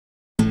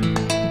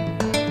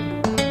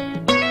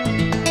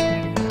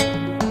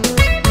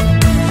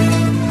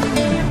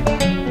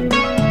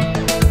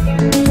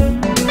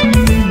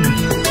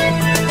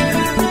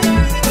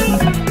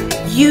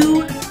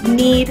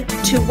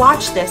to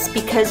watch this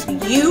because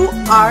you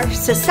are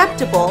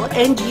susceptible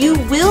and you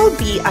will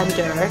be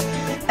under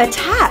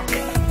attack.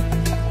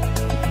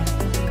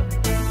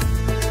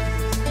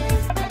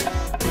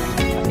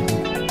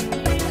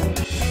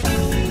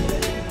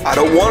 I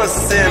don't want to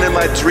sin in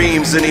my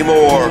dreams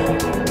anymore,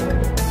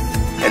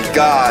 and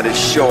God is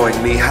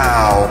showing me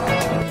how.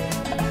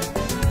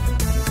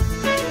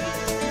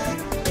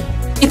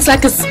 It's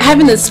like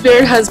having a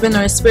spirit husband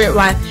or a spirit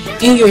wife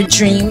in your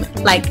dream,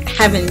 like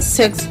having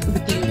sex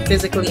with you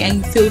physically, and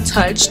you feel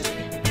touched,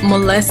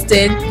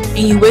 molested, and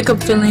you wake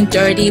up feeling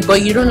dirty,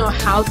 but you don't know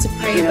how to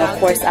pray about it. Of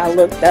course, I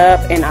looked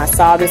up and I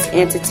saw this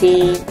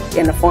entity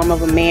in the form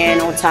of a man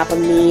on top of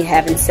me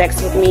having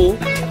sex with me.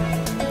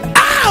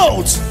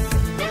 Out!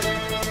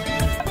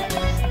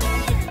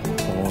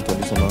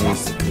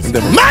 In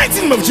the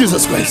mighty name of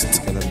Jesus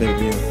Christ.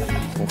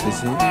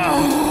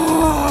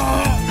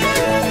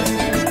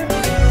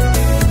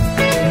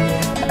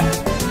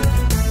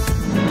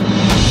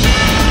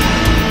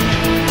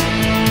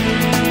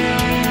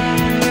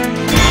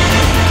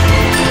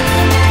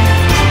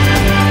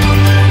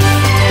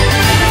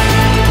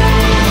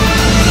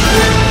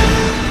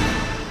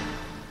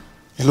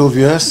 Hello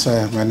viewers,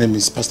 my name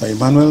is Pastor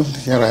Emmanuel.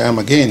 Here I am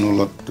again,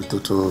 Lord,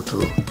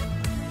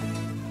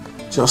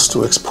 just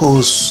to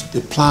expose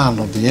the plan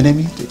of the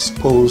enemy, to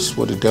expose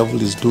what the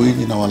devil is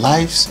doing in our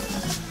lives,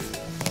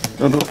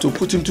 to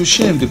put him to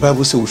shame. The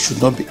Bible says we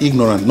should not be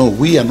ignorant. No,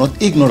 we are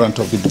not ignorant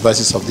of the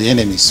devices of the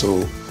enemy. So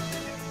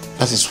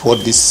that is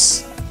what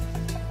this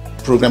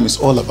program is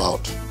all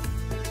about,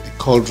 the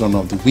cauldron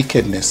of the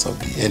wickedness of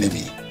the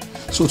enemy.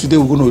 So today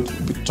we're going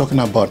to be talking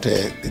about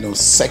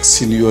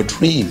sex in your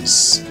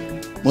dreams.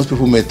 Most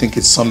people may think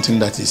it's something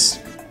that is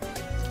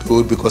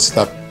good because it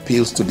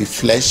appeals to the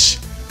flesh.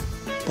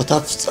 But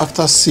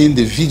after seeing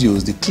the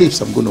videos, the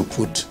clips I'm going to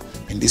put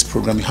in this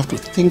program, you have to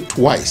think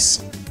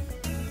twice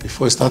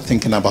before you start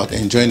thinking about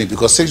enjoying it.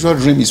 Because sexual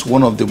dream is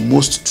one of the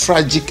most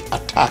tragic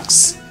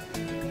attacks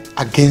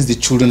against the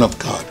children of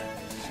God.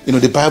 You know,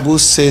 the Bible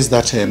says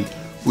that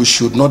we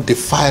should not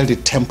defile the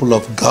temple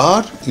of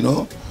God. We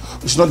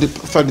should not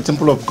defile the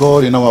temple of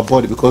God in our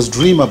body, because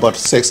dream about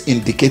sex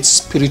indicates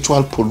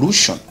spiritual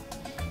pollution.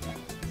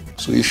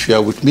 So if you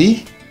are with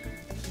me,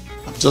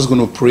 I'm just going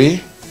to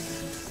pray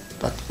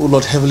that, oh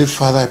Lord, Heavenly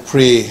Father, I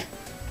pray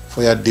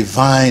for your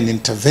divine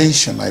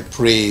intervention. I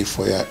pray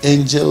for your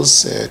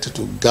angels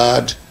to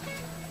guard,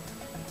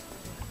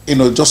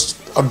 just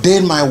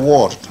ordain my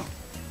word,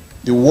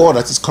 the word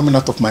that is coming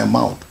out of my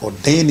mouth.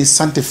 Ordain it,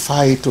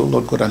 sanctify it, oh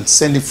Lord God, and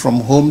send it from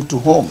home to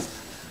home.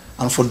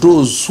 And for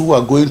those who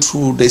are going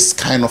through this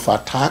kind of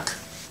attack,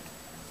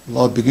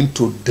 Lord, begin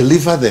to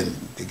deliver them,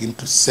 begin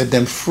to set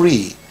them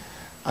free.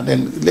 And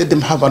then let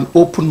them have an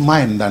open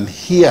mind and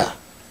hear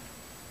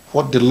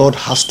what the Lord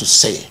has to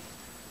say.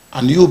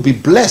 And you will be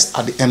blessed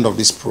at the end of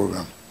this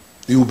program.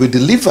 You will be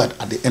delivered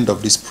at the end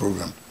of this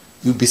program.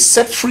 You will be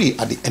set free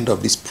at the end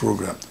of this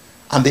program.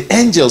 And the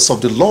angels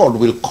of the Lord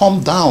will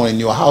come down in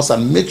your house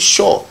and make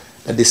sure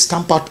that they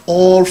stamp out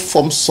all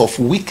forms of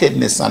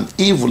wickedness and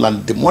evil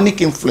and demonic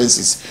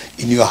influences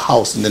in your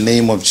house in the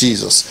name of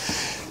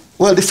Jesus.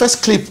 Well, the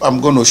first clip I'm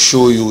going to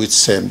show you,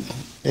 it's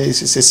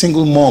a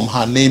single mom.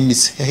 Her name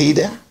is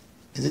Haida.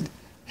 Is it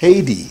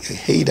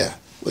Haida?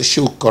 Well,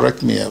 she'll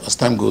correct me as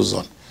time goes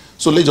on.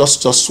 So let's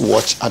just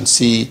watch and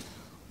see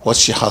what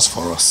she has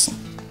for us.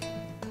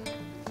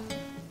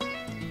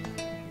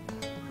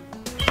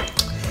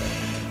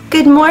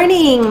 Good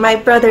morning, my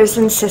brothers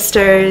and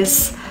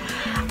sisters.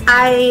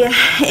 I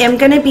am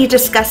going to be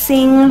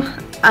discussing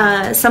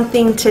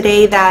something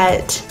today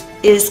that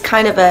is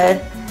kind of a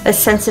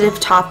sensitive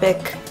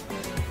topic.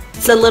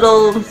 It's a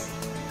little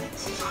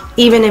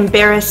even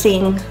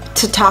embarrassing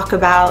to talk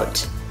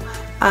about,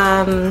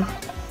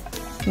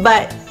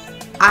 but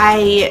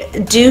I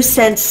do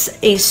sense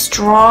a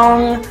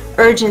strong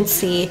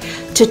urgency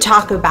to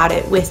talk about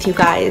it with you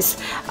guys,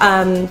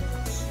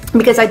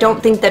 because I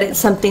don't think that it's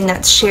something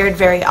that's shared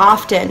very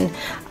often.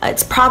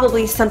 It's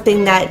probably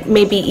something that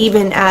maybe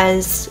even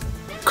as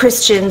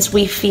Christians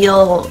we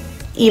feel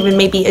even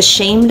maybe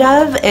ashamed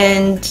of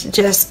and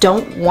just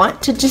don't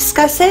want to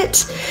discuss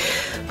it.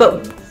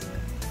 But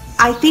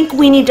I think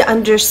we need to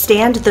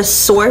understand the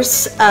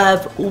source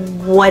of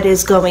what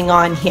is going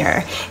on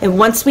here. And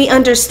once we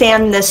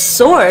understand the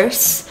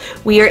source,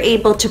 we are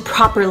able to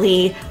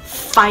properly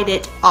fight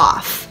it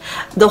off.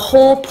 The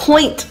whole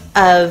point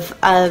of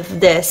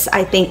this,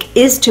 I think,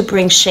 is to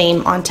bring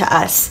shame onto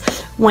us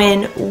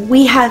when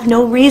we have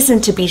no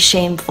reason to be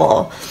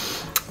shameful.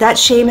 That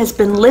shame has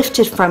been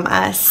lifted from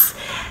us.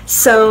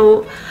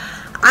 So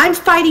I'm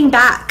fighting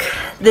back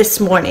this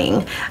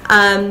morning.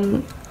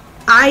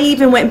 I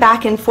even went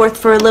back and forth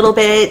for a little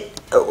bit,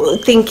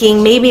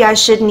 thinking maybe I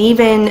shouldn't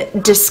even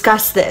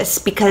discuss this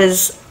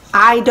because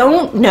I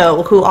don't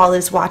know who all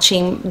is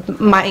watching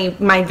my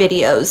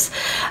videos.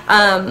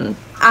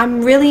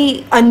 I'm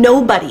really a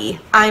nobody.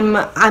 I'm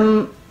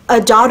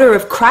a daughter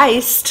of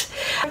Christ.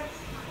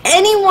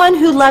 Anyone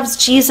who loves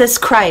Jesus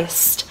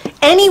Christ,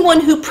 anyone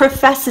who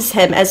professes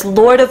him as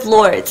Lord of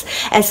Lords,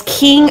 as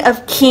King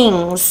of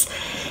Kings,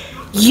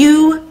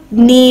 you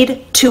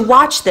need to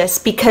watch this,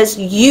 because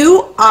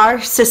you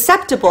are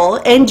susceptible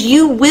and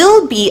you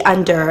will be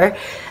under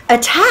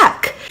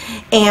attack.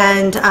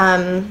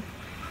 And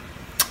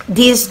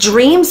these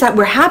dreams that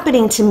were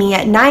happening to me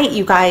at night,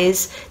 you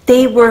guys,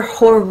 they were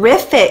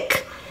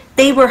horrific.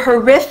 They were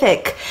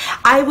horrific.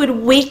 I would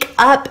wake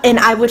up and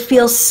I would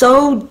feel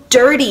so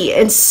dirty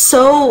and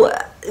so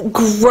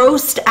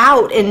grossed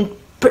out and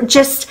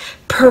just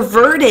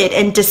perverted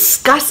and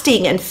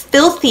disgusting and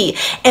filthy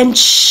and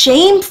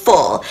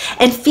shameful,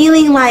 and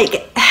feeling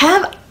like,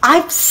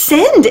 I've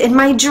sinned in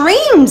my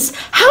dreams.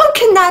 How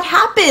can that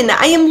happen?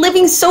 I am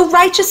living so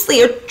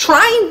righteously, or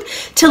trying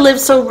to live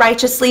so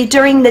righteously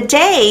during the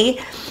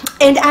day,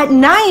 and at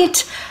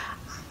night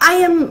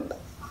I'm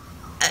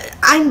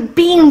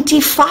being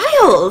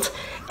defiled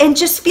and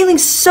just feeling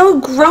so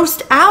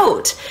grossed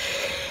out.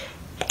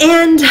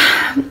 And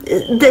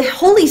the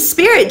Holy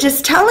Spirit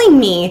just telling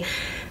me,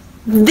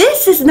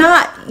 this is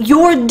not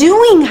your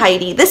doing,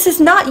 Heidi. This is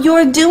not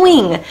your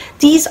doing.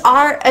 These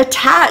are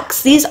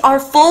attacks. These are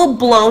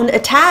full-blown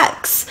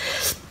attacks.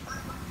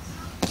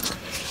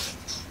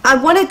 I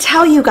want to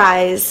tell you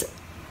guys,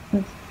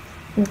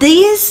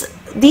 these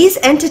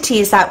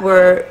entities that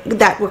were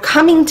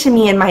coming to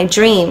me in my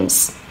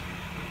dreams,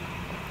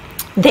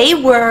 they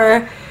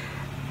were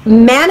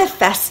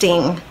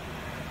manifesting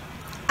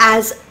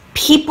as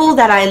people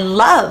that I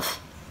love,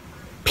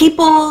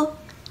 people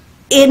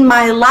in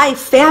my life,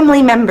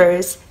 family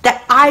members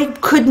that I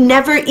could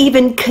never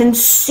even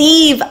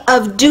conceive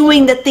of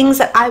doing the things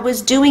that I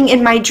was doing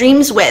in my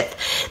dreams with.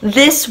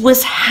 This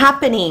was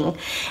happening,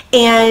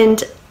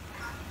 and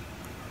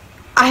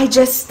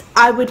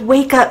I would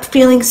wake up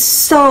feeling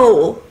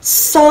so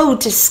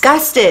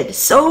disgusted,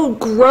 so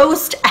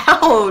grossed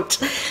out.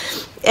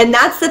 And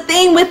that's the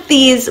thing with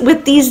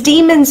these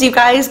demons, you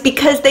guys,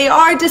 because they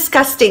are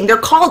disgusting. They're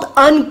called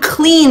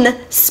unclean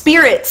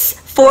spirits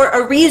for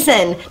a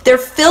reason. They're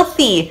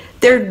filthy,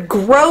 they're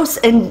gross,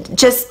 and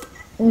just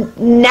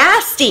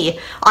nasty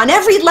on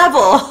every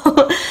level.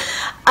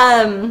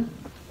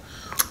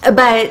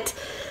 But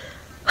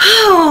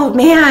oh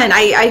man,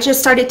 I just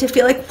started to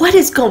feel like, what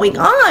is going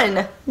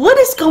on? What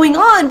is going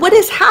on? What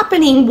is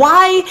happening?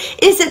 Why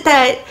is it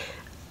that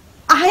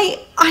I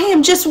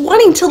am just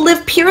wanting to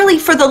live purely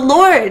for the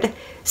Lord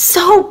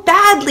so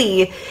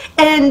badly,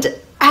 and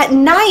at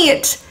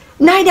night,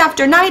 night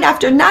after night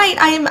after night,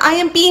 I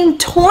am being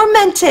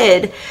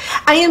tormented.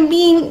 I am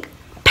being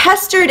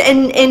pestered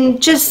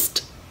and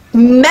just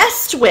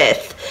messed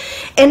with.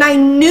 And I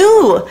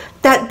knew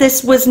that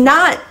this was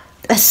not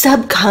a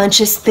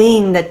subconscious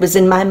thing that was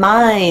in my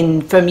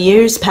mind from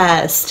years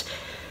past.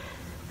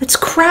 It's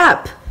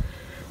crap.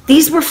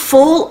 These were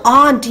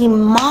full-on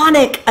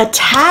demonic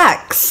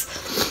attacks.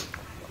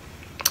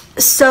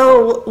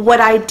 So what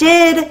I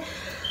did,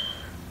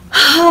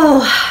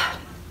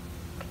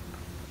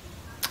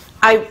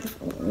 I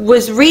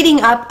was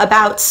reading up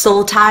about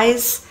soul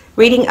ties,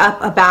 reading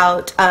up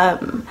about,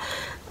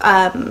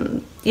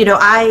 you know,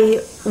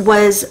 I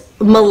was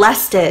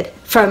molested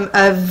from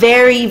a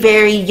very,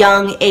 very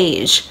young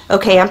age.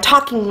 Okay, I'm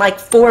talking like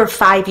 4 or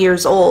 5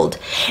 years old,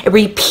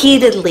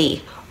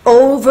 repeatedly,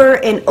 over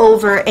and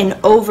over and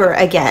over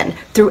again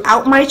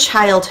throughout my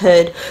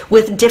childhood,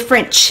 with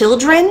different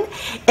children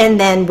and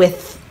then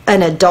with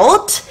an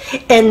adult.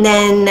 And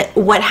then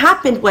what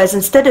happened was,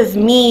 instead of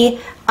me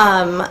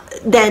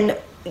then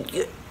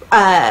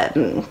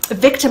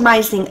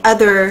victimizing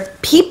other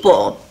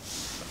people,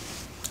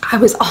 I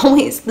was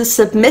always the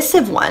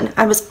submissive one.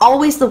 I was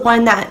always the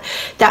one that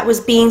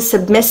was being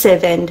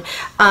submissive, and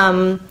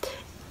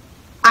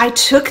I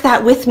took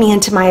that with me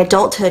into my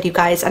adulthood, you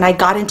guys, and I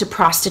got into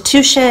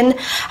prostitution.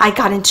 I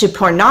got into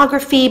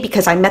pornography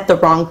because I met the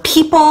wrong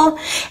people,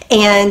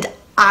 and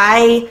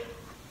I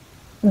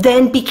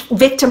then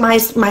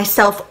victimized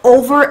myself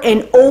over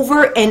and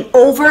over and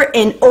over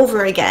and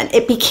over again.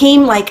 It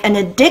became like an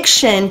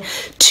addiction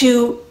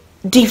to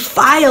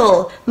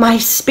defile my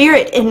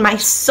spirit and my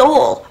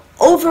soul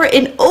over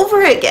and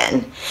over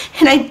again.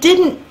 And I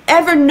didn't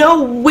ever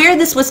know where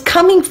this was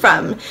coming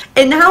from.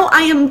 And now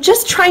I am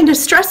just trying to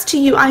stress to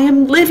you, I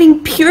am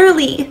living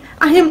purely.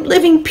 I am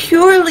living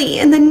purely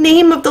in the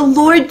name of the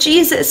Lord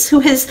Jesus, who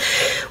has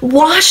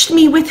washed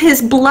me with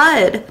his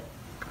blood.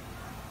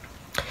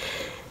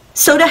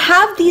 So to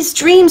have these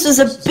dreams was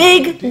a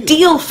big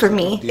deal for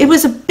me. It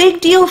was a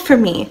big deal for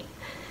me.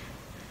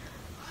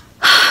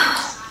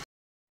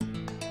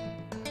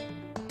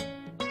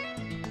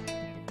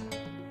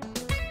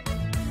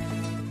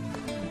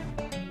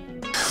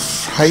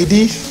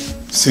 Heidi,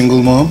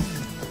 single mom,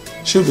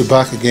 she'll be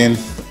back again,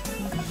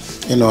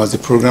 you know, as the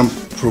program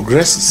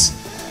progresses.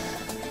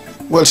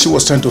 Well, she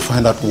was trying to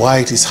find out why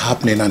it is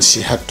happening, and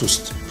she had to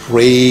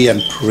pray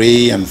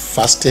and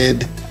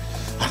fasted,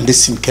 and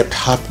this thing kept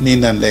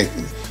happening. And like,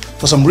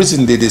 for some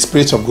reason, the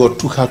Spirit of God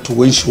took her to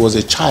when she was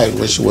a child,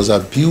 when she was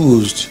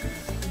abused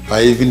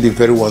by even the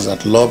very ones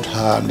that loved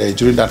her. And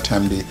during that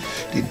time, the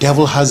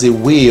devil has a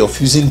way of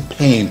using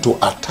pain to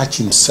attach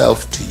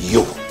himself to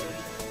you.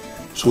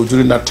 So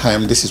during that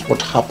time, this is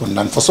what happened.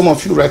 And for some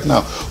of you right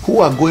now who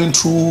are going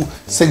through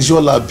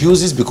sexual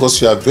abuses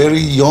because you are very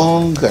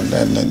young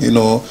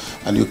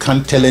and you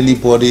can't tell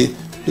anybody,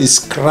 please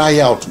cry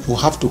out. You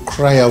have to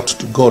cry out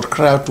to God.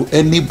 Cry out to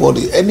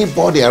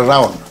anybody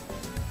around.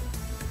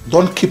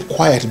 Don't keep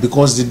quiet,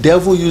 because the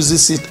devil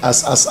uses it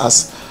as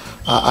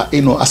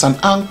an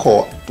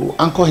anchor to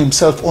anchor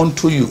himself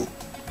onto you.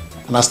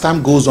 And as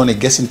time goes on, it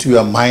gets into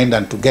your mind,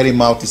 and to get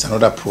him out is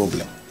another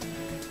problem.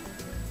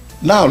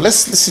 Now,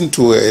 let's listen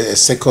to a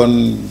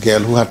second girl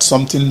who had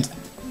something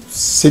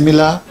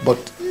similar, but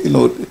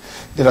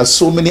there are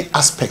so many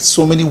aspects,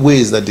 so many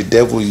ways that the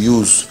devil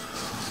uses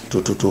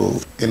to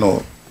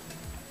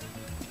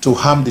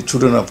harm the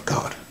children of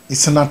God.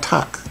 It's an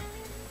attack.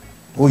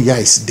 Oh yeah,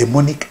 it's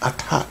demonic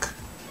attack.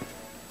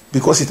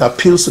 Because it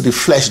appeals to the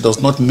flesh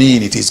does not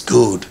mean it is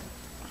good.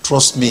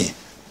 Trust me,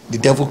 the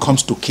devil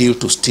comes to kill,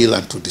 to steal,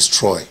 and to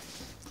destroy.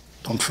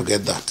 Don't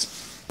forget that.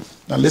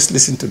 Now let's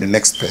listen to the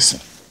next person.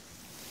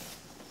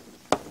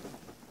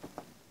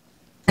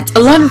 A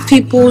lot of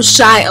people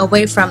shy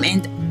away from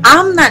it.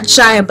 I'm not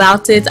shy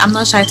about it. I'm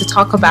not shy to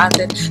talk about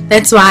it.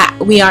 That's why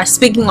we are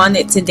speaking on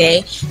it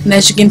today. And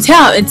as you can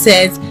tell, it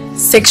says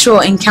sexual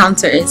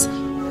encounters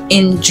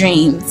in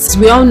dreams.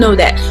 We all know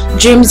that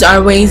dreams are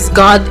ways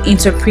God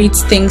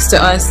interprets things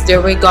to us.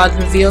 They're way God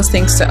reveals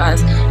things to us.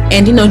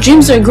 And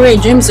dreams are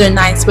great, dreams are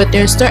nice, but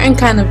there are certain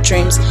kind of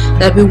dreams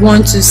that we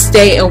want to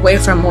stay away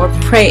from or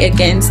pray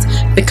against,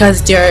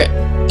 because they're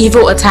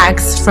evil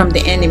attacks from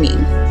the enemy.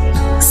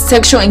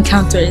 Sexual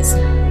encounters,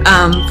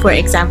 for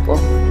example.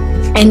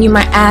 And you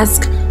might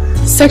ask,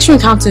 sexual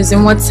encounters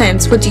in what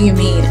sense? What do you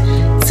mean?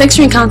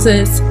 Sexual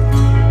encounters,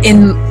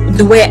 in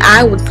the way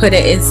I would put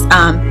it, is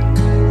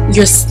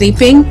you're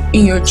sleeping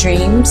in your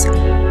dreams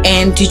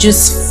and you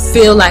just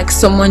feel like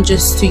someone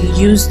just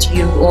used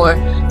you, or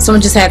someone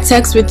just had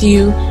sex with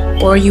you,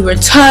 or you were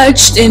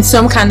touched in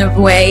some kind of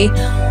way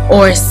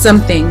or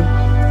something.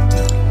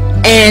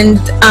 And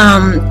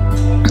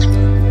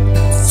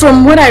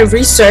from what I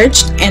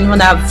researched and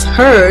what I've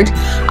heard,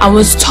 I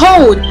was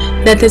told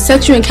that the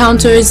sexual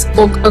encounters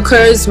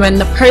occurs when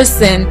the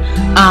person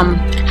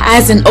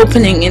has an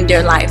opening in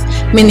their life,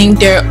 meaning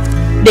they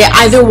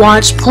either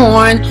watch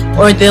porn,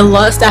 or they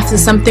lust after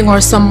something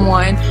or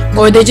someone,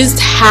 or they just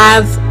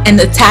have an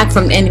attack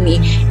from the enemy.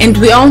 And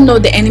we all know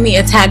the enemy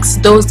attacks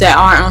those that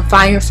are on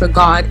fire for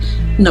God.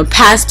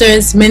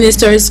 Pastors,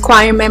 ministers,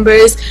 choir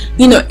members,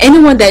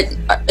 anyone that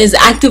is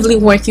actively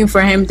working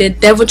for him. The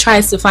devil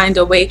tries to find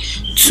a way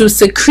to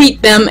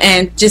secrete them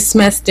and just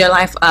mess their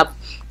life up.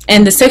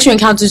 And the sexual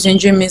encounters in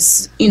dream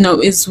is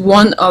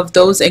one of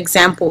those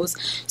examples.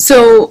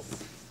 So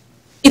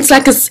it's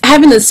like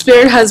having a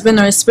spirit husband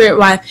or a spirit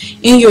wife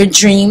in your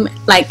dream,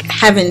 like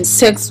having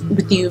sex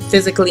with you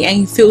physically, and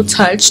you feel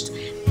touched,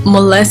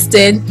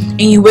 molested,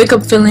 and you wake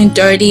up feeling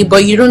dirty,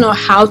 but you don't know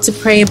how to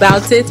pray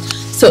about it.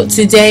 So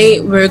today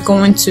we're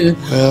going to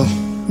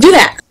do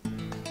that.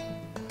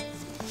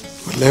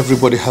 Well,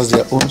 everybody has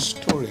their own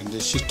story,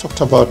 and she talked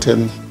about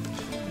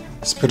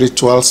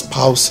spiritual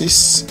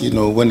spouses.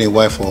 When a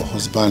wife or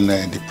husband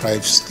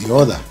deprives the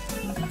other.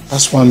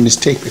 That's one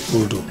mistake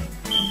people do.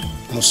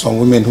 Some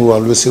women who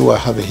always say, "Oh, I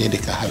have a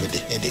headache, I have a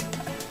headache."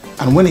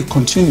 And when it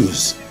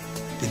continues,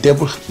 the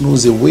devil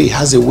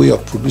has a way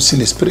of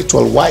producing a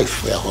spiritual wife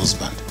for your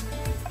husband.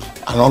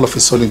 And all of a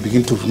sudden you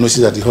begin to notice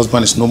that the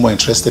husband is no more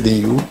interested in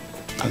you,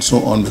 and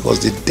so on, because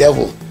the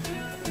devil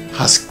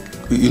has,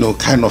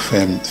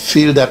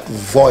 filled that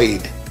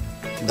void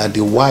that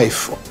the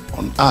wife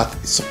on earth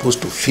is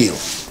supposed to fill.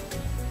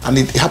 And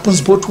it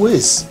happens both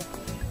ways.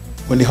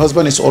 When the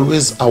husband is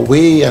always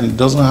away and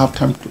doesn't have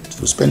time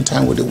to spend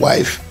time with the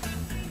wife,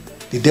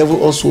 the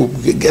devil also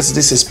gets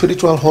this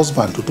spiritual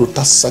husband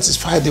to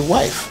satisfy the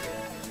wife.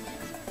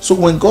 So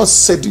when God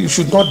said you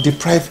should not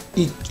deprive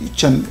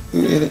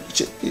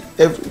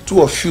every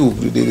two of you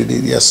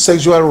their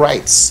sexual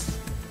rights,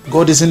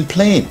 God isn't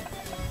playing,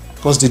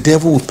 because the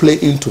devil will play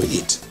into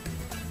it.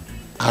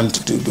 And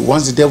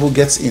once the devil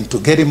gets in, to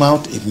get him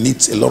out, it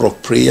needs a lot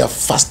of prayer,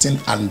 fasting,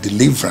 and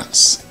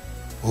deliverance.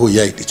 Oh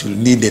yeah, it will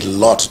need a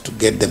lot to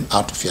get them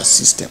out of your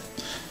system.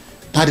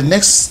 Now the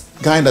next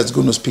guy that's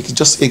going to speak is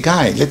just a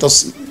guy. Let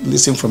us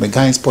listen from a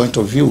guy's point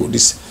of view.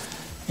 This,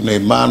 a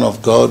man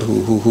of God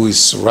who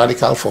is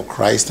radical for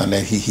Christ, and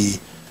then he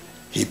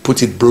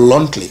put it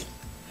bluntly.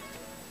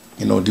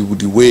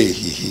 The way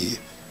he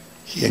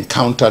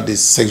encountered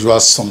this sexual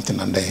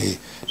something, and then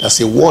that's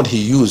a word he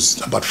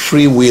used about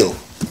free will.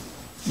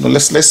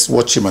 Let's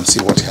watch him and see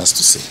what he has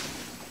to say.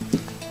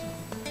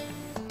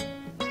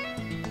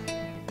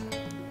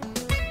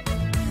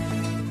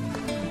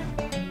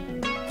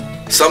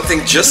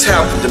 Something just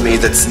happened to me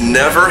that's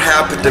never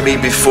happened to me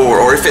before,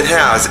 or if it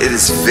has, it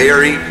is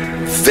very,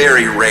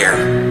 very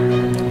rare.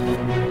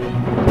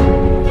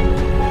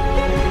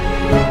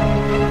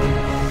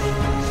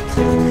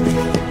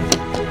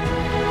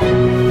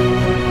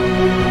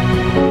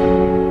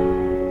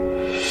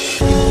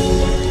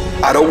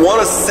 I don't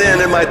want to sin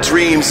in my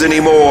dreams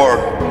anymore,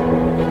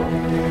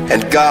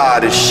 and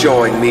God is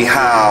showing me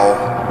how.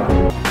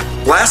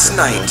 Last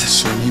night,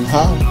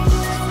 How?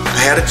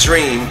 I had a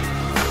dream,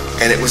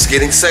 and it was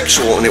getting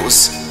sexual, and it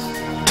was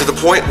to the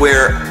point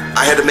where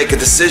I had to make a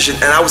decision,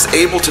 and I was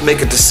able to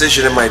make a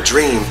decision in my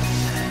dream.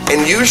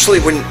 And usually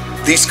when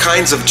these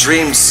kinds of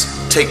dreams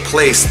take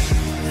place,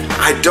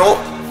 I don't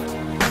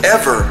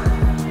ever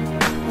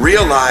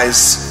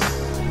realize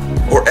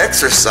or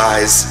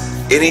exercise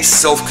any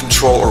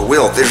self-control or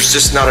will. There's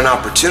just not an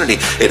opportunity.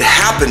 It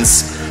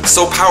happens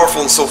so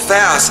powerful and so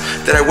fast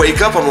that I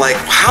wake up, I'm like,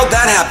 how'd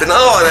that happen?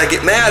 Oh, and I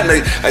get mad,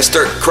 and I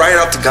start crying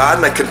out to God,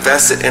 and I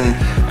confess it, and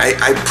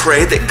I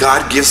pray that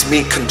God gives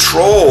me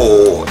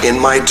control in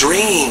my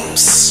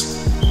dreams.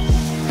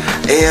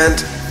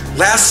 And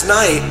last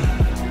night,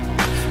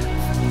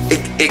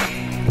 it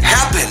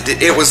happened.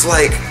 It was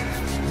like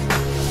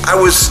I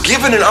was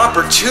given an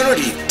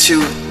opportunity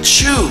to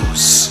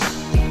choose.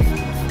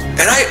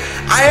 And I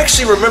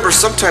actually remember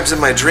sometimes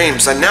in my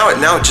dreams, and now it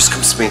just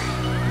comes to me,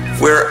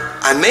 where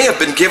I may have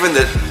been given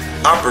the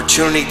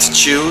opportunity to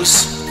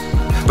choose,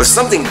 but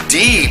something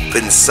deep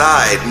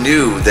inside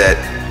knew that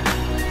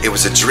it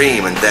was a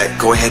dream and that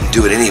go ahead and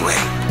do it anyway.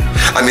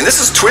 I mean, this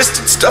is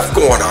twisted stuff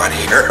going on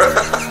here.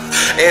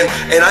 and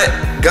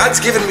God's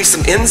given me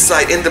some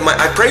insight into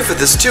I pray for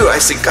this too. I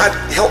say, God,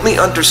 help me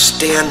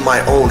understand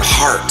my own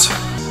heart.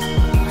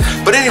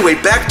 But anyway,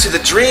 back to the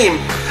dream,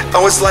 I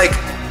was like,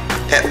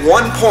 at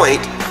one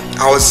point,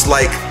 I was,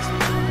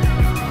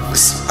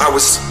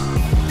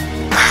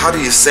 how do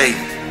you say,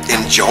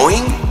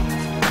 enjoying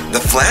the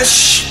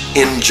flesh,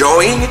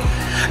 enjoying,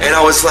 and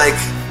I was like,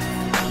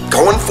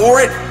 going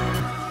for it.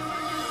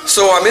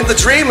 So I'm in the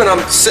dream and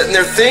I'm sitting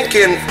there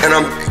thinking, and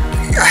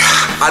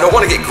I don't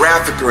want to get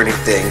graphic or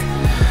anything,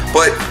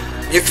 but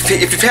if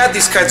you've had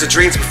these kinds of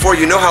dreams before,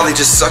 you know how they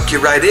just suck you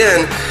right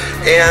in,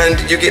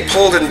 and you get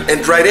pulled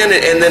and right in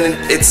it, and then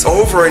it's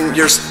over, and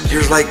you're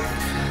like,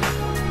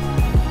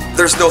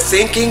 there's no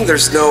thinking,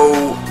 there's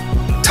no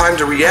time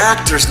to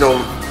react, there's no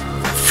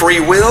free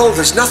will,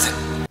 there's nothing.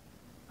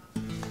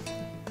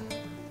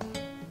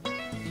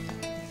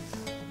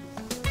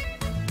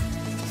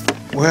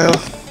 Well,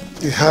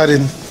 there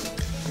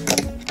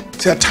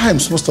are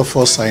times most of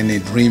us are in a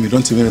dream, you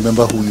don't even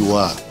remember who you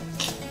are.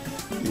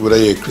 Whether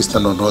you're a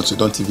Christian or not, you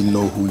don't even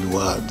know who you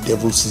are. The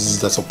devil sees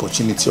that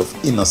opportunity of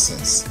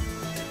innocence,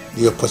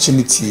 the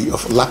opportunity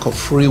of lack of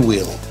free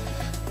will,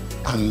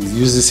 and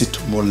uses it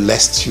to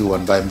molest you,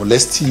 and by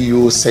molesting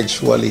you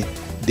sexually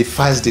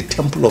defies the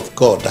temple of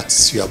God,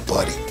 that's your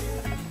body.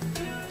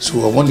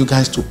 So I want you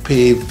guys to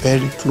pay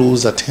very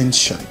close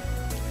attention,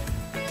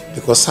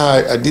 because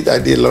I did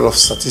a lot of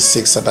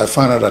statistics, and I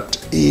found out that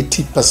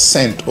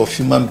 80% of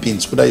human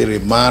beings, whether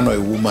you're a man or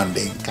a woman,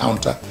 they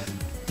encounter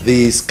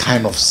this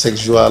kind of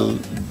sexual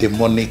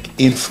demonic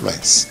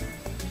influence.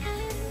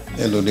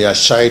 You know, they are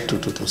shy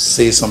to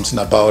say something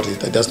about it.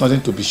 There's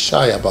nothing to be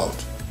shy about,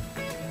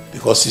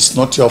 because it's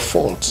not your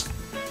fault.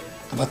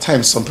 And at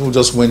times, some people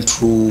just went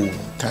through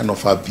kind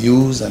of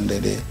abuse, and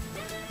the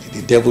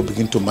devil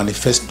begin to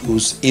manifest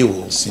those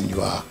evils in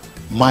your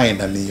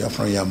mind, and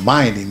from your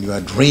mind, in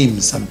your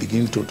dreams, and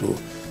begin to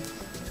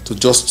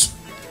just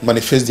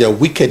manifest their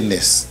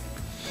wickedness.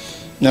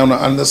 Now,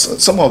 and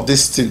some of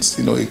these things,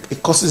 you know,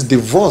 it causes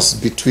divorce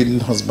between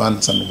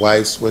husbands and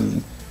wives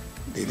when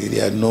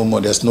they are no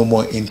more, there's no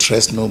more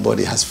interest,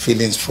 nobody has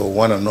feelings for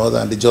one another,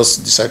 and they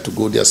just decide to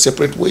go their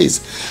separate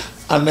ways.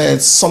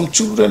 And some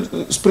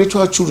children,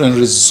 spiritual children,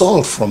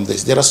 result from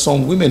this. There are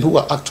some women who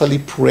are actually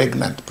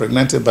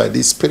pregnanted by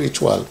these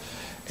spiritual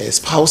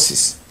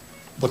spouses,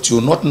 but you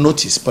will not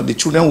notice. But the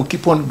children will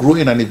keep on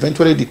growing, and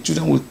eventually the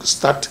children will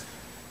start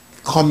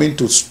coming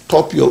to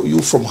stop you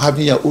from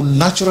having your own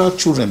natural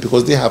children,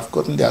 because they have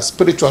gotten their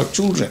spiritual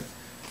children.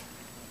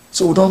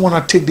 So we don't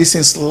want to take this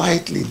things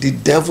lightly. The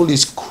devil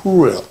is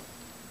cruel.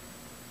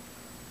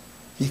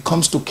 He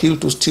comes to kill,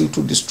 to steal,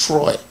 to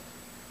destroy.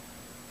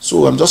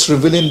 So I'm just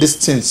revealing these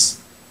things.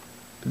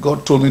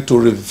 God told me to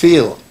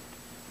reveal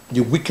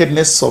the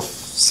wickedness of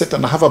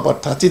Satan. I have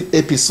about 13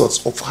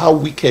 episodes of how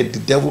wicked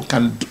the devil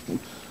can do,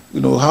 you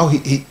know, how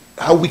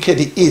wicked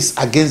he is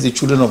against the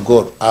children of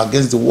God,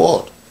 against the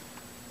world.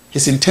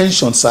 His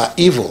intentions are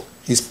evil.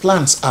 His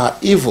plans are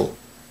evil.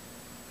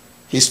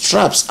 His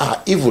traps are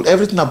evil.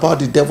 Everything about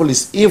the devil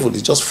is evil.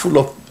 It's just full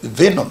of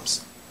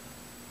venoms.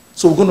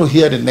 So we're going to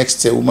hear the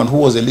next woman who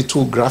was a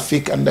little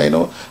graphic. And I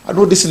know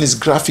this thing is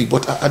graphic,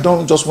 but I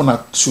don't just want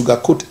to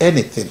sugarcoat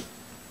anything.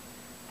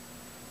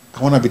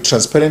 I want to be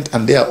transparent,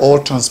 and they are all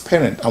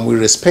transparent, and we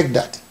respect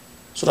that,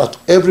 so that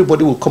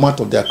everybody will come out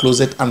of their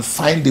closet and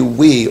find a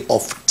way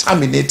of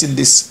terminating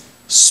this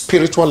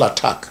spiritual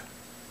attack.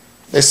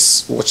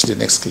 Let's watch the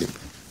next clip.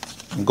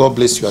 And God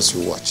bless you as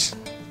you watch.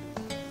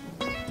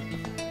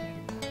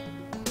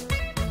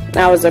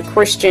 I was a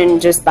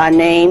Christian just by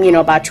name, you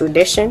know, by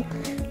tradition,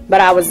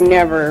 but I was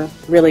never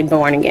really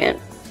born again.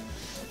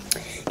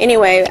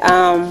 Anyway,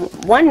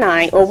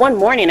 one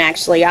morning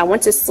actually, I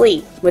went to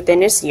sleep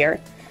within this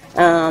year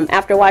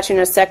after watching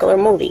a secular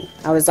movie.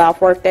 I was off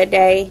work that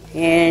day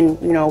and,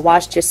 you know,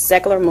 watched this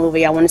secular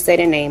movie. I want to say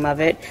the name of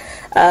it.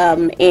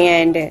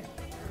 And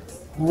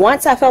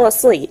once I fell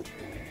asleep,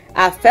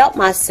 I felt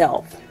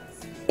myself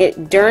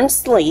during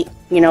sleep,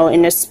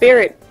 in the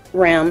spirit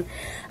realm,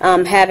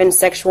 having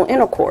sexual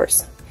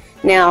intercourse.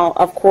 Now,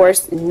 of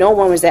course, no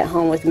one was at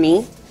home with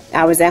me.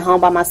 I was at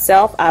home by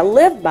myself. I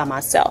lived by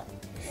myself.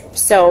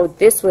 So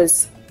this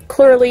was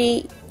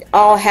clearly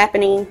all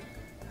happening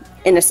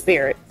in the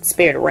spirit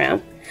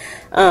realm.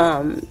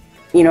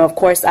 Of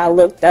course, I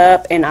looked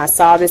up and I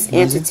saw this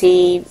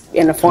entity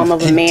in the form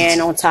of a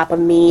man on top of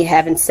me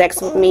having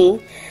sex with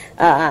me,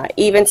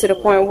 even to the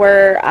point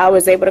where I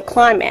was able to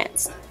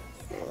climax.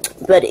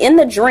 But in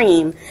the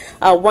dream,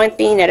 one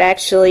thing that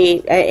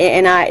actually,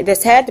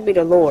 this had to be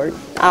the Lord,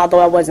 although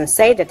I wasn't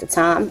saved at the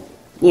time.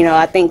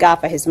 I thank God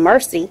for His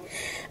mercy.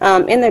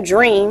 In the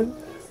dream,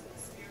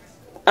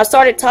 I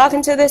started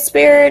talking to this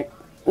spirit.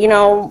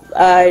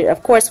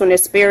 Of course, when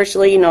it's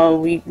spiritually,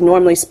 we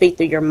normally speak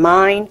through your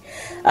mind.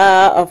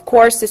 Of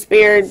course, the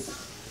spirit,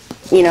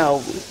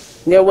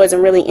 there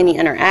wasn't really any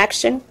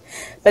interaction.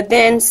 But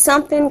then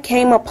something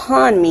came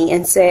upon me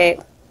and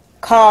said,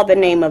 call the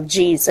name of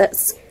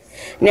Jesus.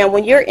 Now,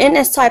 when you're in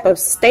this type of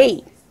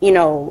state, in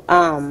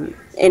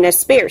a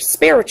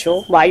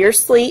spiritual, while you're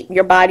asleep,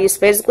 your body is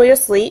physically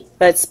asleep,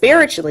 but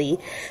spiritually,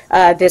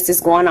 this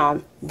is going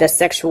on, the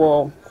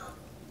sexual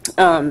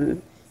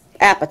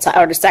appetite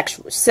or the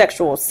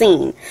sexual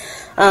scene.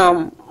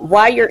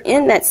 While you're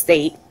in that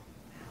state,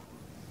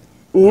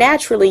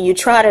 naturally you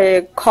try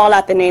to call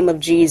out the name of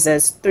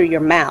Jesus through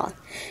your mouth,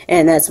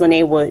 and that's when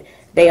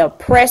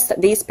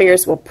these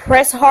spirits will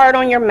press hard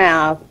on your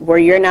mouth where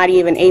you're not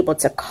even able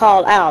to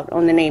call out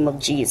on the name of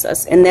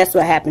Jesus. And that's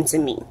what happened to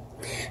me.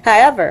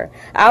 However,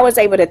 I was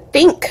able to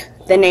think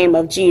the name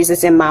of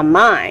Jesus in my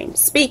mind,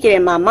 speak it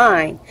in my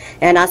mind,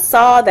 and I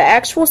saw the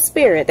actual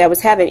spirit that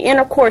was having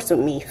intercourse with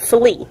me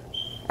flee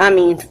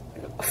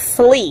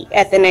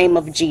at the name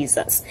of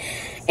Jesus.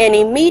 And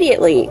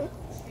immediately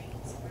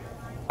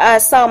I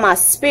saw my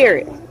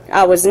spirit.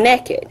 I was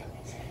naked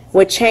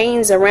with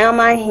chains around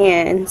my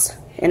hands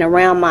and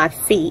around my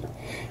feet,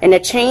 and the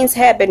chains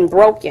had been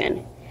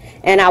broken,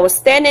 and I was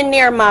standing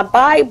near my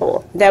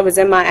Bible that was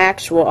in my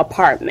actual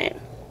apartment.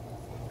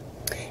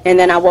 And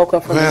then I woke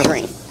up from the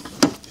dream.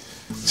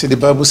 See, the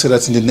Bible said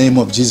that in the name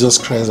of Jesus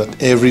Christ,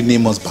 that every knee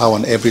must bow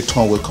and every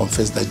tongue will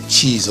confess that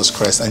Jesus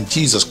Christ and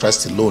Jesus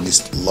Christ alone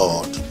is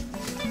Lord.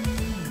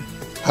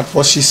 And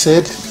what she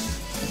said,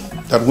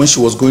 that when she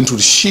was going through,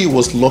 she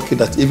was lucky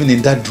that even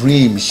in that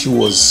dream, she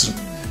was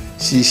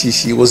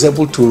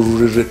able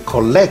to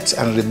recollect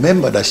and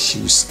remember that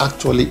she was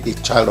actually a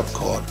child of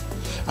God.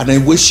 And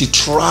then when she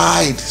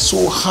tried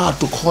so hard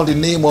to call the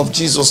name of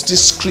Jesus,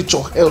 this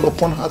creature held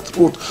upon her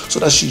throat so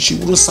that she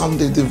wouldn't sound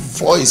the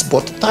voice.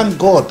 But thank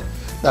God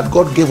that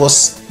God gave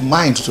us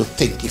mind to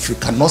think. If you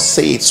cannot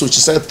say it, so she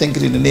started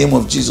thinking in the name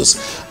of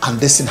Jesus, and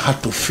this thing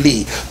had to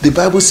flee. The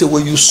Bible says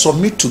when you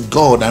submit to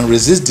God and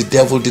resist the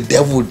devil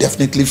will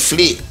definitely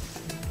flee.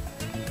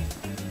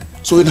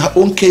 So in her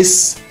own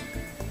case,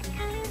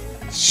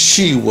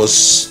 she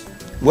was,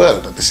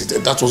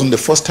 that wasn't the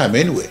first time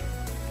anyway.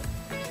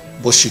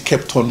 But she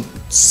kept on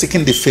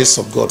seeking the face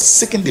of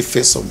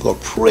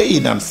God,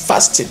 praying and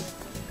fasting.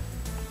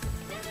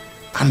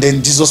 And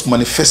then Jesus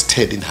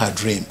manifested in her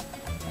dream.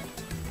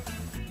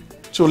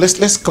 So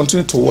let's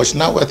continue to watch.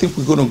 Now I think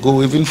we're going to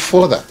go even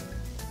further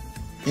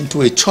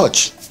into a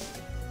church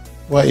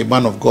where a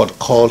man of God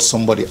called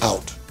somebody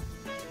out.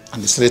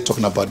 And he started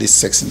talking about this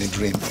sex in the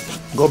dream.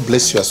 God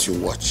bless you as you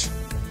watch.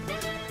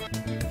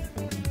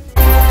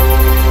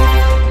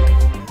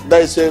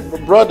 There is a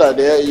brother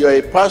there, you're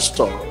a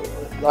pastor,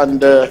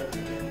 and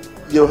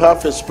you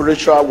have a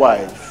spiritual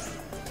wife,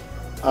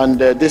 and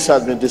this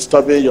has been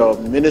disturbing your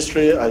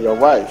ministry and your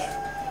wife.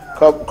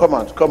 Come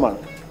on.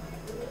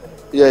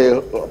 You're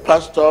a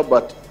pastor,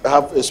 but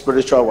have a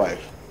spiritual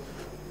wife.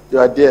 You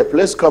are there.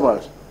 Please come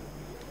out.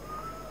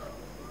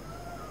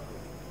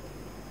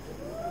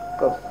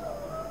 Come.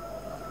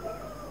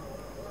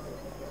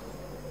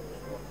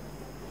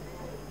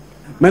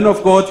 Man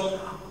of God,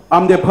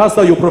 I'm the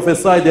pastor you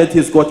prophesied that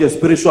he's got a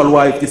spiritual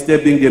wife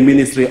disturbing the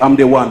ministry. I'm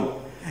the one.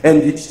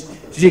 And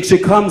she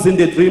comes in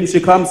the dream. She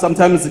comes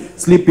sometimes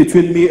sleep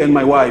between me and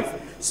my wife.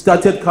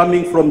 Started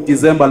coming from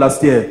December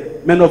last year.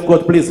 Man of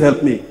God, please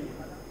help me.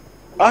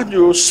 How do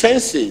you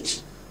sense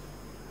it?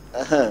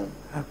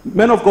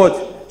 Man of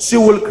God, she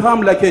will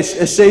come like a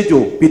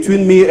shadow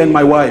between me and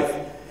my wife.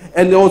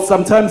 And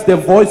sometimes the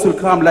voice will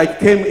come like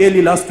came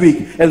early last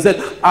week and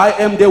said, I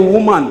am the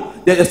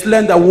woman, the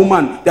slender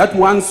woman that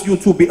wants you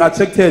to be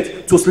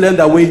attracted to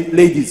slender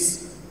ladies.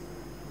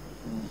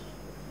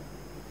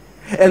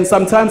 And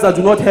sometimes I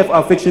do not have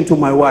affection to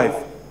my wife.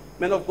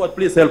 Man of God,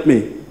 please help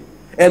me.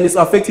 And it's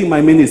affecting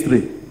my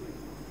ministry.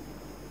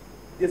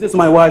 This is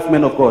my wife,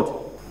 man of God.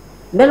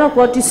 Man of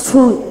God, is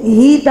true.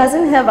 He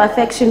doesn't have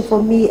affection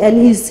for me, and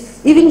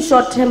he's even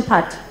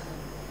short-tempered.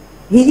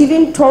 He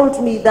even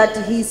told me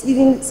that he's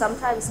even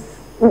sometimes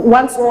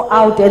wants to go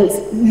out and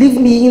leave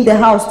me in the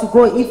house to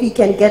go if he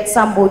can get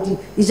somebody.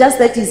 It's just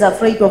that he's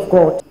afraid of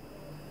God.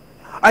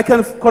 I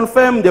can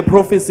confirm the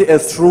prophecy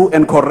as true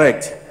and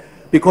correct,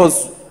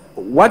 because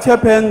what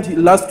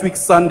happened last week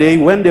Sunday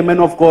when the man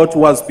of God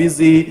was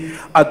busy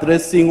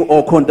addressing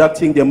or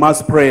conducting the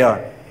mass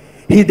prayer,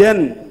 he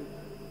then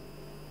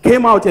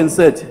came out and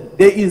said,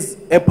 there is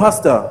a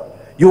pastor,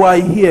 you are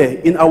here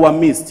in our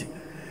midst.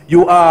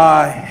 You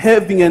are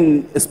having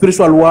a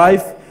spiritual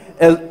wife,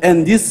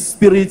 and this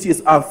spirit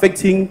is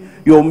affecting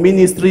your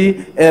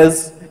ministry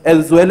as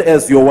well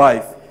as your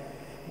wife.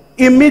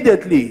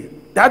 Immediately,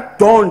 that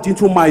dawned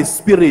into my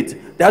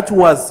spirit. That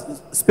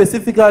was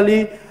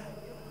specifically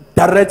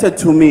directed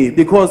to me,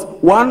 because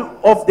one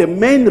of the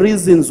main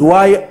reasons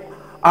why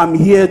I'm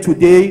here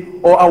today,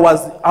 or I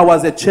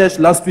was at church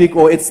last week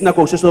or at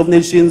Synagogue Church of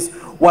Nations,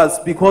 was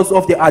because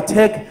of the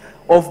attack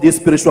of this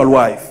spiritual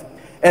wife.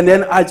 And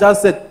then I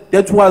just said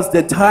that was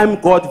the time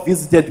God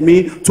visited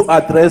me to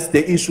address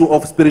the issue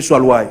of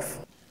spiritual wife.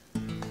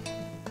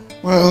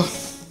 Well,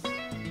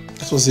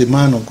 that was a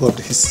man of God.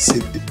 He's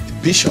a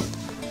bishop.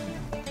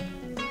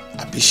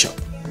 A bishop.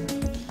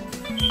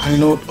 I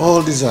know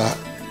all these are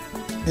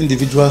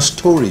individual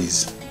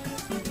stories.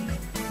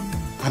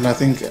 And I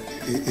think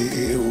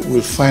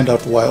we'll find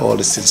out why all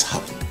these things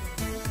happen.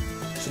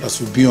 So that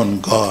we'll be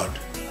on guard.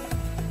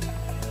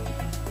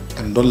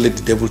 And don't let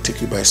the devil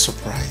take you by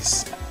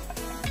surprise.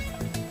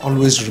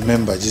 Always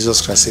remember,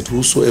 Jesus Christ said,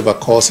 whosoever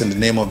calls in the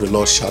name of the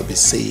Lord shall be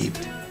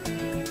saved.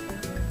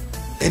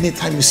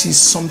 Anytime you see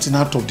something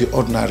out of the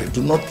ordinary,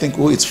 do not think,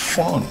 oh, it's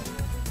fun.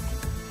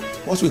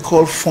 What we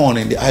call fun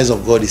in the eyes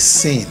of God is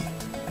sin.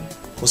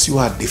 Because you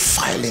are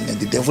defiling,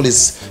 and you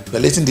are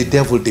letting the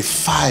devil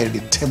defile the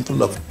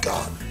temple of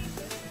God.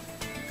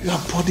 Your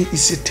body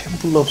is a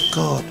temple of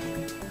God.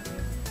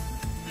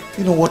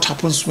 You know what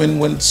happens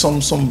when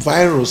some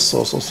virus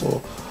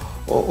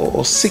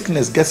or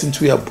sickness gets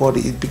into your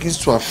body? It begins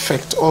to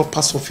affect all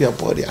parts of your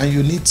body, and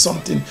you need some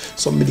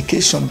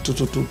medication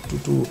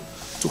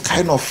to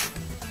kind of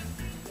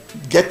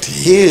get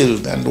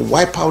healed and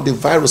wipe out the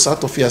virus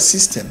out of your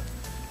system.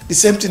 The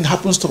same thing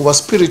happens to our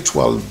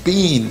spiritual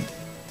being.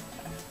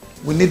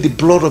 We need the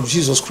blood of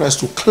Jesus Christ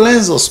to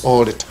cleanse us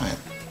all the time.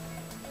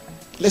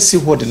 Let's see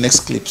what the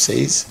next clip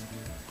says.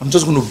 I'm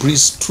just going to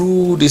breeze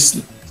through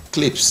these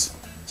clips.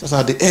 So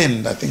at the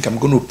end, I think I'm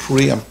going to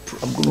pray. I'm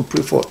going to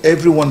pray for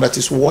everyone that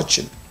is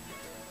watching.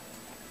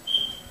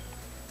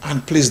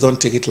 And please don't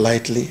take it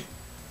lightly.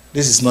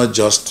 This is not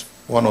just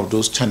one of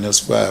those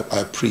channels where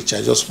I preach.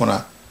 I just want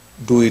to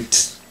do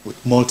it with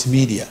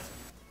multimedia.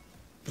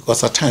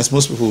 Because at times,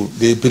 most people,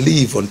 they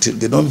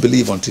don't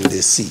believe until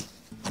they see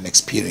and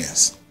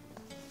experience.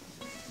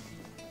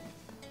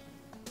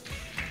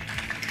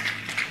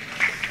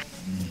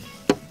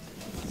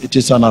 It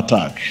is an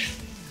attack.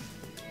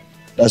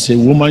 That's a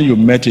woman you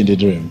met in the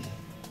dream.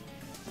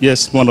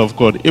 Yes, man of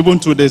God. Even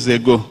 2 days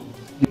ago.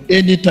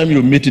 Anytime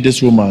you meet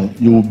this woman,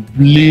 you will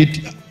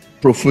bleed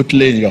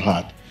profusely in your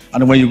heart.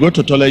 And when you go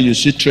to the toilet, you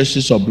see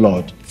traces of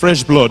blood.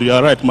 Fresh blood, you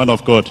are right, man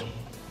of God.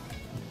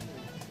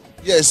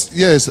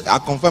 Yes, I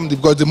confirmed it,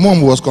 because the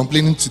mom was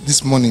complaining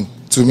this morning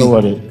to me. Don't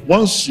worry.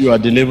 Once you are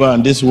delivered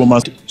and this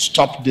woman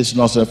stop this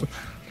nonsense.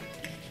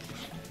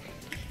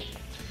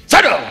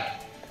 Settle!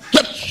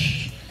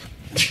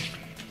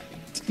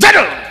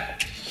 Settle!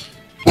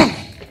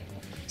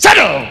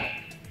 Settle!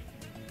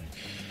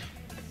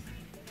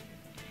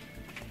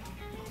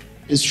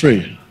 It's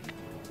free.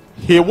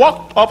 He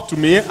walked up to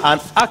me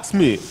and asked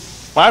me,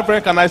 my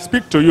friend, can I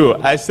speak to you?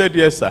 I said,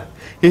 yes, sir.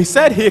 He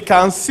said he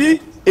can see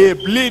a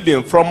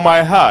bleeding from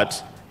my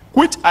heart,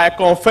 which I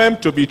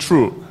confirmed to be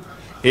true.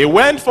 He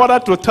went further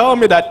to tell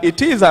me that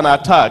it is an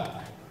attack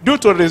due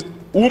to this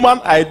woman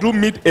I do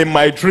meet in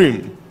my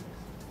dream.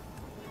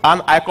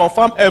 And I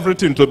confirm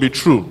everything to be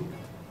true.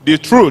 The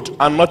truth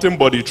and nothing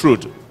but the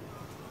truth.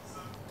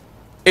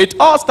 It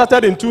all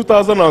started in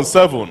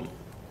 2007.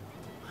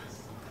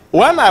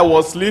 When I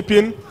was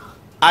sleeping,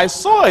 I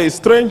saw a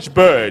strange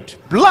bird,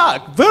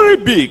 black, very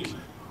big.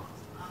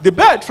 The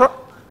bird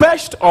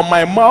perched on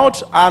my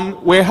mouth,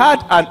 and we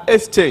had an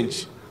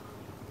exchange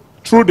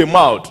through the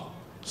mouth.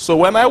 So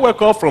when I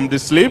woke up from the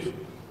sleep,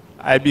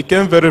 I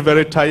became very,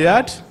 very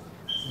tired,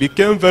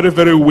 became very,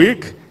 very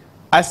weak.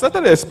 I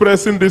started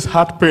experiencing this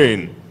heart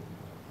pain.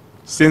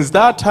 Since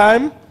that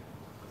time,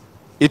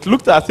 it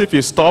looked as if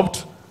it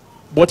stopped,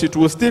 but it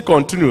will still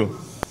continue.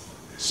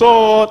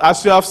 So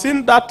as you have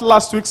seen that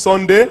last week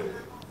Sunday,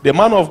 the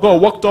man of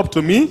God walked up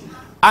to me,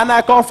 and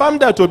I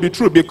confirmed that to be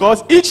true,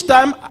 because each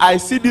time I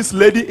see this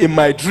lady in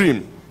my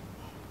dream,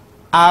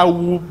 I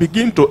will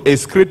begin to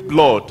excrete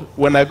blood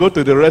when I go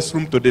to the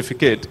restroom to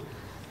defecate.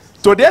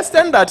 To the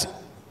extent that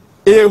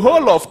a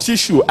whole of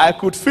tissue, I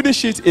could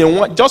finish it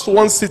in just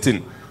one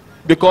sitting.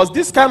 Because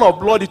this kind of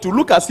blood, it will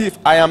look as if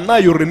I am now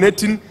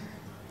urinating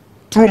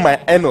through my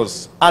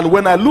anus. And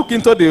when I look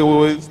into the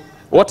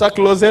water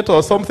closet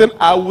or something,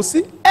 I will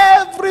see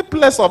every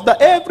place of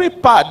that, every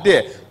part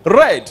there,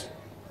 red.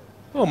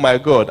 Oh my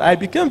God, I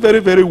became very,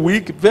 very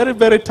weak, very,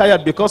 very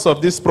tired because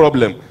of this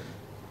problem.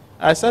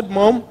 I said,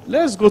 Mom,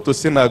 let's go to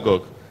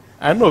synagogue.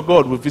 I know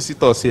God will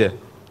visit us here.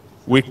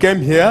 We came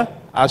here,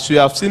 as you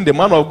have seen, the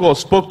man of God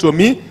spoke to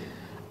me,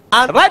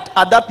 and right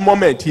at that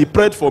moment, he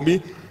prayed for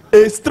me.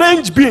 a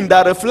strange being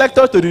that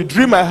reflected to the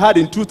dream I had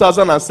in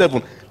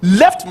 2007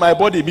 left my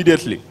body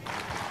immediately.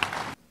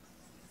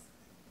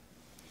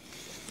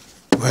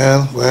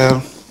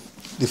 Well,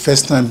 the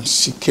first time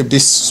she kept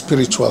this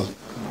spiritual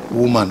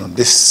woman, or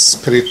this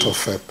spirit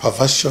of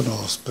perversion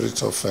or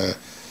spirit of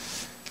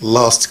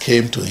lust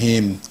came to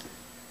him.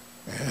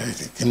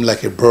 It came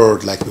like a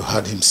bird, like you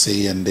heard him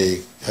say, and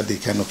they had the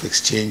kind of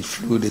exchange,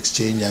 fluid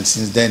exchange, and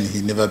since then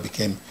he never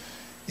became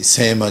the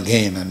same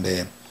again,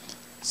 and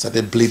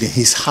started bleeding.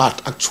 His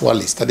heart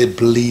actually started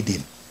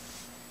bleeding,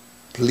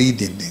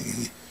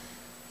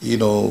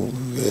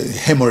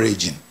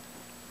 hemorrhaging.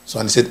 So,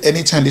 and he said,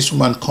 anytime this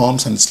woman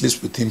comes and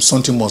sleeps with him,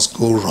 something must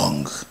go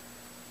wrong.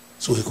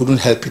 So he couldn't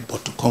help it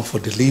but to come for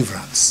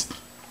deliverance.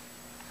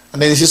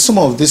 And then you see some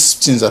of these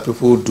things that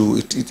people do,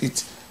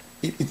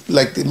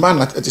 like the man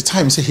at the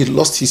time, said he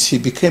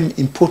became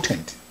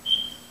impotent.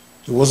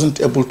 He wasn't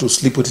able to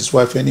sleep with his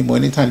wife anymore.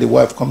 Anytime the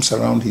wife comes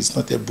around, he's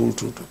not able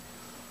to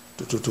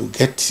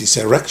get his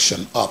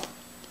erection up.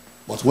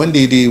 But when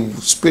the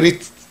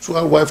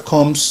spiritual wife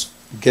comes,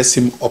 gets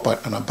him up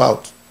and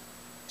about.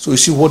 So you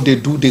see what they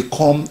do, they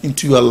come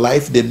into your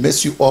life, they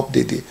mess you up,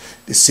 they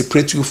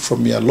separate you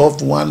from your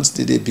loved ones,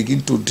 they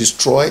begin to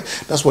destroy.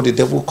 That's what the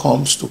devil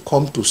comes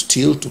to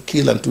steal, to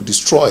kill, and to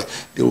destroy.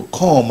 They will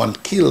come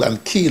and kill and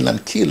kill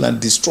and kill and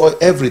destroy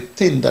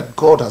everything that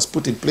God has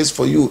put in place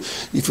for you.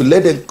 If you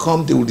let them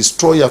come, they will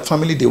destroy your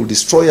family, they will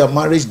destroy your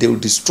marriage, they will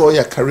destroy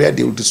your career,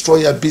 they will destroy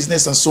your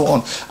business, and so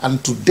on.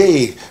 And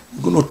today,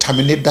 we're going to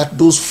terminate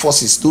those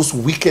forces, those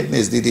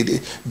wickedness,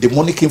 the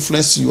demonic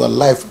influence in your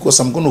life,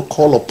 because I'm going to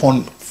call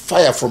upon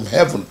fire from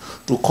heaven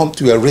to come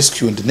to your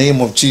rescue in the name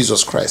of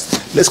Jesus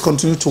Christ. Let's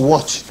continue to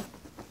watch.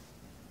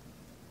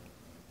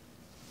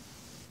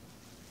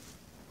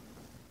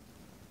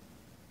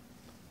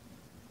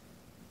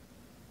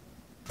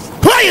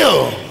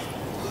 Fire!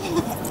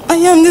 I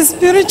am the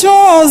spiritual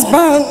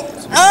husband.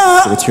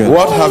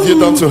 What have you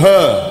done to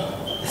her?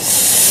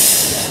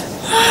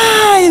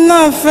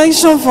 No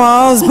affection for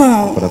her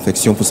husband. Pas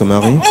d'affection pour son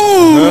mari.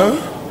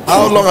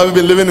 How long have you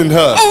been living in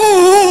her?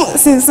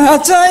 Since her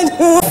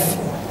childhood.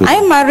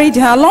 I married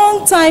her a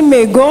long time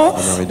ago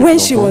when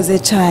she was a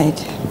child.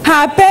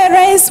 Her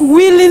parents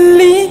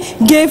willingly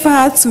gave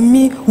her to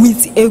me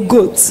with a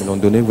goat.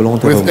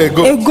 With a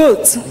goat? A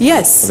goat,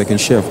 yes. Avec une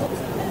chèvre.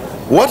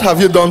 What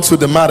have you done to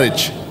the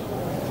marriage?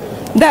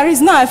 There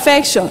is no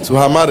affection. To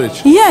her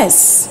marriage?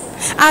 Yes.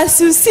 As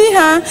you see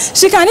her,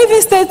 she can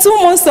even stay 2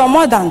 months or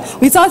more than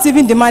without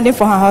even demanding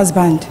for her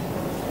husband.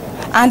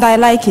 And I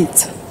like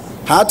it.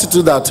 Her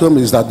attitude at home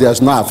is that there's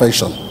no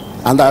affection.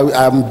 And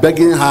I'm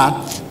begging her,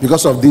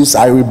 because of this,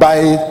 I will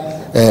buy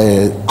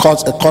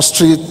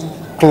costly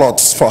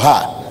clothes for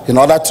her in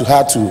order to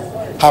her to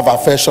have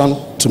affection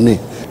to me.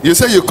 You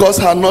say you cause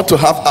her not to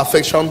have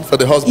affection for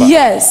the husband?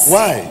 Yes.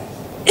 Why?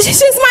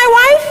 She's my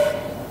wife.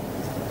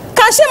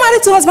 Can she marry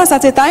 2 husbands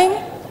at a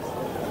time?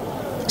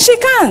 She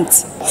can't.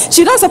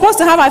 She's not supposed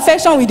to have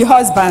affection with the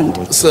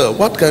husband. Sir,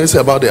 what can you say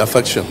about the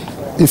affection?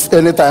 If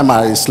any time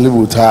I sleep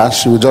with her,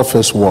 she will just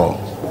face war.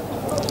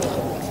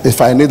 If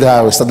I need her,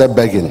 I will start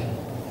begging.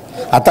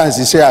 At times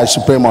she say I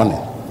should pay money.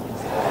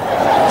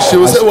 She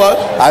will say what?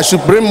 I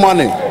should bring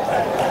money.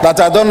 That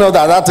I don't know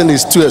that thing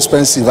is too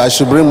expensive. I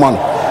should bring money.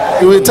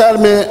 You will tell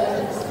me,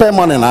 pay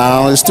money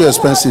now, it's too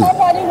expensive.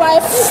 Somebody's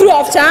wife free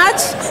of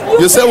charge?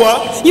 You say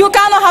what? You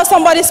cannot have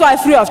somebody's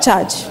wife free of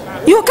charge.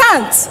 You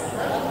can't.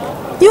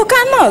 You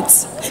cannot.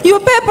 You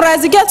pay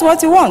price, you get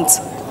what you want.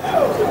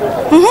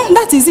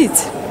 That is it.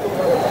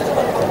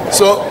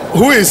 So,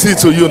 who is he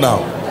to you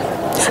now?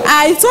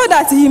 I told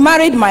that he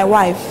married my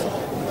wife.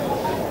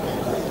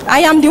 I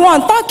am the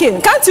one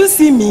talking. Can't you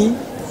see me?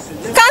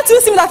 Can't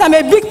you see that I'm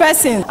a big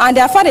person? And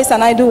their father is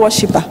an idol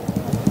worshiper.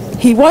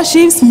 He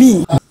worships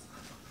me.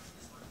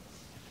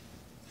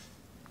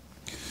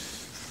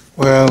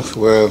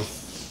 Well.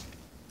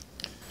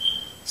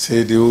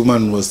 Say the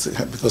woman was,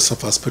 because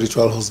of her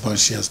spiritual husband,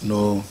 she has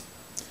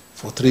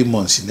for 3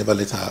 months, she never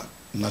let her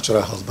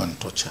natural husband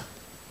touch her.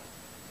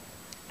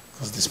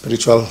 Because the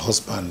spiritual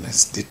husband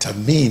is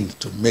determined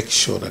to make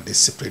sure that they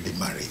separate the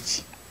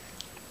marriage.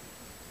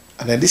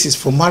 And then this is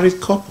for married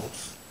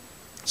couples.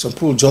 Some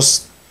people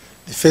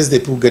the first day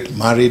people get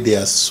married, they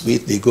are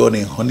sweet, they go on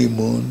a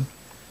honeymoon,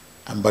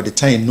 and by the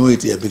time you know it,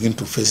 they are beginning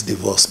to face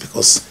divorce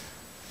because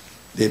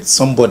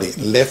somebody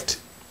left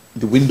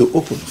the window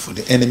open for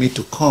the enemy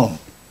to come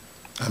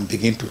and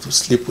begin to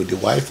sleep with the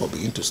wife or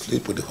begin to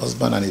sleep with the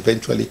husband, and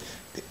eventually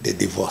they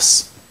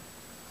divorce.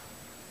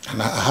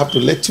 And I have to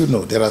let you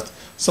know, there are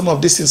some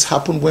of these things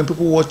happen when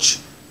people watch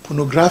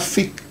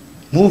pornographic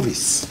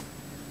movies.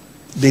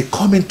 They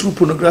come in through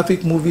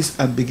pornographic movies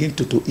and begin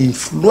to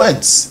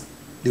influence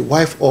the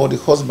wife or the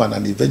husband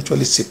and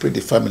eventually separate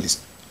the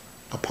families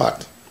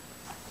apart.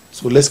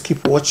 So let's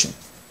keep watching.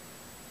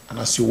 And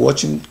as you're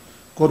watching,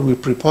 God will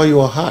prepare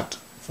your heart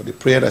for the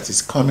prayer that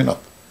is coming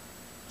up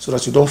so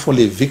that you don't fall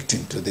a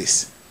victim to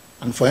this.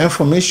 And for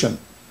information,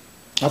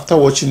 after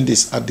watching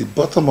this, at the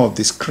bottom of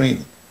the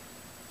screen,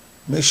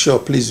 make sure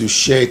please you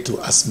share it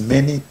to as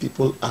many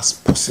people as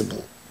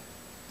possible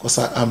Because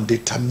I am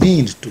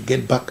determined to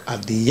get back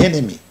at the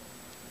enemy.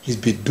 He's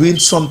been doing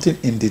something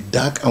in the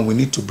dark, and we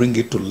need to bring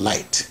it to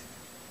light,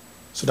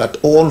 so that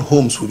all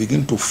homes will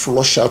begin to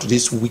flush out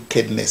this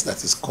wickedness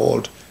that is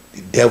called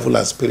the devil,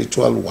 and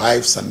spiritual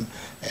wives, and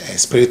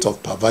spirit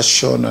of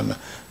perversion, and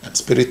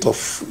spirit of,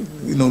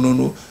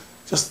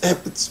 just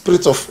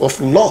spirit of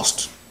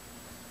lust.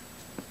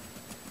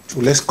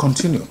 So let's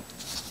continue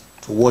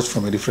to watch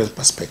from a different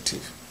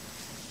perspective.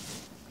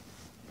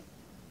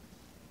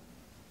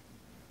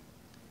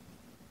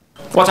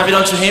 What have you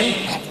done to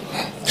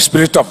him?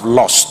 Spirit of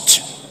lust.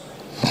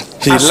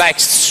 He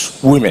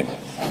likes women.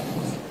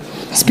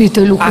 Spirit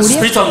of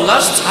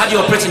lust? How do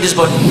you operate in this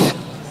body?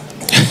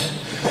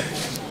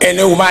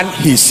 Any woman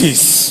he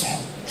sees,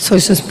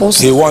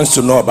 he wants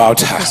to know about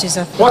her.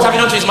 What have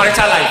you done to his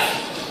marital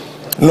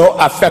life? No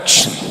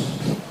affection.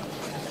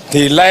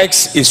 He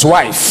likes his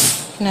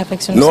wife.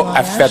 No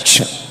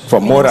affection for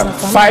more than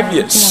 5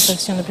 years.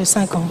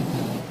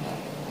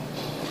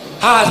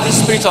 How has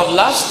this spirit of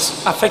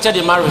lust affected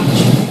the marriage?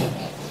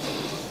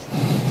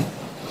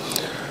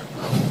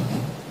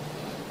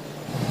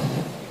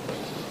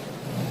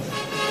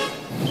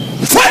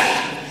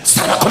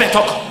 Stand up, come and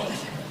talk.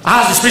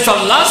 How has the spirit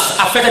of lust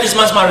affected this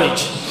man's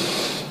marriage?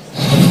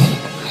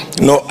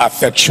 No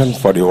affection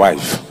for the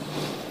wife.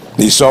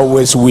 He's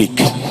always weak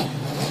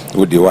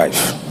with the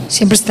wife.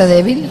 Siempre está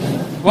débil.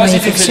 What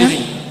is he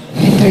feeling?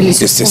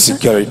 He's a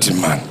security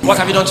man. What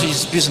have you done to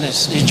his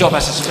business, his job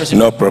as a security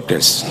No man?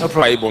 protest. No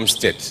problem.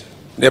 State.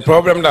 The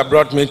problem that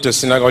brought me to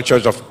Synagogue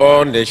Church of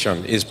All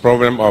Nations is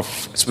problem of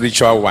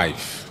spiritual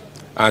wife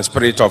and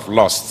spirit of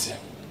lust.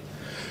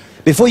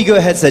 Before you go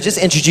ahead, sir, just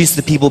introduce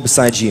the people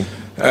beside you.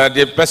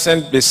 The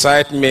person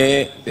beside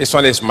me, this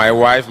one is my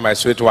wife, my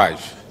sweet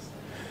wife.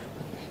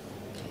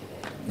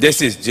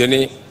 This is the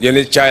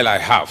only child I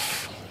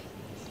have.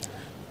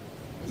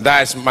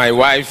 That's my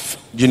wife,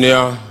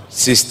 junior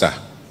sister.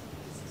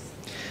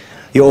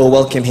 You're all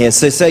welcome here.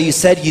 So, sir, you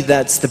said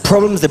that the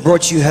problems that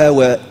brought you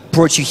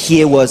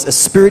here was a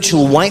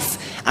spiritual wife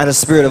and a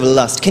spirit of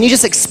lust. Can you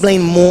just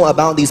explain more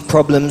about these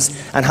problems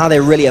and how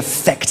they really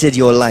affected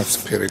your life?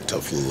 Spirit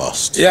of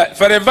lust. Yeah,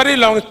 for a very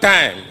long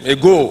time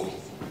ago,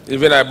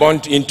 even I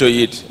born into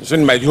it. So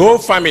in my whole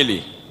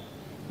family,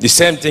 the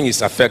same thing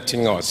is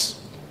affecting us.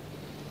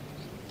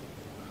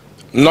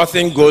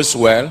 Nothing goes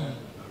well.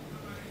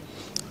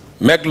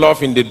 Make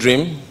love in the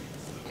dream.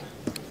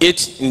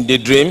 Eat in the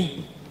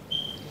dream.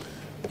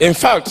 In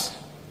fact,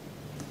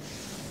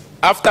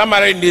 after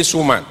marrying this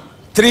woman,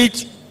 3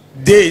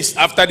 days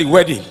after the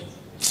wedding,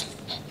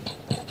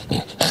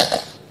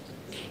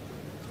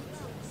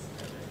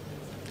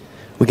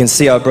 we can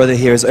see our brother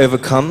here is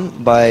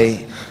overcome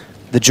by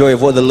the joy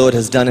of what the Lord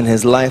has done in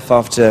his life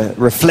after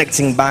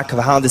reflecting back of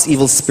how this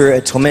evil spirit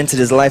had tormented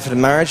his life in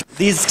marriage.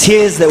 These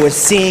tears that we're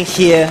seeing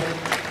here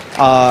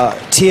are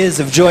tears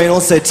of joy and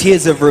also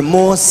tears of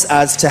remorse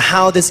as to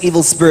how this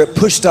evil spirit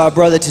pushed our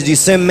brother to do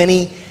so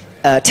many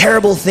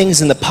terrible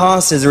things in the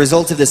past as a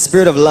result of the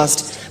spirit of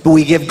lust. But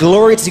we give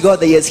glory to God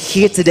that he is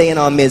here today in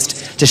our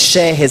midst to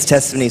share his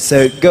testimony.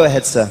 So go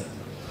ahead, sir.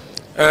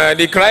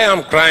 The cry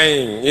I'm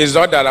crying is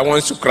not that I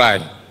want to cry.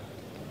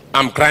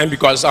 I'm crying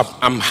because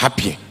I'm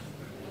happy.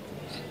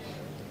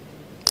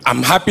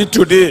 I'm happy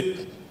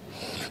today.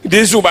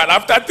 This woman,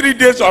 after 3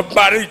 days of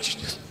marriage,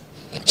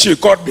 she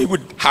caught me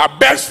with her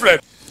best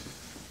friend.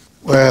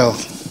 Well,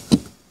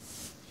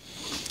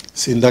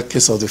 see, in that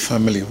case of the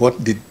family,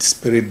 what the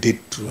spirit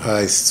did to her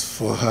is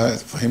for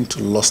him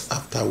to lust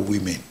after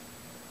women.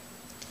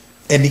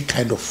 Any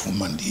kind of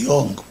woman,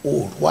 young,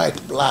 old,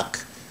 white, black,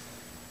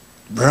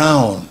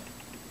 brown.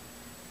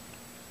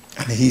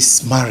 And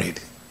he's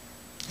married.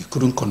 He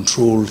couldn't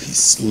control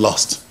his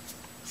lust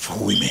for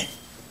women.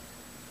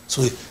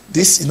 So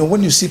this,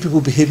 when you see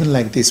people behaving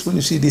like this, when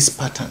you see these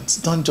patterns,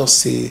 don't just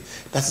say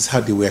that is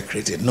how they were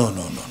created. No.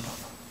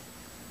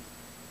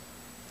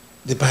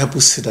 The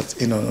Bible said that,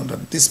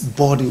 that this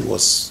body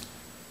was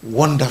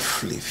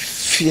wonderfully,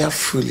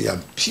 fearfully,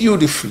 and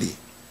beautifully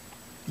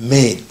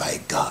made by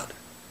God.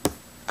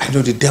 I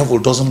know the devil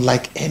doesn't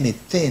like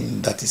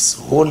anything that is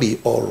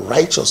holy or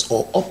righteous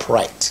or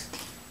upright.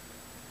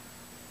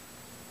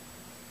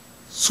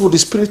 So the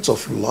spirit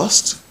of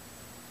lust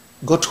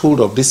got hold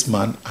of this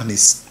man and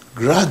is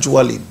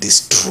gradually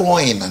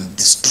destroying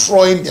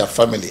their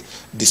family,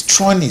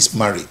 destroying his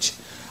marriage.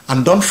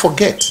 And don't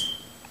forget,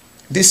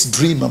 this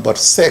dream about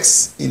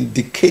sex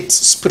indicates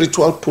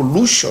spiritual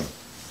pollution.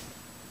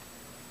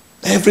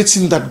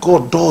 Everything that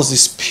God does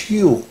is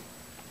pure.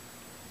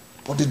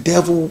 But the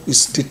devil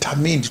is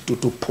determined to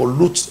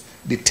pollute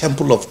the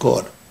temple of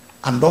God.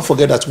 And don't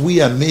forget that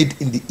we are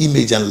made in the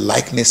image and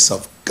likeness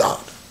of God.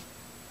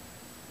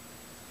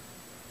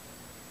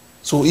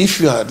 So if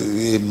you are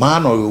a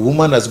man or a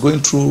woman that's going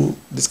through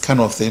this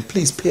kind of thing,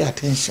 please pay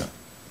attention.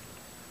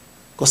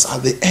 Because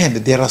at the end,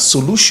 there are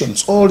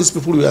solutions. All these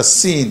people we are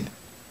seeing,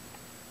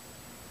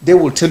 they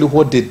will tell you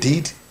what they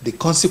did, the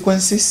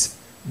consequences,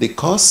 the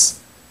cause,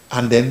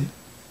 and then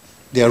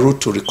their route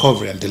to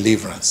recovery and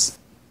deliverance.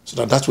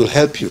 So that will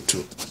help you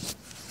too.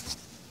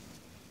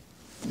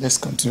 Let's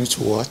continue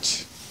to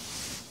watch.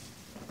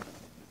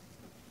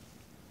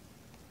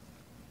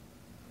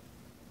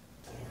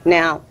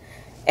 Now,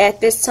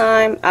 at this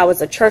time, I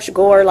was a church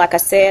goer. Like I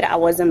said, I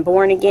wasn't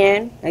born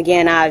again.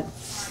 Again, I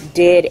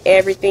did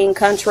everything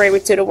contrary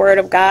to the word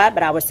of God,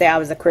 but I would say I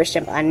was a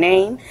Christian by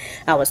name.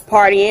 I was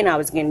partying, I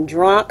was getting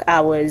drunk,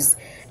 I was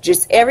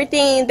just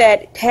everything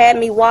that had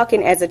me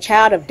walking as a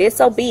child of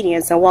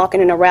disobedience and walking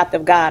in the wrath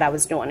of God, I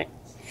was doing it.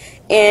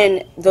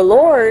 And the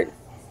Lord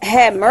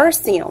had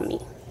mercy on me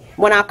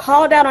when I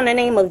called out on the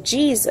name of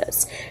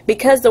Jesus,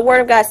 because the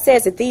word of God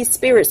says that these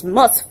spirits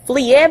must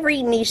flee.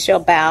 Every knee shall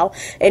bow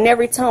and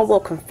every tongue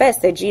will confess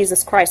that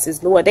Jesus Christ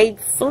is Lord. They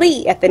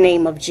flee at the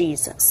name of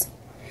Jesus.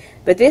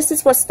 But this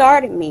is what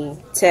started me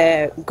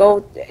to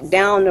go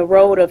down the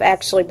road of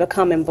actually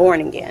becoming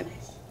born again.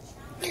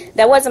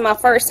 That wasn't my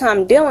first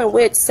time dealing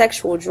with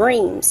sexual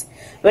dreams,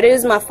 but it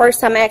was my first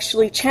time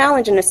actually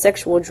challenging a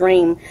sexual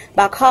dream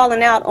by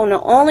calling out on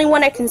the only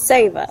one that can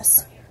save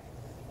us,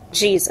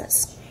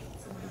 Jesus.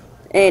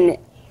 And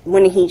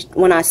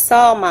when I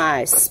saw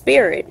my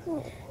spirit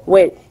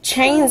with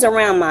chains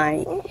around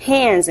my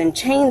hands and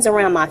chains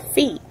around my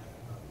feet,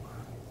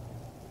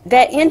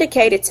 that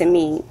indicated to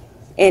me,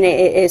 and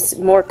it's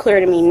more clear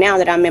to me now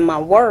that I'm in my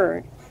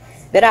word,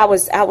 that I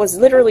was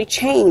literally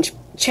chained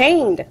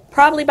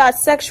probably by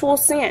sexual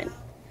sin.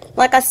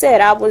 Like I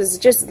said, I was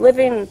just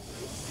living,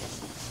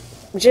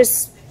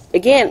 just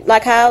again,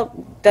 like how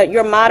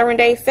your modern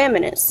day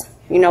feminists,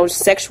 you know,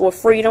 sexual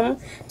freedom,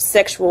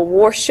 sexual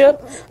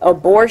worship,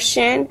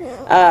 abortion,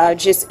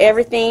 just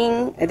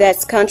everything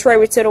that's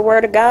contrary to the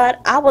word of God.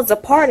 I was a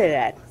part of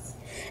that.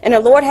 And the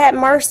Lord had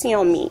mercy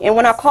on me. And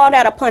when I called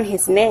out upon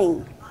his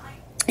name,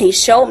 he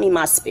showed me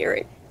my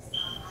spirit.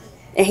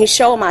 And he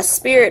showed my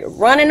spirit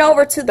running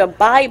over to the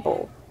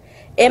Bible.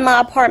 In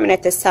my apartment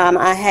at this time,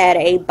 I had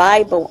a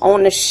Bible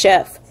on the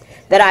shelf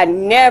that I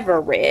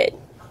never read.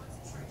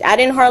 I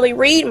didn't hardly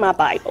read my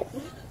Bible.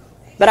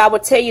 But I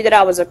would tell you that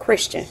I was a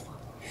Christian.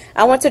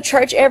 I went to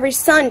church every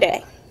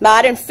Sunday, but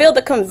I didn't feel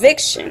the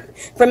conviction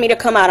for me to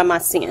come out of my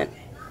sin.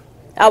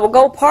 I would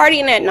go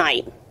partying at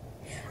night.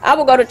 I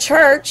would go to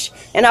church,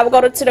 and I would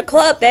go to the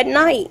club that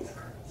night.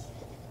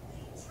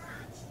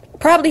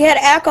 Probably had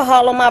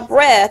alcohol on my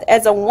breath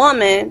as a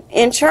woman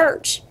in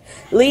church.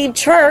 Leave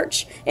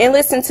church and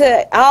listen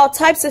to all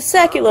types of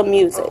secular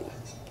music.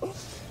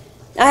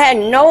 I had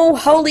no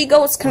Holy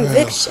Ghost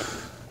conviction.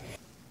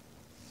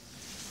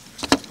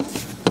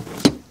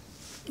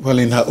 Well,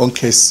 in her own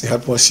case,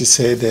 what she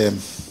said,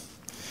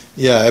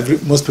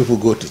 most people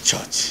go to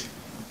church.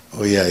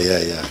 Oh,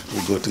 yeah.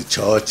 We go to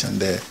church,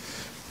 and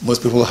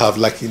most people have,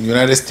 like in the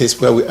United States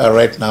where we are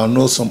right now,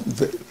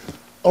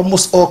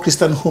 almost all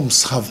Christian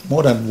homes have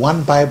more than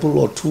one Bible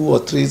or 2 or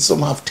 3.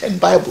 Some have 10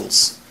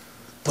 Bibles.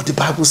 But the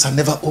Bibles are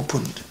never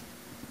opened.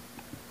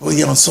 Oh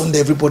yeah, on Sunday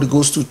everybody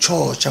goes to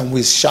church and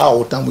we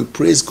shout and we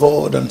praise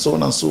God and so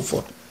on and so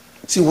forth.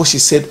 See what she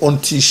said,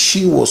 until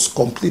she was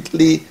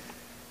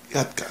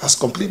has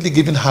completely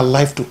given her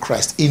life to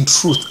Christ in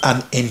truth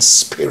and in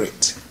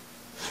spirit.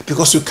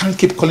 Because you can't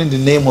keep calling the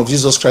name of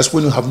Jesus Christ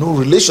when you have no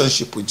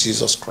relationship with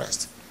Jesus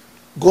Christ.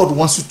 God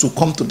wants you to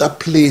come to that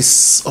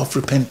place of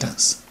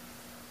repentance.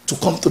 To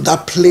come to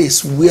that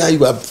place where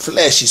your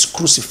flesh is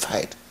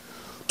crucified.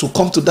 To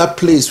come to that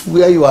place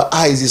where your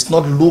eyes is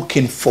not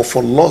looking for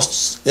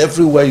lusts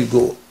everywhere you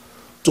go.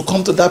 To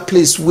come to that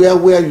place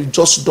where you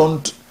just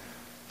don't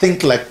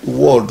think like the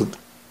world,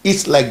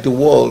 eat like the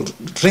world,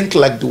 drink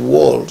like the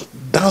world,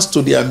 dance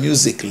to their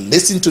music,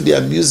 listen to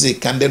their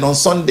music, and then on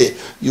Sunday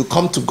you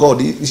come to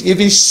God.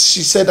 Even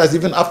she said that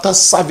even after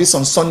service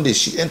on Sunday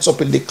she ends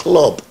up in the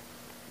club.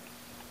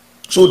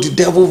 So the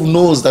devil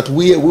knows that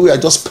we are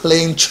just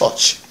playing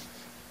church.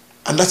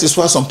 And that is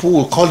why some people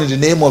will call in the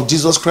name of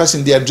Jesus Christ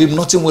in their dream.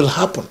 Nothing will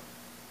happen.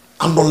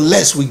 And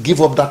unless we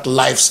give up that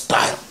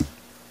lifestyle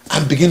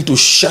and begin to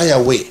shy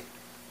away.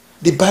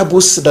 The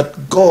Bible says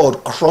that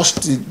God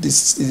crushed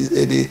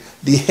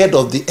the head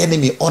of the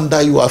enemy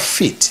under your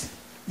feet.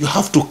 You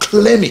have to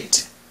claim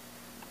it.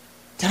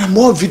 There are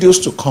more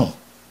videos to come.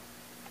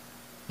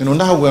 You know,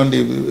 now we're on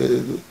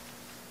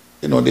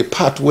the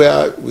part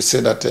where we say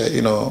that,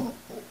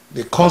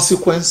 the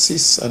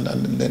consequences and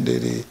then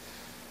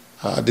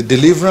the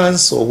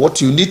deliverance, or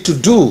what you need to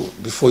do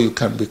before you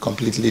can be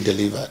completely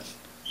delivered.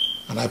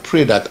 And I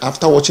pray that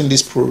after watching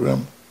this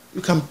program,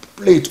 you can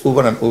play it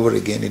over and over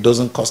again. It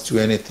doesn't cost you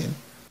anything.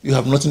 You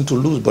have nothing to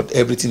lose but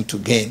everything to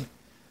gain.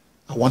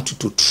 I want you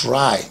to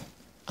try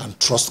and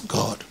trust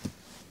God.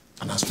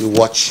 And as we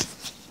watch,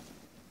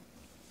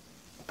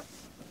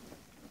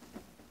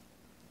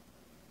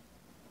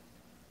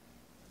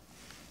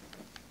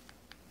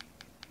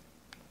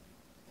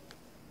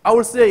 I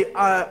will say,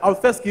 I'll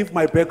first give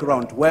my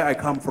background, where I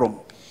come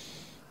from.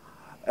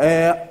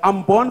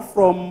 I'm born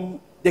from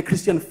the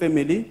Christian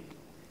family.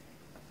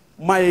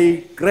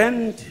 My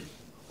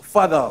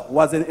grandfather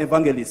was an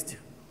evangelist.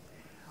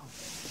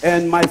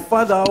 And my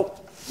father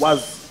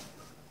was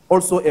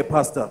also a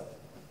pastor.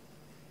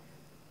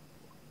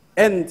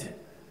 And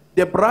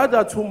the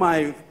brother to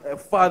my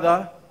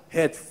father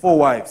had 4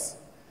 wives.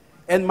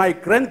 And my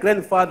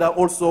grandfather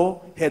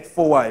also had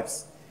 4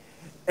 wives.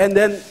 And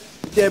then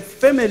the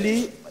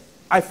family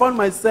I found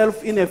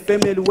myself in a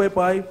family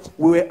whereby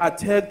we were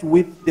attacked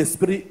with the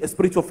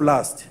spirit of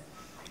lust.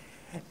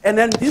 And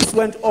then this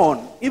went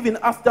on, even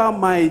after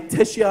my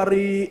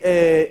tertiary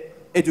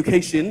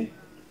education,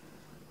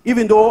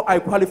 even though I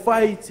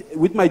qualified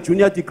with my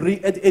junior degree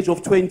at the age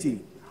of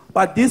 20.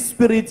 But this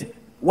spirit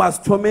was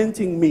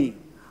tormenting me.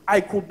 I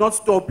could not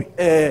stop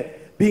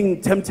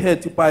being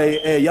tempted by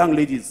young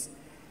ladies.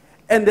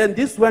 And then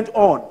this went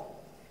on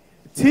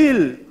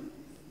till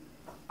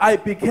I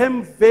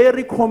became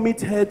very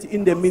committed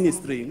in the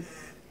ministry.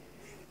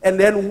 And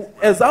then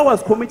as I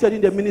was committed in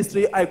the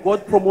ministry, I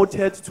got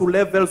promoted to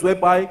levels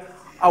whereby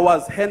I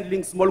was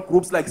handling small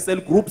groups like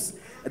cell groups.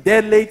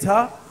 Then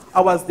later,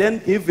 I was then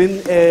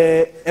given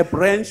a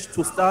branch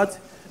to start,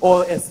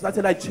 or a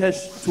satellite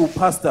church to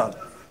pastor.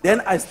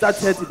 Then I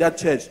started that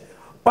church.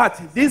 But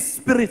this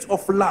spirit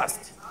of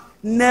lust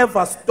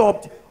never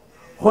stopped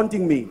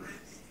haunting me.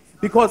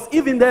 Because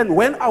even then,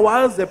 when I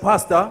was a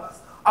pastor,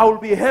 I will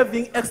be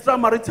having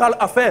extramarital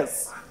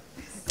affairs.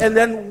 And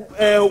then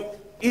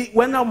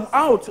when I'm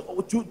out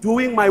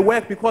doing my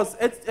work, because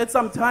at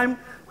some time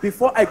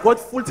before I got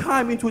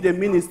full-time into the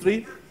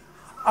ministry,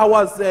 I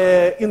was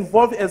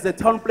involved as a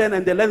town planner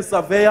and the land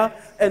surveyor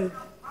and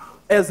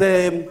as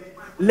a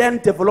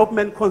land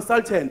development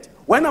consultant.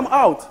 When I'm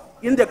out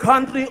in the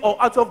country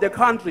or out of the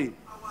country,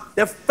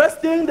 the first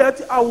thing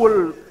that I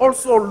will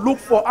also look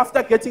for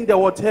after getting the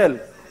hotel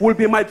will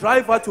be my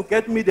driver to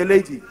get me the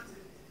lady.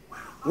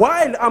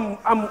 While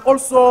I'm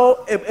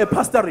also a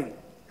pastoring.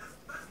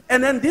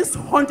 And then this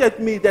haunted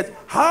me, that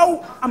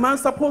how am I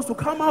supposed to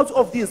come out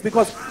of this?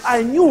 Because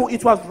I knew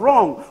it was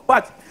wrong,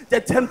 but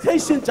the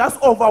temptation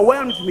just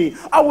overwhelmed me.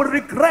 I will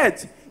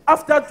regret,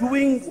 after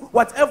doing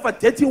whatever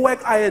dirty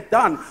work I had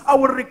done, I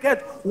will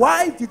regret,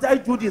 why did I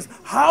do this?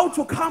 How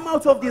to come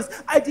out of this?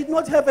 I did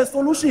not have a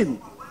solution.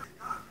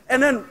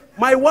 And then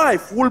my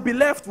wife will be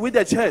left with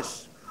the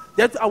church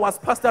that I was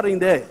pastoring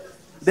there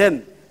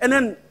then. And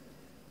then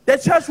the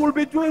church will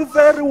be doing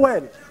very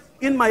well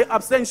in my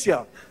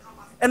absentia.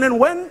 And then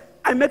when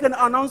I make an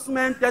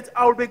announcement that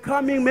I will be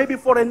coming maybe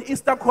for an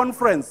Easter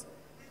conference,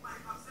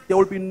 there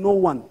will be no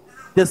one.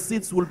 The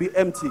seats will be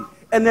empty.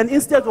 And then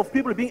instead of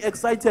people being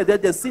excited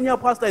that the senior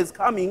pastor is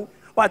coming,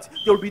 but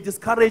they will be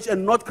discouraged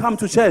and not come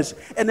to church.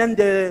 And then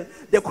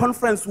the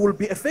conference will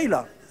be a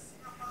failure.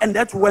 And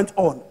that went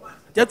on.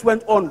 That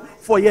went on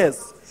for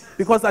years.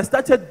 Because I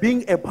started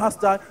being a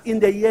pastor in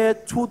the year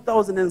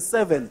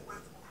 2007.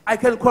 I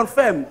can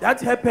confirm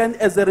that happened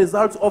as a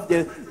result of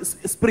the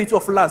spirit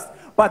of lust.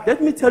 But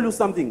let me tell you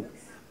something.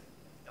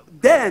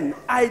 Then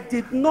I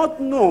did not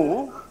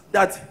know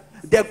that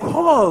the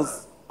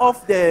cause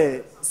of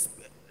the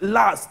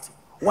lust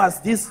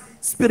was this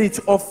spirit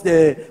of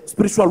the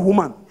spiritual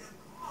woman.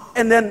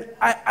 And then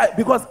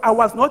because I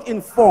was not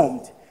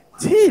informed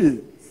till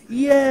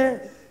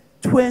year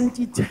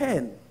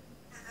 2010,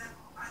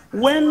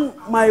 when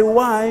my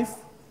wife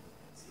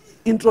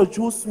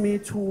introduced me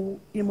to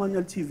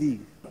Emmanuel TV.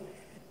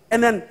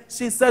 And then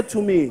she said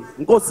to me,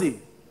 Ngozi,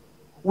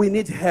 we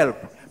need help.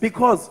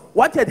 Because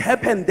what had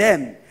happened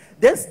then,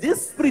 this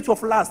spirit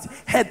of lust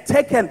had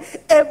taken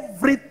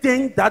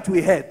everything that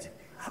we had.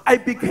 I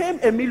became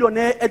a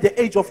millionaire at the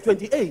age of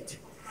 28.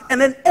 And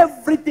then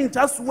everything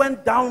just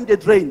went down the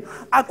drain.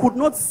 I could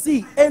not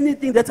see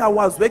anything that I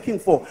was working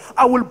for.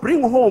 I will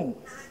bring home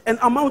an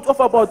amount of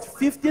about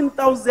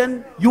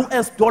 15,000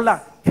 US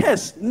dollar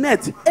cash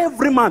net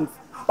every month.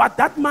 But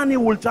that money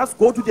will just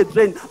go to the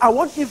drain. I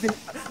won't even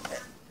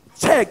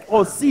check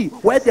or see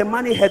where the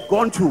money had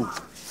gone to.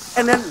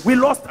 And then we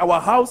lost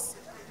our house,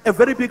 a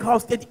very big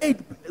house,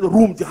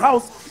 38-roomed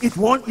house. It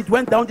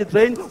went down the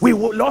drain. We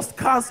lost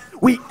cars.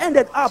 We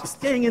ended up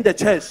staying in the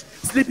church,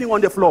 sleeping on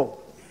the floor.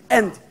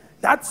 And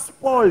that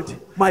spoiled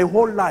my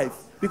whole life,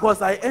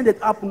 because I ended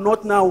up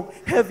not now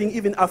having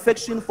even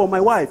affection for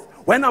my wife.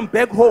 When I'm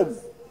back home,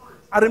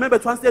 I remember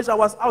at one stage I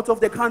was out of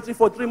the country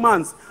for 3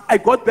 months. I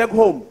got back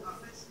home.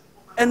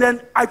 And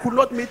then I could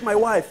not meet my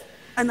wife.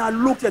 And I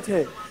looked at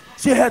her.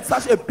 She had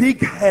such a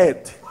big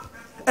head.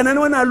 And then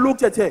when I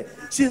looked at her,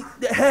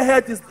 her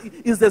head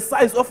is the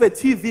size of a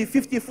TV,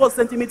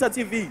 54-centimeter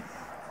TV.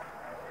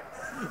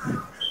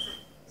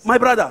 My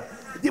brother,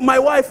 my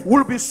wife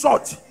will be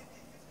short,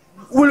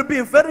 will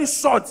be very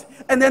short,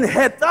 and then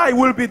her thigh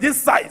will be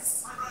this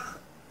size.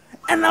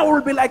 And I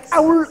will be like, I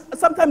will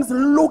sometimes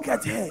look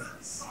at her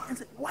and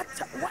say, what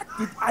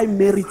did I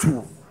marry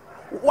to?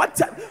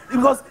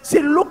 Because she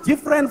looked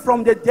different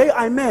from the day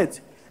I met.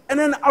 And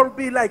then I'll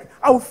be like,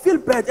 I'll feel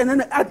bad. And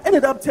then I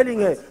ended up telling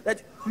her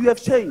that you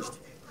have changed.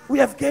 We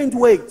have gained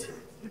weight.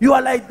 You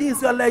are like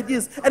this, you are like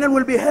this. And then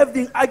we'll be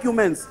having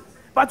arguments.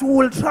 But we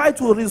will try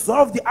to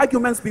resolve the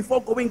arguments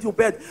before going to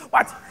bed.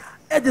 But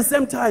at the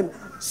same time,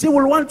 she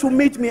will want to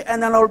meet me,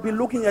 and then I'll be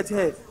looking at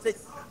her. Say,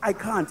 I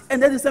can't.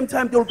 And at the same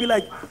time, there will be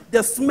like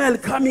the smell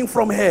coming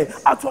from her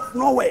out of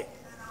nowhere.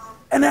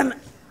 And then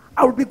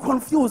I will be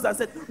confused. I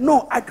said,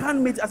 no, I can't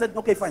meet. I said,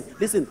 okay, fine.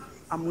 Listen,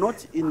 I'm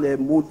not in the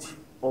mood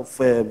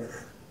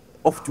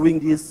of doing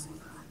this.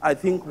 I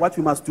think what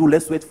we must do,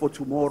 let's wait for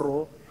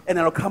tomorrow. and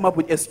I'll come up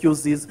with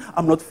excuses.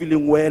 I'm not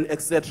feeling well,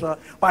 etc.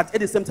 But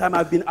at the same time,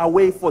 I've been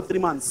away for 3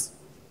 months.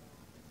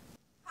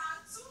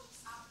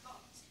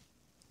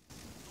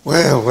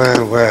 Well.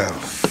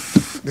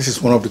 This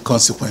is one of the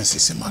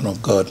consequences, a man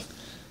of God.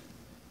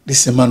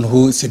 This is a man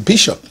who is a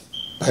bishop.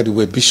 By the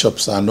way,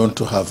 bishops are known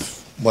to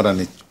have more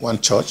than one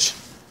church.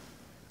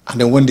 And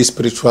then when the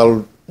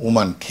spiritual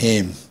woman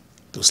came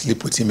to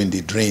sleep with him in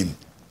the dream,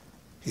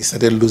 he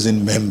started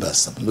losing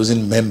members.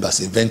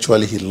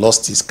 Eventually, he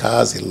lost his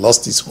cars, he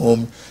lost his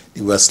home.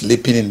 He was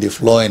sleeping in the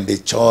floor in the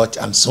church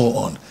and so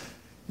on.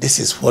 This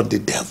is what the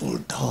devil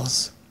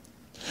does.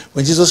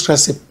 When Jesus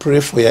Christ said,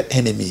 pray for your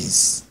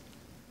enemies,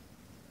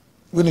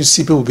 when you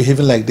see people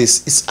behaving like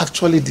this, it's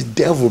actually the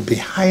devil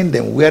behind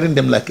them, wearing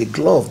them like a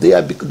glove. They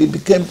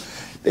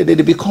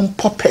become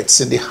puppets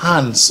in the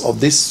hands of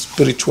these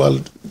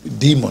spiritual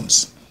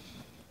demons.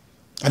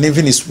 And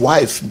even his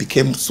wife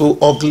became so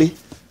ugly,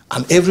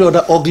 and every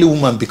other ugly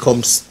woman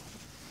becomes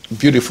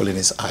beautiful in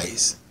his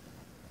eyes.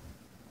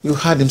 You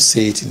heard him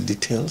say it in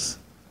details.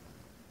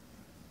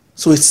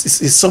 So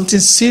it's something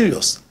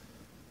serious.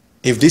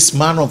 If this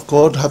man of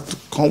God had to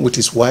come with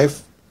his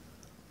wife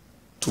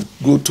to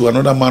go to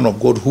another man of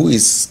God who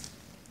is,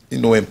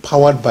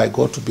 empowered by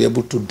God to be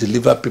able to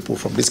deliver people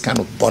from this kind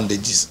of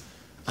bondages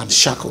and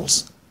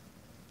shackles.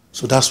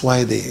 So that's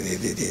why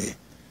they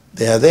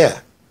are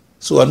there.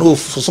 So I know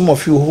for some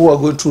of you who are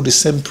going through the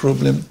same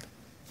problem,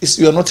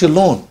 you are not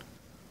alone.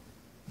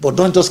 But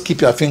don't just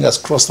keep your fingers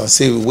crossed and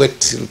say, wait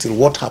till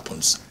what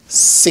happens.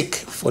 Seek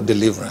for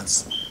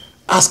deliverance.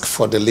 Ask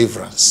for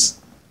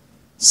deliverance.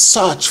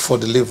 Search for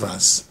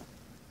deliverance.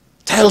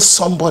 Tell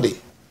somebody.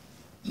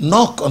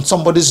 Knock on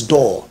somebody's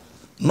door.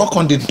 Knock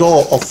on the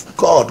door of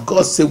God.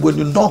 God said, when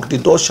you knock, the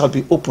door shall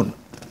be open.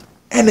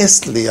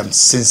 Earnestly and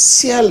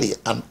sincerely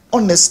and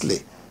honestly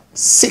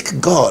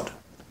seek God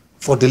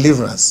for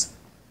deliverance.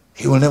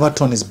 He will never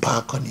turn his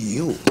back on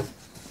you.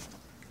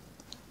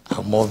 I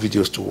have more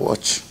videos to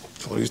watch,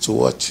 for you to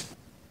watch.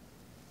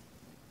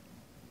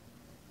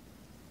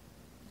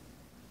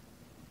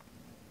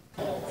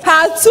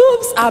 Her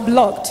tubes are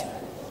blocked.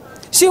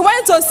 She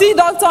went to see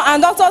doctor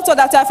and doctor told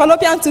that her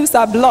fallopian tubes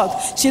are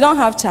blocked. She don't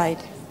have child.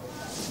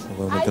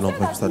 My wife,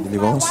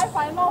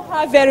 I know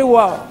her very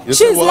well.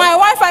 She's my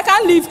wife, I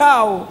can't leave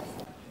her.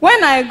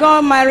 When I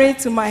got married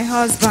to my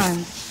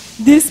husband,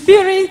 the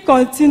spirit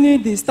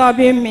continued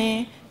disturbing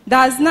me.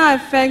 There's no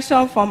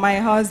affection for my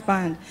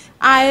husband.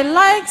 I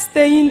like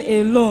staying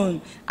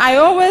alone. I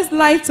always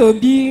like to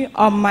be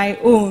on my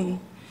own.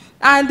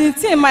 And the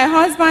thing, my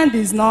husband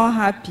is not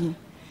happy.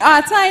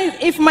 At times,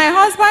 if my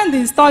husband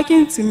is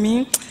talking to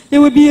me, he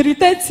will be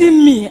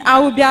irritating me. I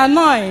will be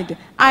annoyed.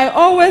 I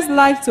always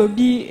like to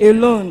be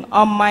alone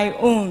on my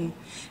own.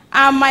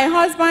 And my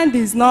husband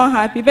is not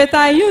happy. But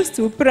I used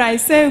to pray. I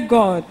say,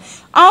 God,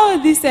 all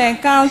this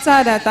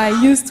encounter that I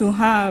used to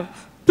have,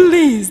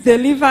 please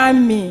deliver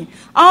me.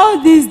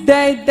 All these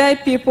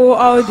dead people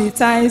all the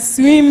time,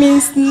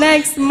 swimming,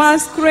 snakes,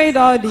 masquerade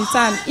all the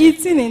time,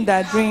 eating in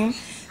the dream,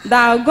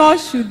 that God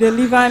should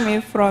deliver me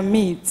from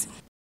it.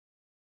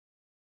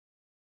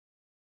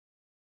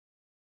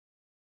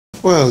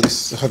 Well,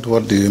 this is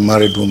what the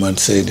married woman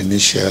said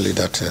initially,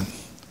 that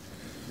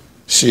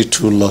she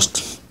too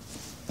lost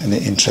any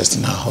interest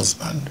in her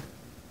husband.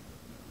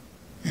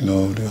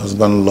 The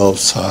husband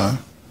loves her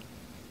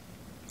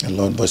a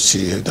lot, but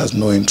she has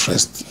no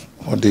interest.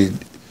 What the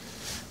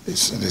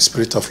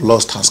spirit of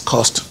lust has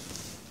caused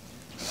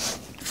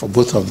for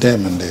both of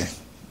them. And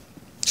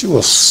she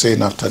was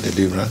saying after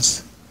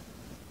deliverance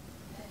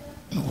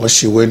what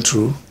she went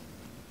through.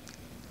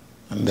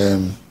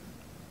 And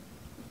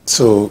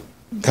so,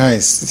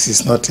 guys, this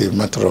is not a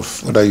matter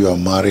of whether you are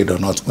married or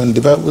not. When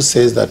the Bible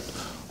says that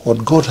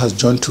what God has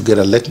joined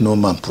together, let no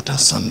man put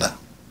asunder,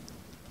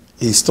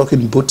 He's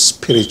talking both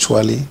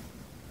spiritually,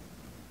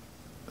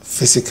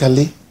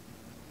 physically,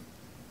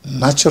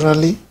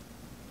 naturally,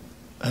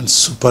 and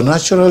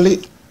supernaturally.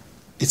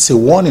 It's a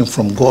warning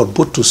from God,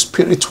 both to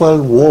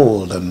spiritual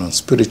world and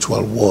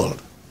non-spiritual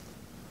world.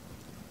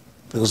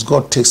 Because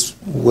God takes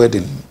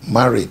wedding,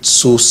 marriage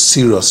so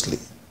seriously.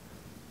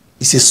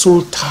 It's a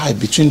soul tie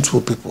between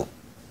two people.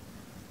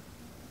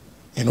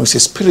 It's a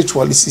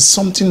spiritual, it's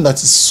something that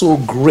is so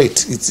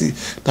great.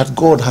 It's that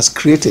God has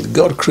created.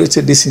 God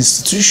created this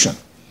institution.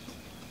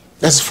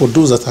 That's for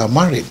those that are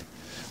married.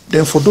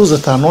 Then for those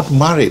that are not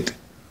married,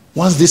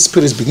 once these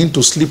spirits begin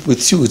to sleep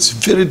with you, it's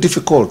very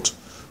difficult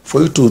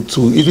for you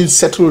to even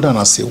settle down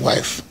as a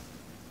wife.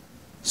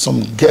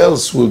 Some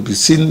girls will be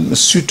seeing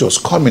suitors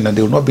coming and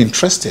they will not be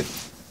interested.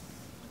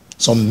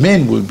 Some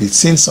men will be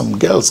seeing some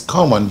girls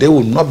come and they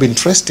will not be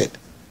interested.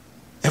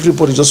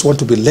 Everybody just wants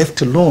to be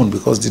left alone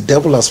because the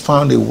devil has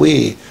found a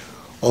way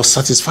of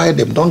satisfying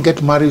them. Don't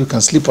get married, you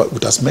can sleep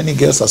with as many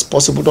girls as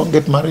possible. Don't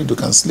get married, you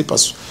can sleep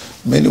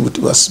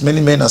with as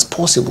many men as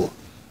possible.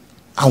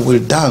 And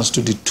will dance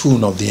to the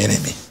tune of the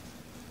enemy.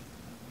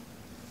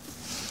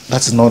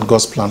 That's not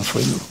God's plan for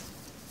you.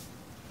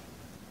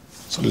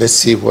 So let's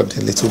see what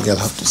the little girl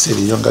have to say,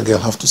 the younger girl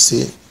have to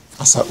say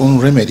as her own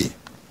remedy.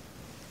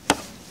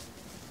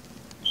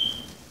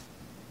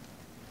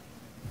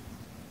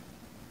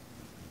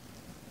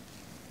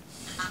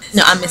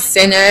 I'm a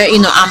sinner,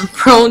 I'm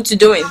prone to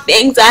doing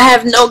things I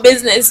have no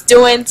business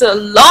doing. So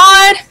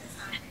Lord,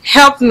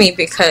 help me,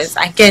 because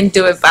I can't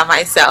do it by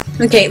myself.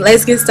 Okay,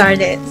 let's get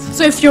started.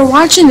 So if you're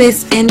watching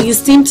this and you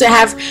seem to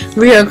have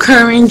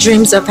reoccurring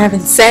dreams of having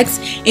sex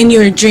in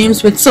your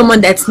dreams with someone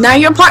that's not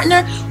your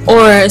partner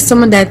or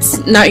someone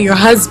that's not your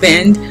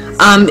husband,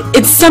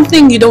 it's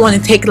something you don't want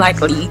to take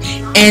lightly.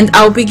 And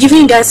I'll be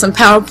giving you guys some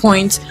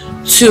PowerPoints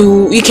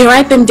you can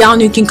write them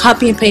down, you can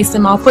copy and paste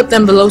them. I'll put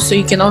them below so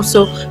you can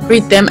also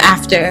read them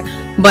after.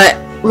 But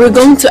we're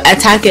going to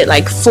attack it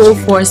like full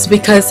force,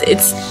 because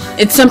it's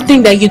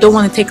something that you don't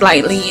want to take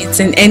lightly. It's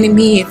an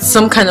enemy, it's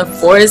some kind of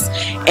force,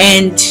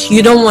 and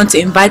you don't want to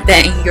invite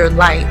that in your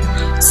life.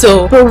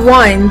 So for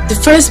one,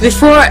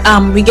 before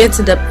we get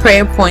to the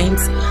prayer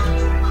points,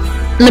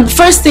 the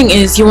first thing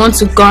is you want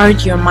to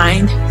guard your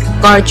mind,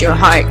 guard your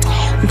heart,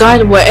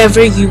 guard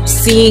whatever you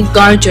see,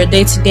 guard your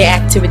day-to-day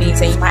activities.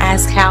 And you might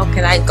ask, how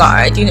can I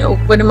guard?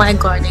 What am I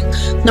guarding?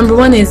 Number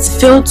one is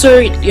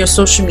filter your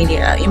social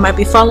media. You might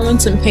be following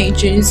some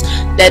pages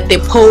that they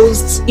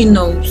post,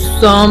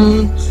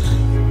 some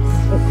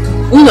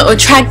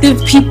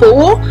attractive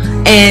people,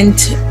 and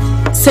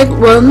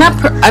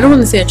I don't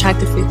want to say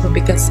attractive people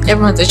because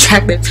everyone's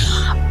attractive.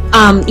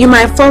 You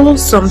might follow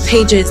some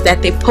pages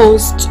that they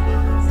post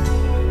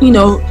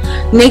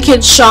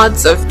naked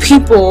shots of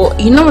people.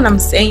 You know what I'm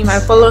saying? You might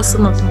follow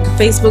some of them on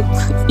Facebook,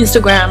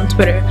 Instagram,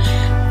 Twitter.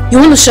 You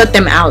want to shut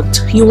them out.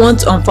 You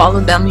want to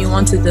unfollow them. You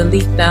want to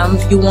delete them.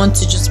 You want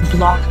to just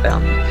block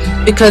them,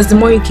 because the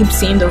more you keep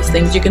seeing those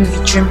things, you're going to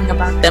be dreaming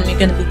about them. You're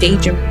going to be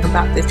daydreaming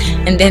about this,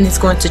 and then it's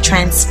going to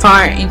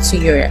transfer into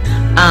your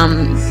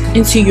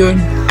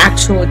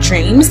actual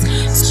dreams.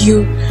 So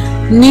you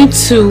need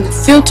to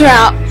filter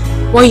out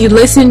what you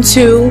listen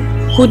to.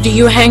 Who do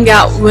you hang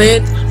out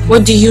with? Where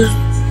do you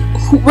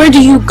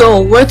go?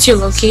 What's your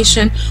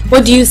location?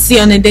 What do you see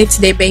on a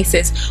day-to-day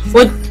basis?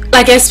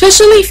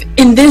 Especially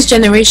in this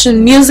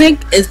generation, music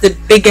is the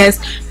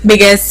biggest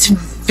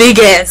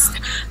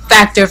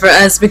factor for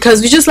us,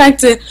 because we just like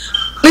to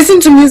listen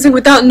to music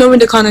without knowing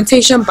the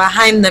connotation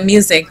behind the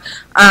music.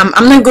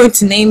 I'm not going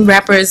to name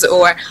rappers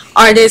or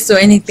artists or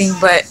anything,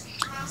 but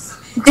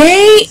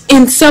they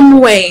in some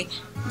way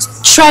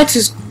try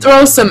to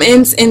throw some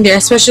ins in there.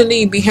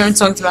 Especially you be hearing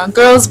songs about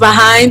girls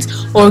behind,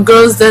 or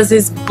girls does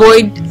this,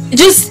 boy,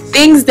 just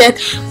things that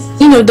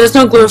does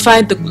not glorify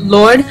the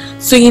Lord.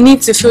 So you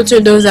need to filter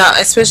those out,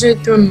 especially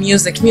through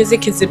music.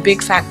 Music is a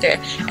big factor.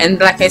 And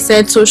like I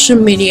said, social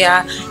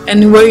media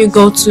and where you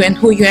go to and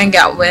who you hang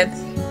out with.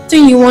 The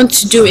thing you want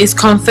to do is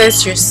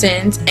confess your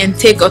sins and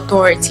take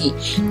authority,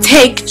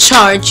 take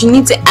charge. You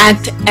need to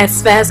act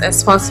as fast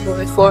as possible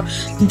before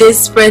this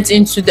spreads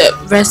into the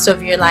rest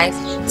of your life.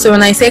 So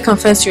when I say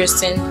confess your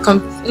sin,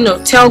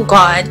 tell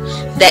God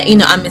that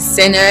I'm a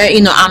sinner,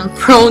 I'm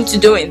prone to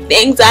doing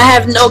things I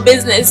have no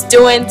business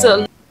doing.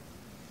 So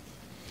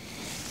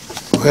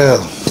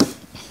well,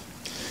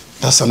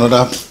 that's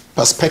another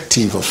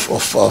perspective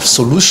of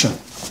solution,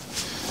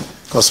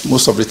 because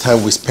most of the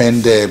time we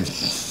spend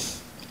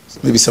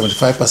maybe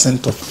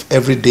 75% of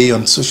every day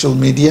on social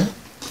media.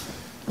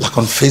 Like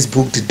on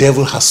Facebook, the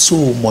devil has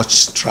so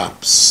much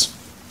traps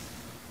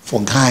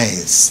for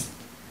guys.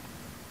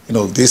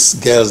 These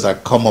girls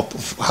that come up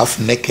half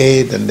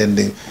naked, and then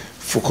they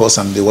focus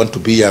and they want to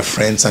be your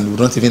friends, and we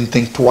don't even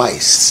think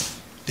twice.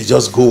 They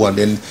just go, and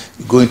then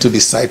you go into the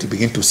site, you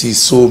begin to see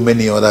so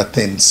many other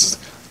things,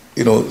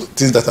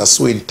 things that are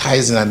so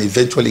enticing, and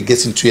eventually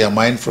gets into your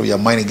mind. From your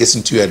mind, it gets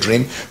into your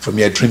dream. From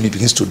your dream, it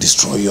begins to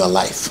destroy your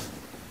life.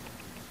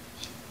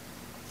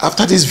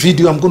 After this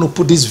video, I'm going to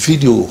put this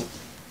video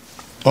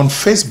on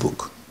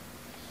Facebook,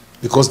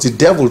 because the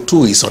devil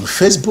too is on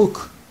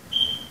Facebook.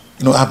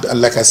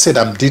 Like I said,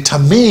 I'm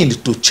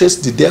determined to chase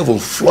the devil,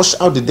 flush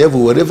out the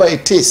devil wherever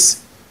it is.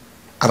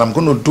 And I'm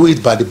going to do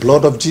it by the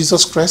blood of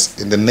Jesus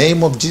Christ, in the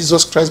name of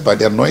Jesus Christ, by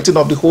the anointing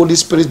of the Holy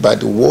Spirit, by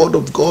the word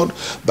of God,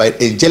 by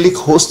angelic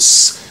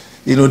hosts.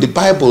 The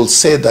Bible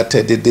said that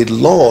the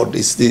Lord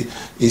is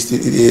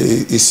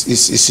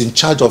in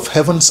charge of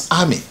heaven's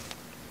army.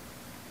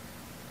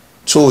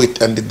 So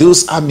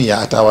those army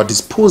are at our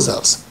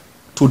disposals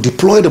to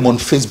deploy them on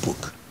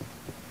Facebook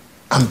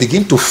and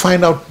begin to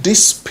find out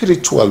these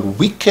spiritual,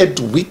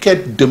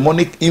 wicked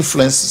demonic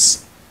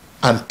influences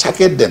and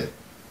target them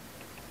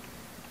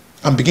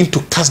and begin to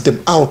cast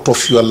them out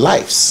of your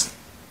lives.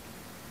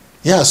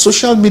 Yeah,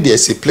 social media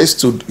is a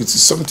place it's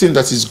something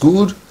that is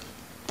good,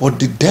 but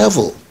the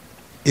devil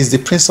is the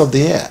prince of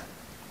the air.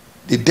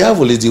 The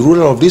devil is the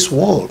ruler of this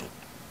world.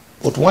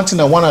 But one thing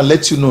I want to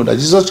let you know, that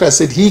Jesus Christ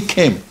said he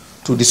came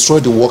to destroy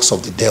the works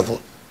of the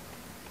devil.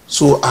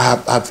 So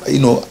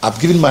I've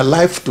given my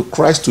life to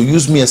Christ to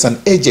use me as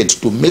an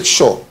agent to make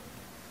sure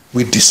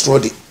we destroy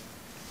the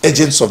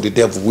agents of the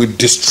devil. We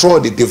destroy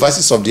the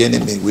devices of the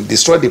enemy. We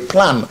destroy the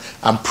plan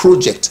and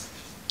project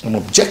and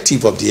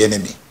objective of the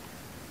enemy.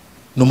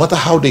 No matter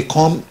how they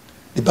come,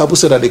 the Bible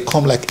said that they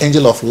come like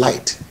angel of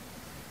light.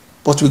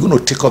 But we're going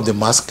to take off the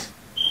mask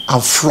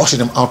and flush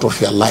them out of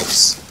your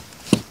lives.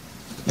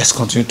 Let's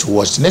continue to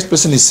watch. The next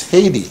person is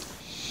Heidi.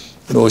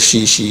 you know,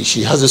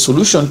 she has a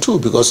solution too,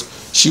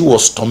 because she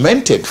was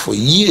tormented for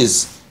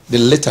years.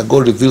 Then later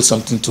God revealed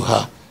something to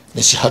her.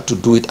 Then she had to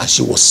do it and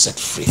she was set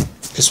free.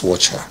 Let's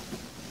watch her.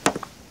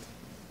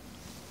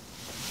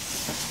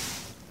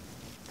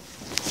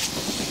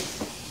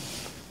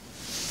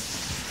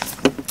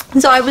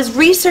 So I was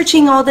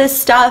researching all this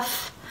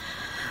stuff.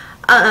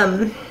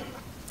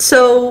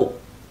 So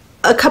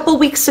a couple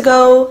weeks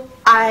ago,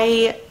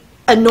 I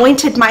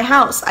anointed my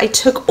house. I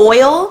took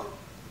oil,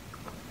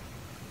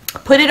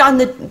 put it on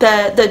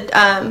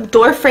the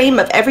door frame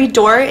of every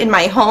door in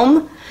my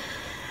home.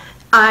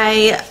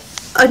 I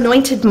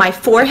anointed my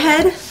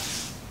forehead,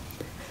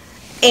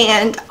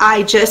 and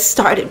I just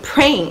started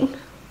praying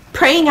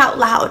out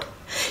loud,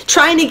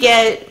 trying to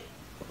get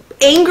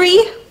angry.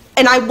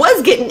 And I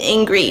was getting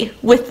angry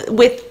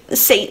with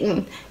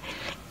Satan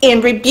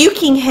and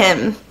rebuking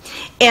him,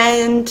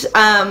 and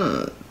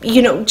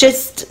you know,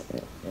 just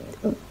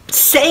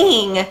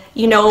saying,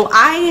 you know,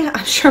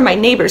 I'm sure my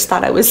neighbors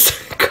thought I was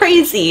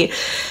crazy,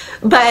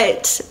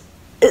 but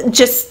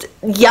just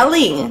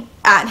yelling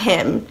at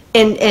him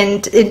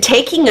and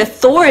taking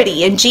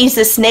authority in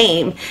Jesus'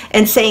 name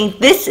and saying,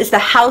 this is the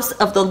house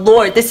of the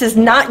Lord. This is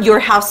not your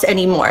house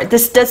anymore.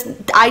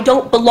 I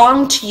don't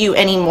belong to you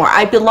anymore.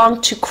 I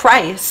belong to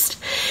Christ.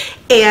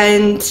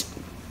 And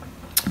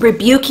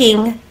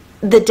rebuking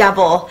the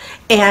devil,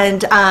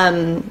 and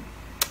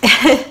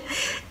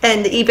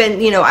and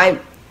even, you know, I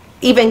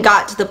even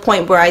got to the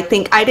point where I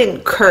think I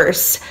didn't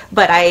curse,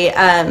 but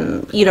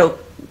I you know,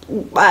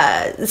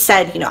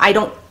 said, you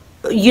know,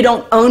 you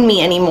don't own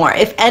me anymore.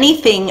 If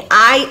anything,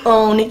 I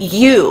own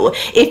you.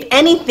 If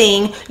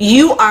anything,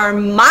 you are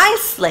my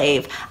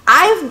slave.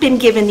 I've been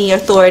given the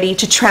authority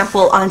to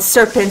trample on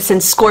serpents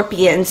and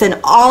scorpions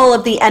and all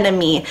of the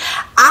enemy.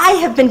 I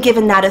have been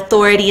given that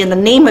authority in the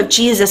name of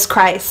Jesus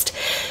Christ.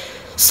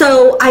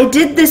 So I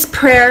did this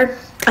prayer,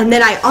 and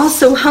then I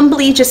also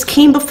humbly just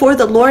came before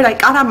the Lord. I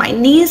got on my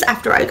knees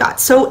after I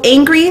got so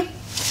angry,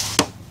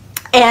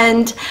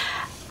 and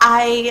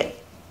I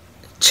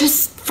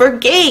just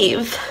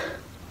forgave.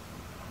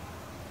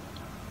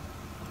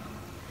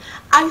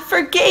 I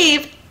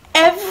forgave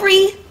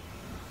every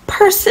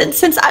person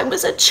since I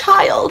was a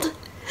child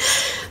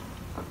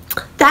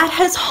that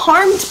has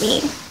harmed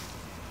me,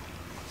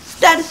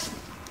 that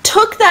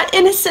took that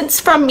innocence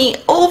from me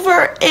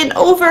over and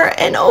over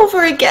and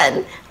over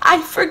again.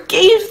 I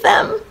forgave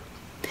them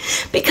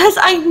because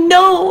I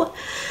know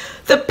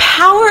the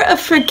power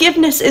of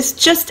forgiveness is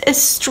just as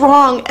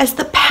strong as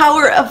the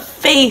power of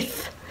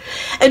faith.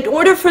 In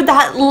order for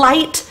that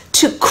light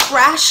to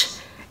crash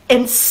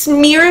and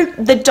smear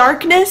the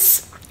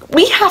darkness,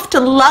 we have to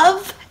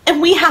love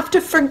and we have to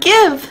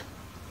forgive.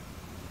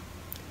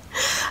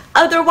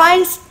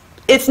 Otherwise,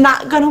 it's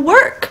not going to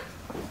work.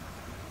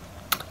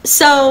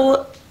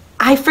 So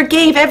I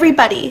forgave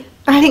everybody.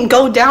 I didn't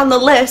go down the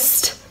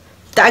list.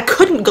 I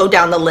couldn't go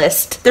down the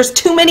list. There's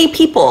too many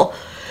people.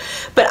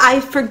 But I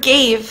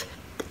forgave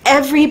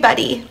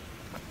everybody.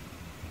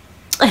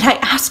 And I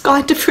asked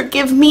God to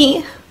forgive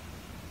me.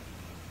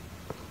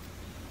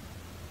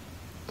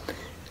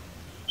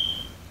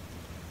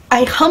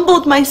 I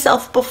humbled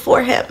myself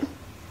before him,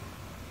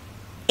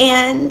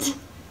 and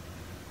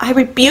I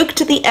rebuked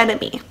the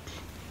enemy.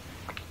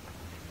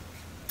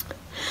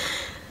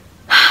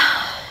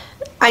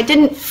 I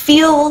didn't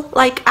feel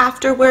like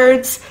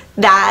afterwards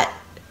that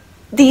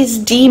these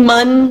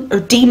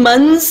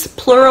demons,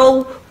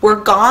 plural, were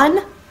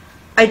gone.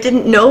 I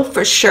didn't know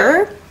for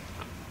sure.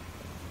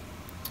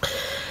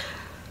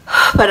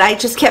 But I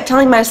just kept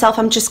telling myself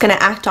I'm just going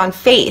to act on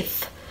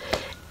faith.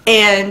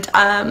 And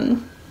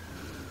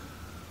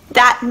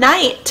that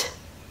night,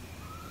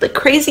 the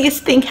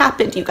craziest thing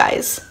happened, you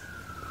guys.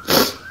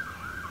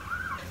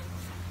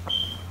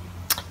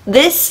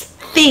 This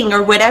thing,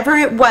 or whatever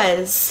it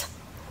was,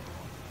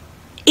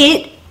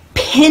 it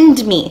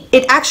pinned me.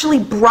 It actually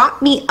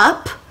brought me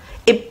up.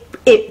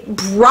 It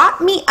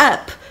brought me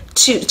up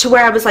to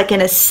where I was like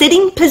in a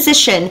sitting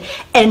position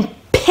and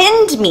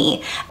pinned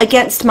me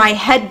against my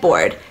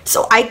headboard.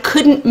 So I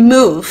couldn't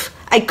move.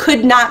 I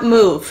could not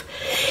move.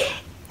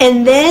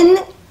 And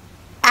then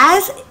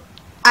as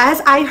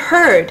I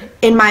heard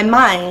in my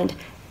mind,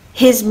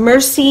 his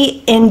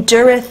mercy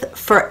endureth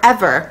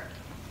forever,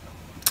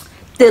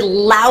 the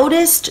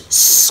loudest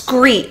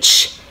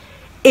screech,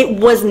 it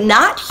was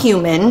not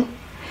human.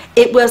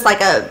 It was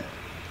like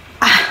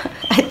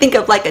I think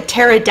of like a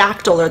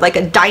pterodactyl or like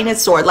a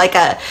dinosaur, like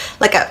a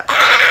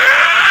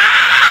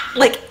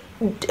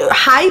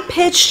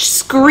high-pitched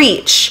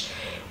screech.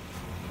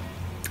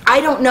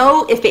 I don't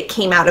know if it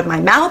came out of my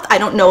mouth. I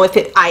don't know if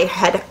I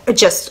had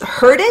just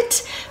heard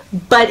it,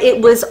 but it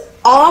was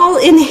all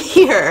in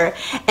here,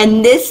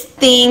 and this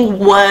thing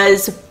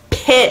was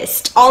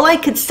pissed. All I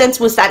could sense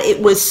was that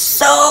it was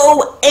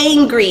so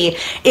angry.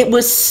 It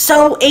was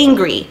so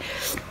angry.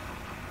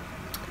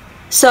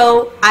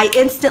 So I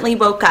instantly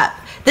woke up.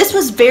 This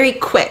was very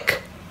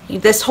quick.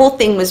 This whole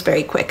thing was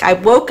very quick. I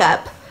woke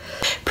up,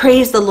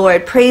 praise the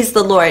Lord, praise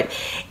the Lord.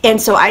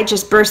 And so I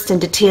just burst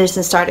into tears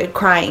and started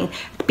crying.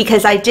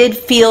 because I did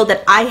feel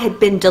that I had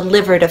been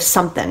delivered of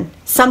something.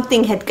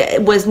 Something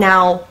was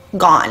now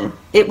gone.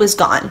 It was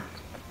gone.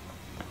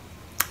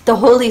 The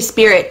Holy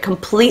Spirit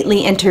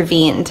completely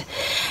intervened,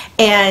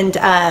 and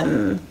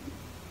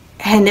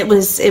it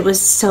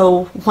was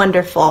so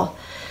wonderful.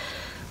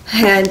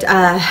 And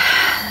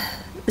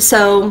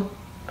so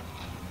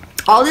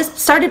all this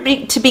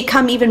started to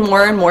become even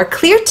more and more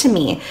clear to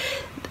me,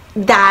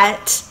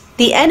 that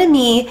the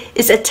enemy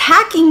is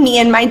attacking me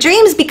in my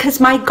dreams because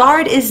my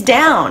guard is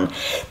down.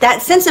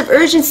 That sense of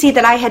urgency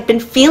that I had been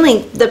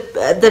feeling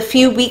the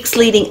few weeks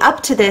leading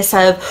up to this,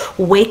 of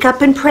wake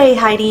up and pray,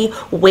 Heidi,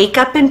 wake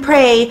up and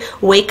pray,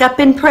 wake up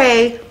and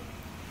pray.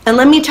 And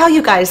let me tell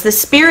you guys, the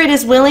spirit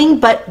is willing,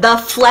 but the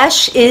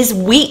flesh is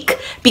weak,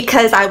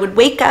 because I would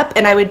wake up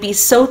and I would be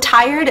so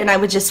tired and I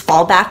would just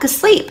fall back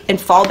asleep and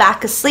fall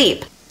back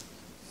asleep.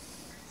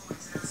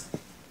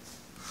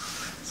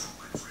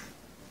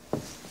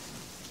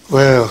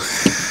 Well,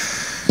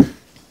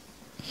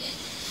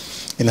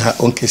 in her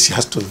own case, she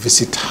has to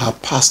visit her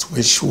past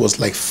when she was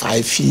like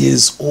 5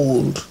 years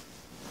old,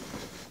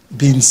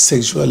 being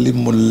sexually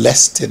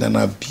molested and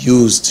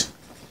abused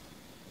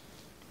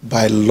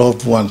by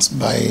loved ones,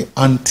 by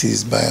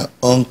aunties, by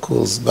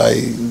uncles,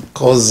 by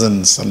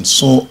cousins, and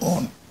so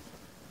on.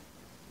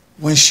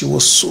 When she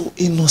was so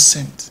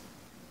innocent,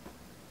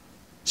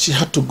 she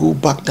had to go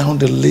back down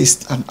the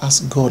list and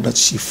ask God that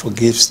she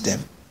forgives them,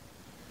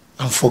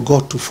 and for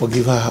God to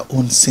forgive her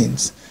own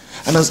sins.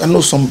 And as I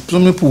know some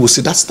people will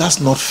say, that's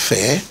not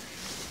fair.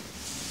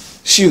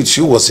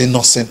 She was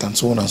innocent and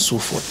so on and so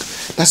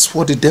forth. That's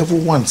what the devil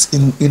wants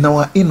in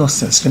our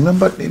innocence.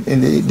 Remember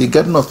in the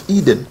Garden of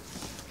Eden,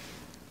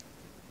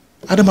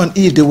 Adam and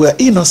Eve, they were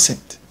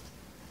innocent.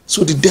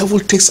 So the devil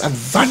takes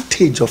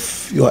advantage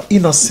of your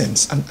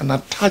innocence and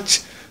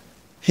attach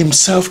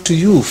himself to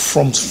you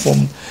from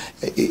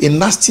a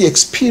nasty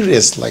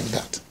experience like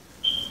that.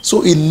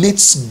 So it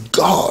needs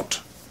God.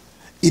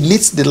 It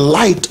needs the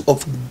light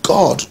of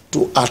God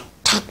to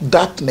attack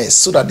darkness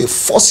so that the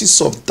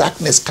forces of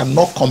darkness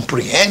cannot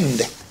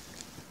comprehend.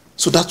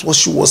 So that's what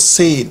she was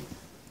saying.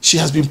 She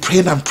has been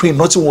praying and praying.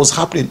 Nothing was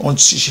happening until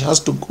she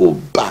has to go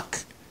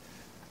back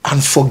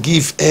and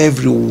forgive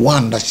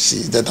everyone that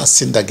has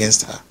sinned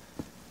against her.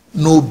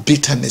 No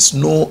bitterness,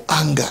 no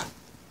anger.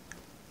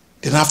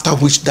 Then after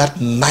which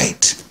that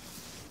night,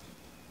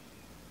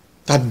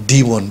 that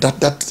demon,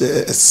 that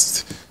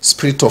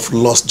spirit of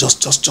lust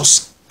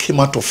just came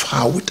out of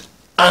her with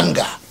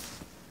anger.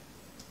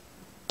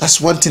 That's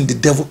one thing the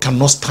devil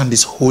cannot stand,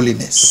 is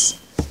holiness.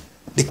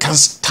 They can't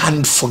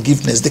stand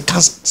forgiveness. They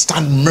can't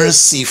stand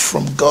mercy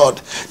from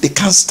God. They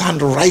can't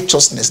stand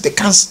righteousness. They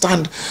can't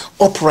stand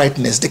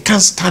uprightness. They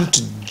can't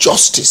stand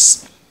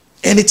justice.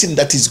 Anything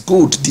that is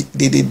good,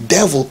 the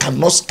devil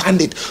cannot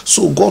stand it.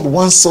 So God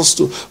wants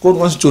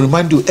to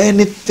remind you,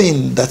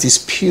 anything that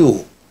is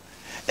pure,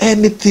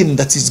 anything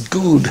that is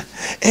good,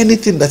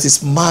 anything that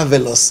is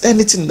marvelous,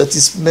 anything that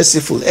is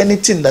merciful,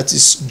 anything that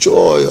is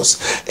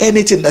joyous,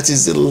 anything that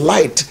is the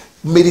light,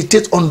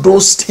 meditate on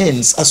those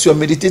things. As you are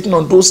meditating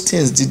on those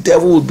things, the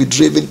devil will be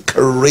driven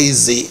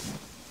crazy,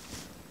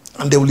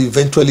 and they will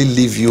eventually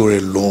leave you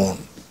alone.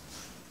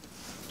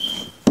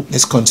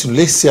 Let's continue.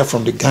 Let's hear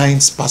from the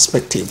guy's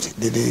perspective,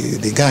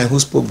 the guy who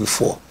spoke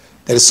before.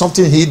 There is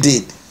something he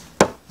did,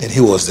 and he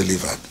was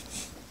delivered.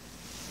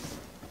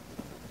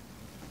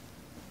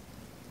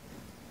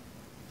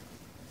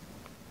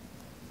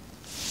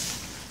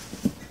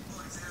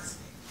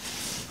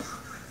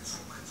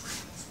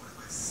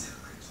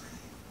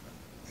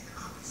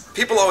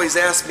 People always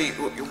ask me,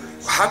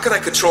 how can I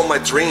control my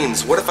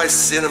dreams? What if I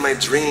sin in my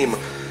dream?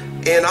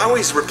 And I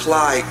always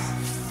reply,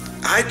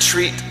 I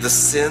treat the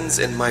sins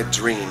in my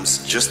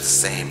dreams just the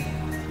same.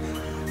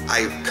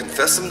 I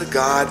confess them to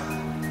God,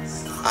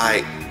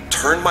 I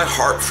turn my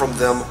heart from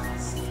them,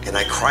 and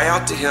I cry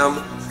out to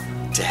Him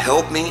to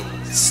help me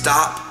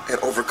stop and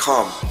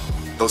overcome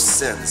those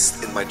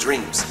sins in my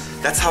dreams.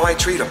 That's how I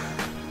treat them.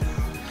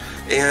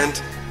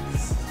 And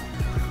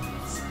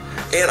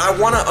I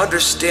want to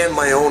understand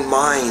my own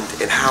mind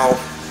and how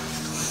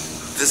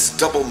this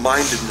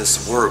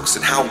double-mindedness works,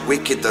 and how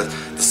wicked the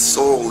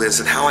soul is,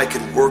 and how I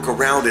can work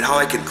around it, how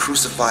I can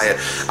crucify it.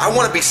 I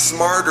want to be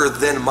smarter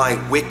than my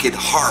wicked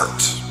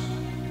heart.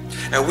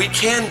 And we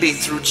can be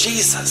through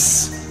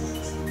Jesus.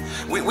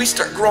 We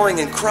start growing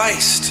in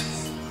Christ.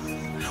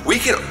 We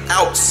can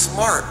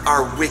outsmart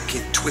our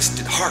wicked,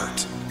 twisted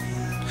heart.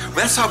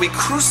 That's how we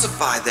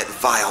crucify that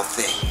vile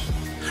thing,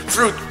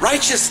 through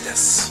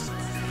righteousness.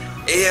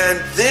 And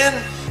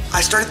then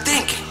I started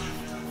thinking.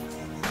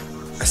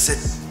 I said,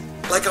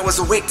 like I was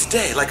awake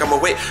today, like I'm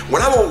awake.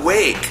 When I'm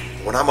awake,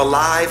 when I'm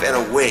alive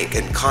and awake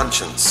in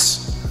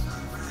conscience,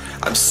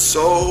 I'm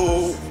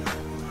so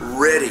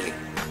ready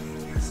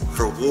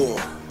for war.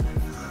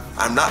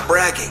 I'm not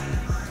bragging.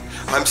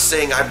 I'm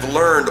saying I've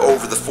learned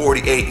over the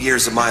 48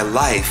 years of my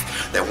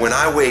life that when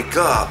I wake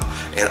up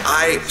and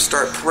I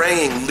start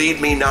praying,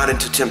 lead me not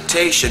into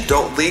temptation,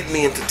 don't lead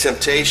me into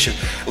temptation,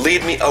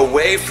 lead me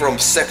away from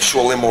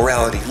sexual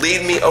immorality,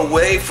 lead me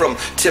away from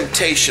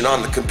temptation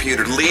on the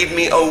computer, lead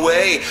me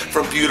away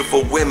from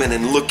beautiful women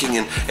and looking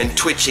and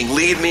twitching,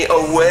 lead me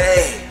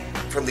away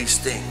from these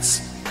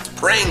things.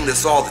 Praying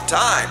this all the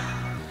time.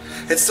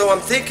 And so I'm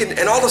thinking,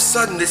 and all of a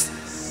sudden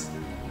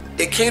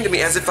it came to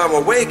me as if I'm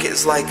awake.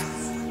 It's like,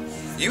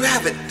 you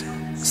haven't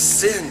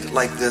sinned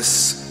like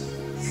this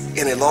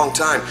in a long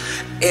time.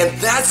 And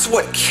that's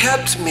what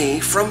kept me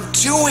from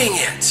doing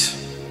it.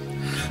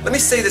 Let me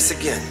say this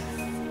again.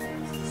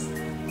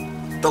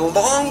 The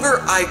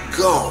longer I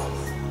go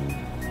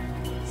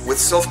with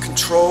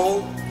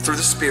self-control through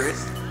the Spirit,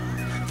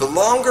 the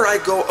longer I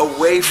go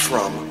away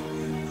from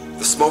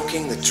the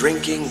smoking, the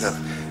drinking,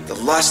 the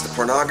lust, the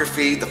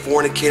pornography, the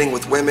fornicating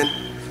with women,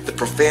 the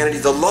profanity,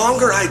 the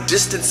longer I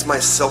distance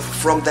myself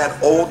from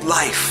that old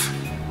life,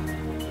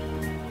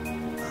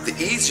 the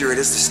easier it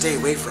is to stay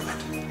away from it.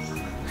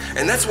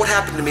 And that's what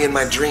happened to me in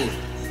my dream.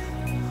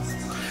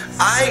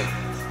 I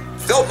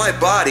felt my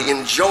body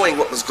enjoying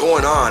what was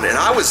going on, and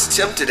I was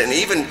tempted, and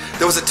even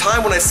there was a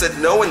time when I said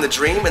no in the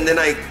dream, and then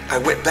I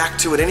went back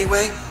to it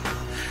anyway.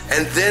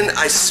 And then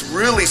I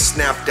really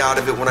snapped out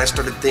of it when I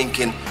started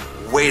thinking,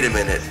 wait a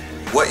minute,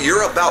 what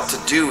you're about to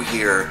do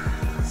here,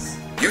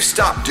 you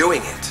stop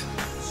doing it.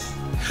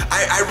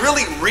 I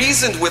really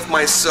reasoned with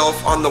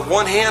myself. On the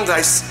one hand,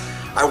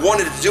 I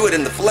wanted to do it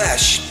in the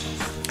flesh.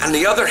 On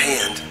the other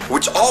hand,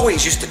 which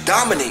always used to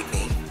dominate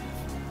me,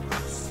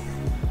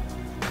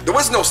 there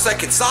was no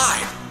second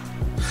side.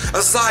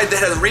 A side that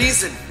had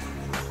reason,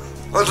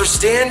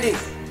 understanding,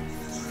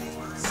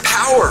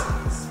 power.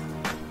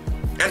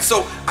 And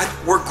so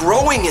we're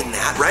growing in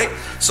that, right?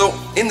 So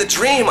in the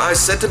dream, I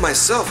said to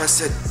myself, I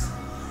said,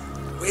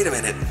 wait a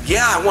minute,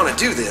 yeah, I want to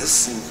do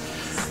this,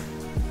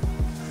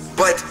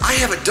 but I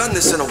haven't done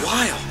this in a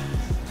while.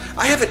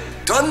 I haven't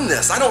done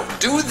this. I don't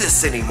do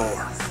this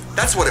anymore.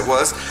 That's what it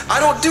was. I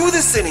don't do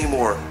this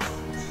anymore.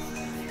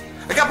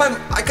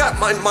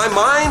 My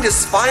mind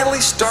is finally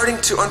starting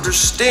to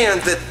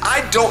understand that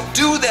I don't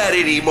do that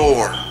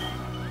anymore.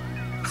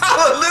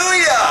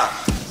 Hallelujah!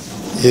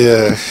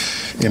 Yeah,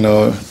 you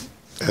know,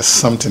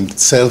 something,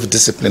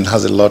 self-discipline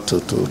has a lot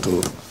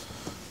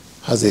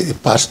has a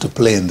part to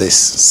play in this.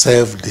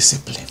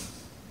 Self-discipline.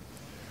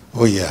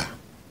 Oh yeah.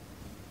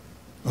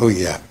 Oh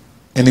yeah.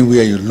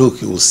 Anywhere you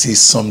look, you will see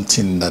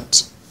something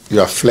that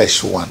your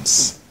flesh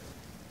wants,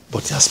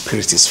 but your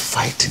spirit is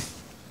fighting.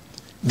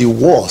 The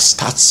war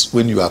starts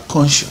when you are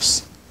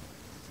conscious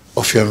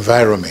of your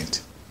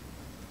environment.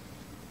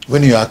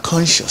 When you are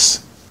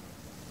conscious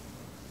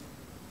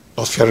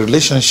of your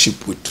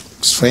relationship with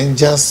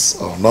strangers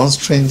or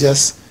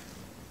non-strangers.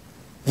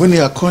 When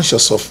you are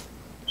conscious of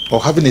or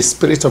having a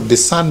spirit of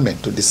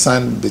discernment to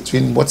discern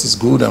between what is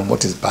good and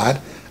what is bad,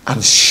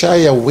 and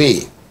shy away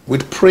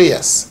with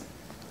prayers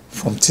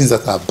from things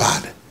that are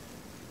bad.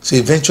 So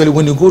eventually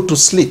when you go to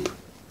sleep,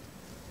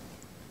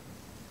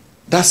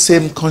 that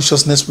same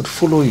consciousness would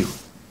follow you.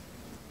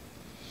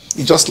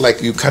 It's just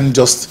like you can't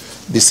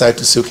just decide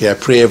to say, okay, I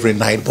pray every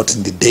night, but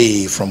in the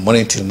day, from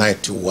morning till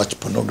night, you watch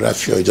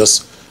pornography or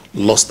just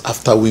lust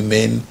after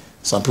women.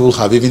 Some people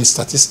have even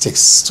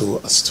statistics to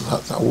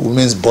have a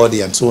woman's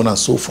body and so on and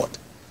so forth.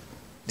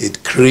 They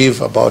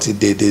crave about it,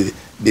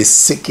 they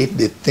seek it,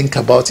 they think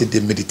about it, they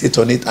meditate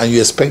on it, and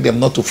you expect them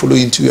not to follow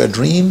into your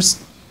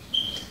dreams.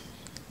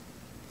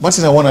 One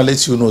thing I want to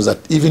let you know is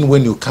that even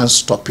when you can't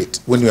stop it,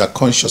 when you are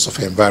conscious of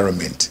your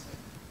environment,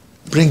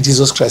 bring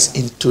Jesus Christ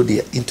into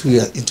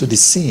the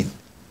scene.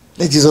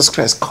 Let Jesus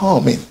Christ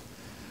come in.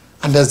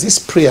 And there's this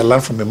prayer I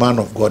learned from a man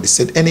of God. He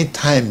said,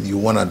 anytime you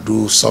want to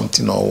do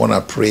something or want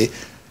to pray,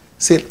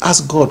 say,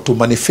 ask God to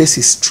manifest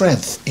his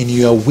strength in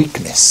your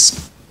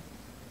weakness.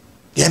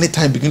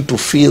 Anytime you begin to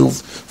feel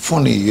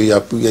funny,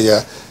 your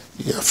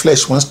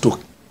flesh wants to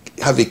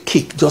have a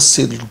kick, just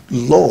say,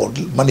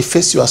 Lord,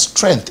 manifest your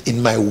strength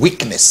in my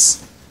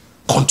weakness.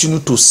 Continue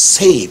to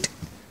say it.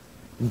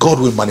 God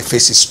will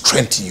manifest his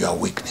strength in your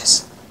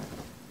weakness.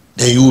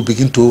 Then you will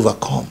begin to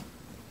overcome.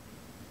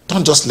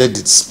 Don't just let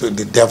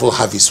the devil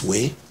have his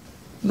way.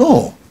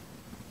 No.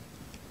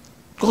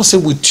 God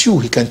said with you,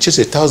 he can chase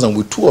 1,000.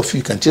 With two of you,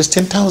 he can chase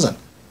 10,000.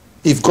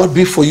 If God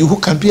be for you, who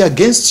can be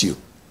against you?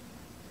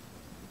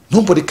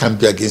 Nobody can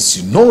be against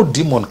you. No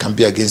demon can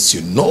be against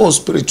you. No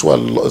spirit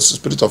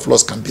of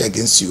loss can be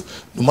against you.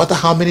 No matter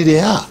how many they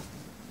are.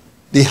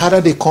 The harder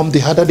they come, the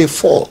harder they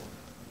fall.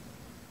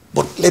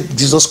 But let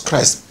Jesus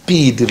Christ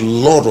be the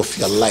Lord of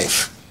your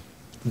life.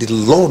 The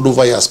Lord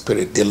over your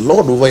spirit. The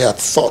Lord over your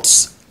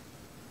thoughts.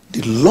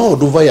 The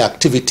Lord over your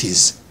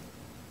activities.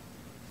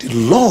 The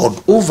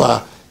Lord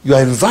over your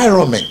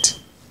environment.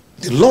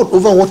 The Lord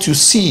over what you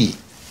see.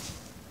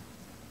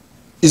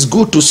 It's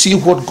good to see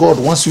what God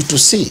wants you to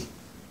see.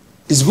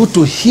 It's good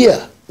to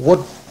hear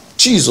what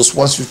Jesus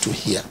wants you to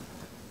hear.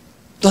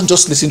 Don't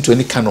just listen to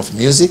any kind of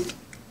music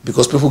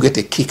because people get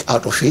a kick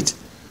out of it.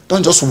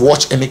 Don't just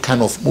watch any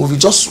kind of movie.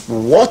 Just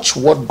watch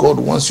what God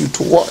wants you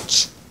to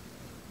watch.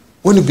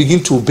 When you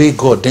begin to obey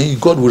God, then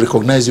God will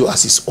recognize you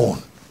as his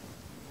own.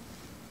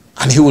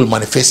 And he will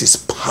manifest his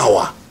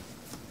power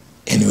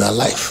in your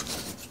life.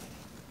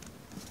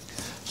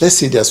 Let's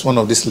see, there's one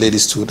of these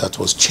ladies too that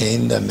was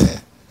chained,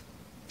 and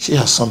she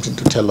has something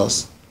to tell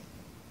us.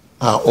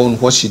 Her own,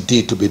 what she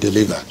did to be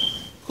delivered.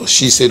 Because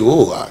she said,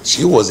 oh,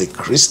 she was a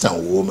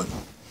Christian woman.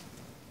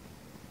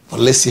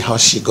 But let's see how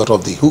she got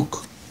off the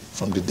hook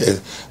from the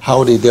devil,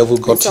 how the devil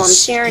got. So I'm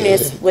sharing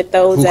this with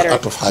those that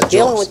are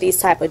dealing with these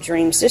type of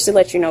dreams, just to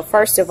let you know,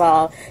 first of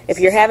all, if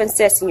you're having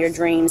sex in your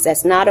dreams,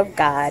 that's not of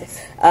God.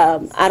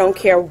 I don't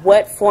care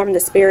what form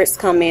the spirits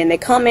come in. They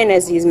come in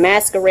as these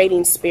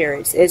masquerading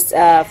spirits. It's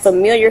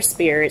familiar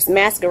spirits,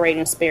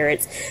 masquerading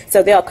spirits.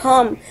 So they'll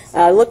come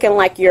looking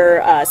like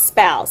your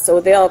spouse. So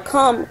they'll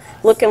come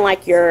looking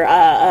like your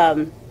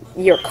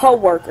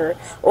co-worker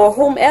or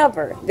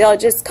whomever. They'll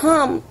just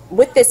come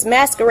with this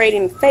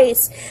masquerading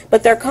face,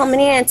 but they're coming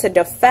in to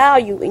defile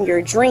you in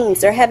your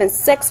dreams. They're having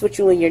sex with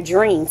you in your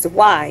dreams.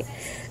 Why?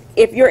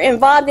 If you're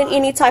involved in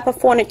any type of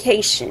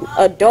fornication,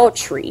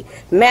 adultery,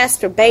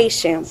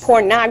 masturbation,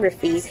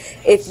 pornography,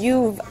 if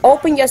you've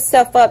opened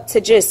yourself up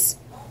to just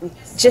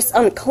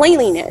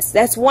uncleanliness,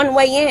 that's one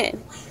way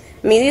in.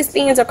 I mean, these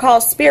things are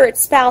called spirit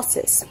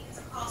spouses.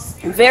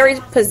 Very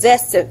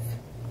possessive.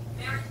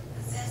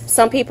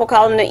 Some people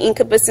call them the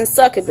Incubus and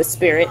Succubus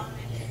spirit.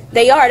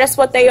 They are. That's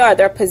what they are.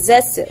 They're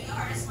possessive.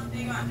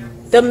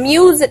 The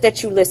music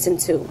that you listen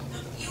to,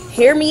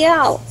 hear me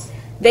out,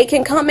 they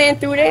can come in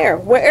through there.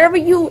 Wherever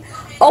you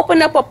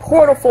open up a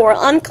portal for an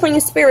unclean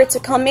spirit to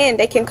come in,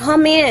 they can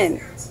come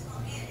in.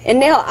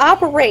 And they'll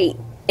operate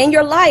in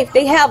your life.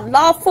 They have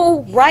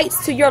lawful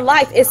rights to your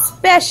life,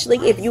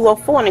 especially if you are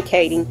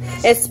fornicating,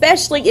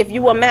 especially if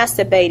you are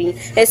masturbating,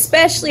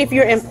 especially if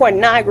you're in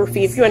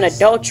pornography, if you're in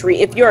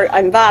adultery, if you're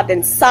involved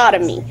in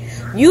sodomy.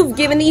 You've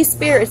given these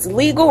spirits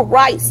legal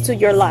rights to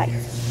your life.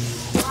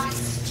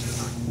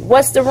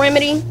 What's the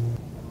remedy?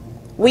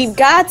 We've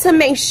got to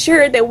make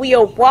sure that we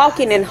are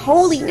walking in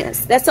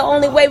holiness. That's the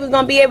only way we're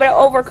going to be able to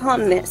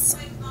overcome this.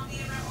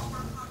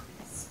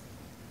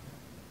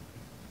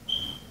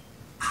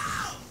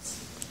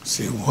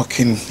 See, walk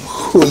in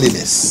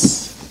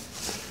holiness.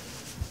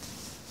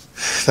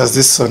 There's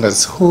this song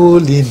that's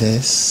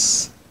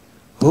holiness,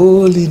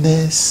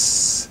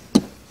 holiness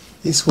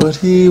is what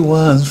he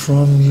wants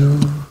from you.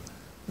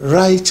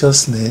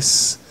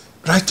 Righteousness,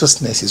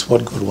 righteousness is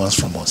what God wants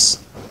from us.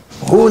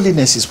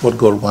 Holiness is what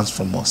God wants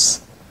from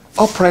us.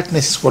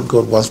 Uprightness is what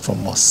God wants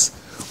from us.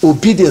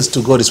 Obedience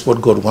to God is what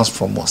God wants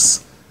from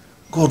us.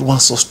 God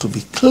wants us to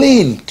be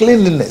clean,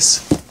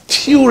 cleanliness,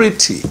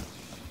 purity.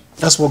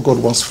 That's what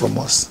God wants from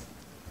us.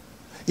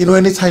 You know,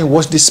 anytime you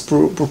watch these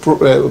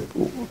pervert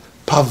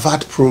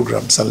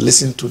programs and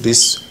listen to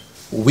this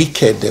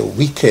wicked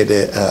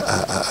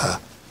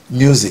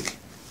music,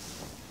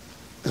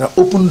 there are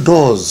open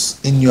doors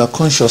in your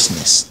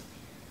consciousness.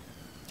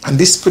 And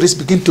these spirits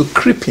begin to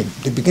creep in.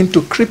 They begin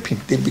to creep in.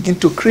 They begin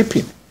to creep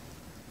in.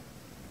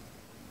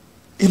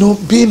 You know,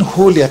 being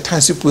holy at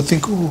times, people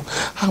think, oh,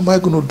 how am I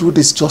going to do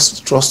this?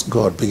 Just trust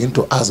God. Begin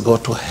to ask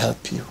God to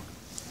help you.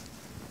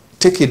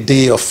 Take a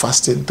day of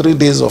fasting, 3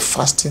 days of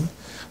fasting.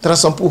 There are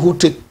some people who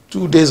take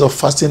 2 days of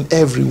fasting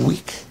every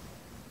week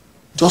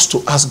just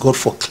to ask God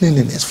for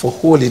cleanliness, for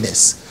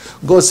holiness.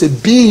 God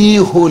said, be ye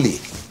holy,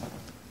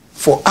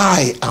 for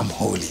I am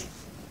holy.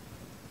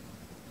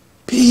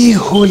 Be ye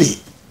holy.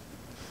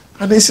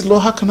 And they said,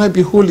 Lord, how can I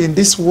be holy in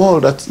this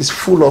world that is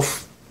full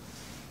of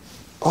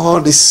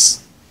all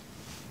this,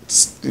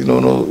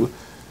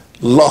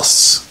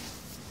 loss?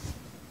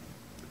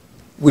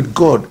 With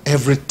God,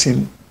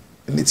 everything,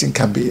 anything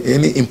can be,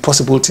 any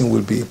impossible thing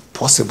will be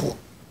possible.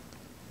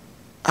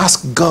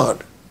 Ask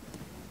God.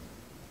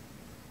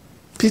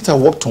 Peter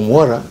walked on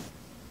water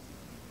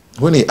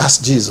when he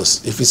asked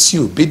Jesus, if it's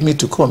you, bid me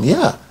to come.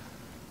 Yeah.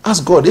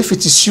 Ask God, if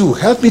it is you,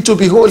 help me to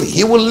be holy.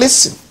 He will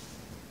listen.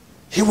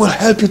 He will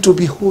help you to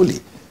be holy.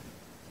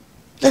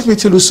 Let me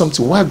tell you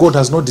something. Why God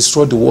has not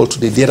destroyed the world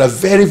today. There are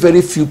very,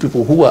 very few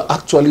people who are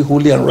actually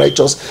holy and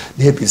righteous.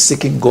 They have been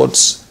seeking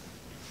God's,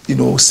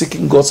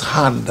 seeking God's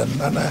hand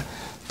and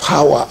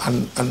power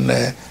and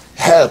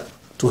help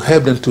to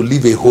help them to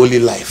live a holy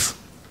life.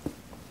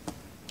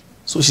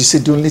 So she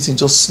said, the only thing,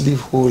 just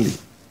live holy.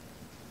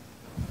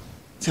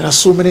 There are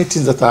so many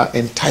things that are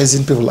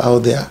enticing people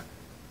out there,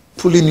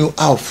 pulling you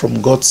out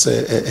from God's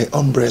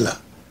umbrella.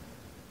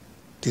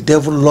 The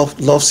devil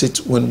loves it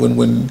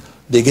when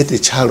they get a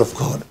child of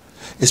God,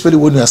 especially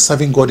when you are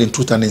serving God in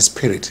truth and in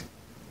spirit.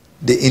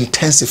 They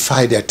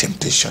intensify their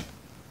temptation.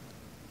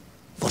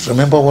 But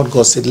remember what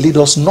God said, lead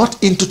us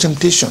not into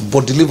temptation,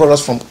 but deliver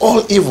us from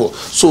all evil.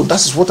 So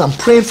that is what I'm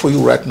praying for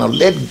you right now.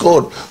 Let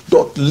God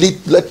not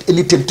let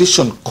any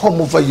temptation come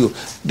over you.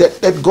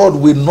 That God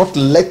will not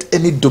let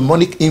any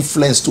demonic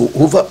influence to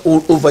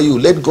over you.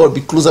 Let God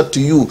be closer to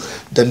you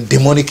than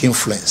demonic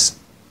influence.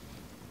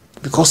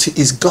 Because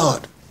He is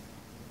God.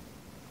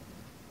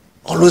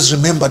 Always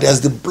remember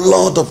there's the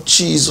blood of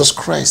Jesus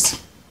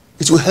Christ.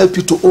 It will help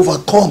you to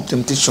overcome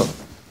temptation.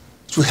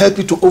 It will help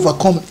you to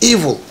overcome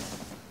evil.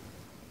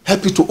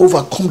 Help you to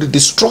overcome the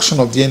destruction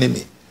of the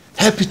enemy.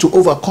 Help you to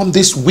overcome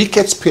these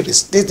wicked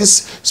spirits,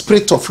 this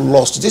spirit of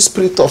lust, this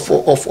spirit of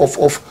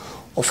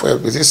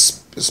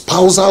this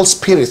spousal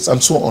spirits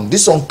and so on,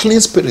 this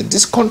unclean spirit,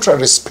 this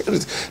contrary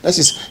spirit, that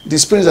is the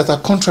spirits that are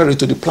contrary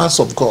to the plans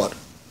of God.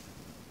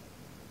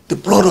 The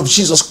blood of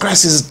Jesus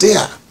Christ is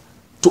there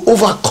to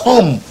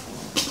overcome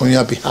on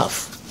your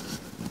behalf.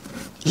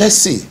 Let's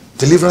see,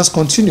 deliverance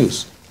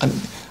continues, and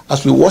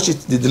as we watch it,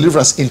 the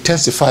deliverance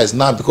intensifies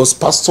now, because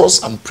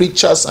pastors and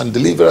preachers and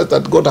deliverers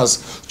that God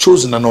has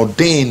chosen and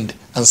ordained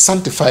and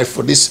sanctified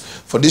for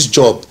this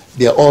job,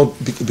 they are all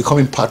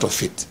becoming part of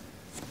it.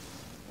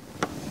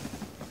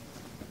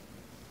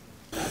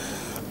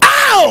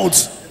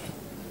 Out!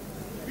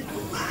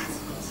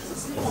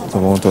 Nous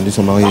avons entendu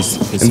son mari.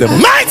 In the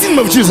mighty name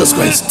of Jesus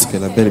Christ.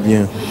 Qu'elle a bel et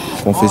bien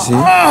confessé.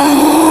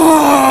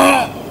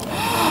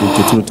 Il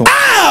était tout le temps.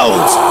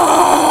 Out!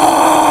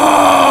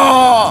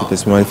 Cet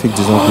esprit maléfique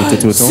disant qu'il était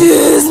tout le temps.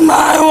 She's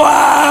my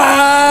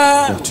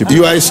wife.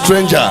 You are a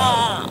stranger.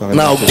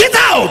 Now get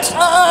out!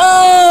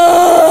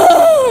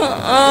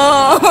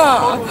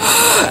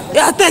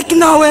 You are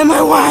taking away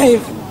my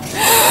wife.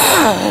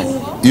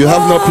 You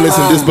have no place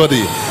in this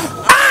body.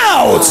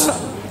 Out!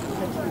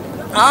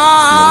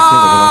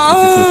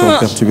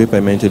 Perturbé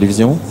par ma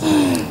télévision.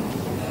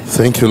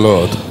 Thank you,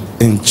 Lord.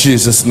 In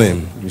Jesus'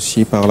 name.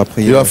 Aussi par la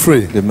prière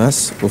de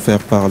masse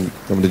offerte par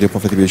l'homme de Dieu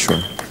prophète Yeshua.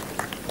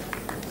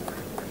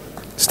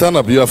 Stand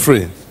up, you are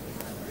free.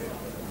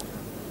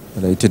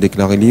 Elle a été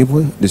déclarée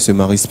libre de ce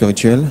mari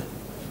spirituel,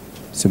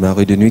 ce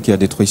mari de nuit qui a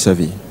détruit sa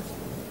vie.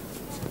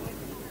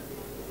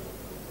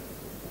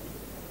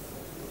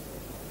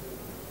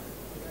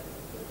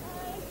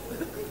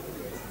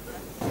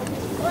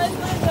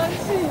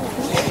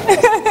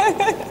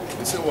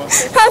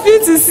 Happy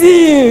to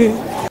see you.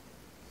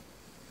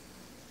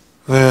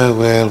 Well,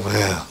 well,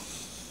 well.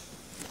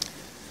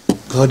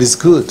 God is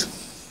good.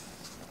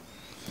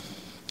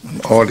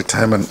 And all the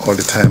time and all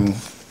the time.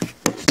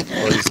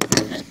 God is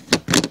good.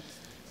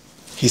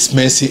 His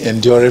mercy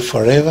endureth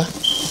forever.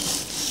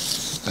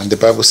 And the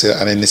Bible says,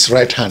 and in his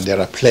right hand there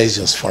are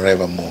pleasures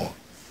forevermore.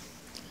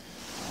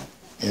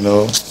 You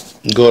know,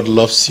 God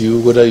loves you,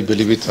 whether you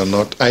believe it or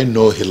not. I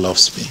know he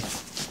loves me.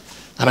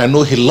 And I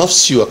know he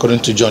loves you, according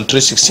to John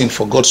 3:16.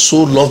 For God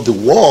so loved the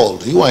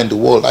world. You are in the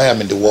world, I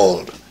am in the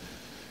world.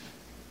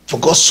 For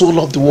God so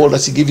loved the world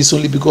that he gave his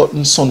only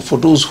begotten Son, for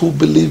those who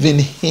believe in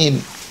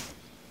him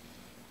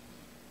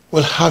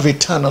will have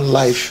eternal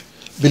life.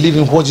 Believe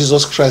in what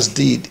Jesus Christ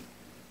did.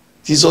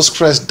 Jesus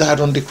Christ died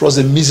on the cross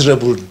a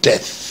miserable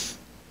death,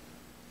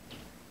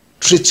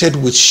 treated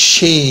with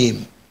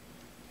shame,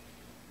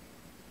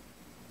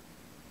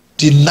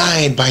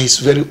 denied by his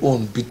very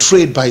own,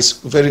 betrayed by his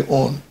very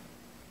own,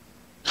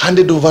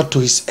 handed over to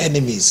his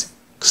enemies,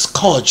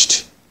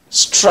 scourged,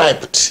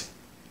 striped,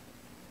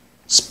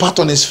 spat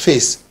on his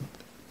face.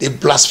 They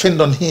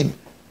blasphemed on him.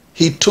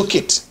 He took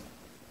it.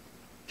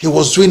 He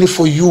was doing it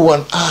for you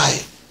and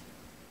I.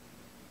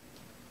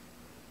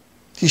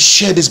 He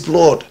shed his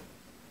blood.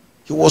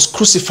 He was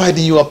crucified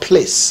in your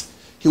place.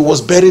 He was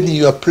buried in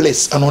your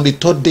place. And on the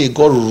third day,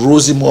 God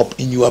rose him up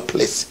in your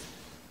place.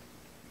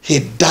 He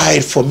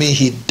died for me.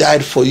 He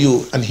died for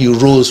you. And he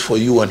rose for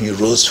you. And he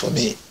rose for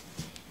me.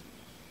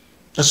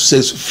 That's what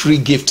it says, free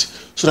gift.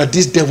 So that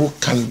this devil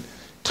can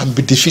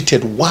be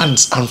defeated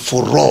once and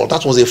for all.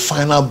 That was a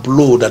final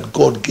blow that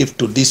God gave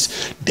to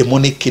this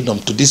demonic kingdom,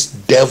 to this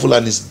devil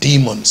and his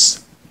demons.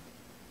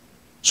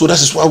 So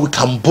that is why we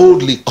can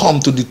boldly come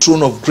to the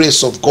throne of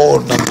grace of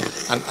God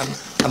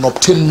and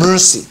obtain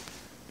mercy.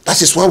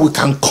 That is why we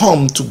can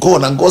come to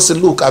God and God say,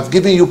 look, I've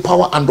given you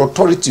power and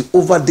authority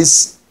over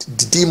this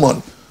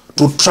demon,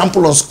 to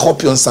trample on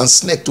scorpions and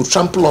snakes, to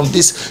trample on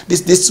this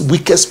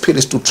wicked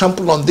spirits, to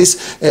trample on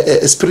this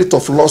spirit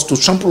of lust, to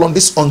trample on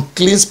this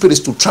unclean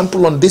spirits, to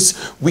trample on these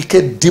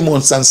wicked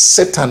demons and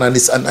Satan and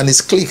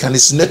his clique and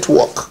his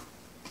network.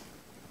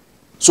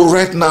 So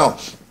right now,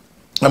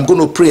 I'm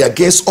going to pray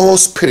against all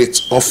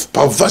spirits of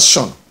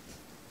perversion.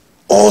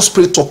 All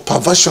spirit of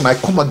perversion, I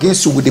come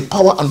against you with the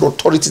power and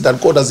authority that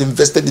God has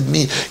invested in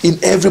me, in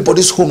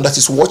everybody's home that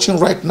is watching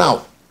right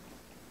now.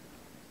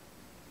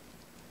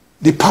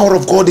 The power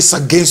of God is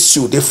against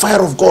you. The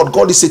fire of God.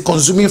 God is a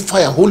consuming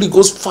fire. Holy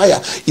Ghost fire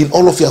in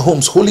all of your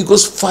homes. Holy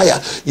Ghost fire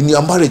in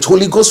your marriage.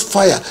 Holy Ghost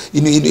fire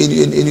in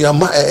your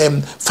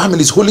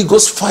families. Holy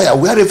Ghost fire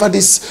wherever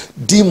these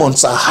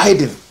demons are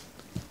hiding.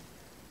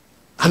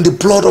 And the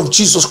blood of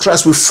Jesus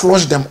Christ will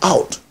flush them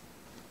out.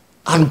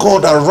 And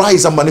God,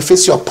 arise and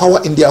manifest your power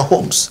in their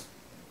homes.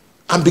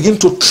 And begin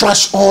to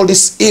trash all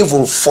these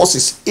evil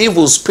forces,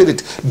 evil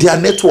spirit,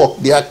 their network,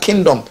 their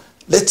kingdom.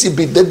 Let them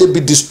be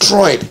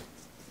destroyed.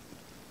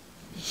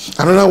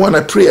 Another one,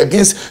 I pray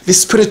against the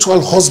spiritual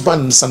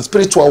husbands and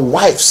spiritual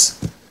wives.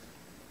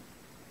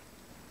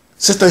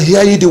 Sister,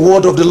 hear ye the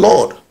word of the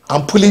Lord.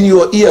 I'm pulling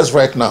your ears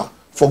right now.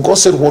 For God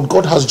said, what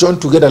God has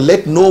joined together,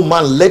 let no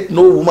man, let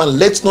no woman,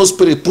 let no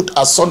spirit put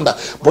asunder.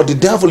 But the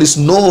devil is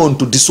known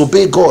to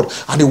disobey God,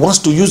 and he wants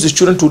to use his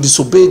children to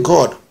disobey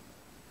God.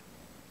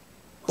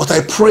 But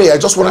I pray, I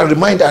just want to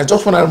remind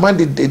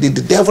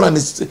the devil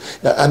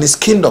and his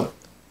kingdom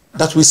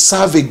that we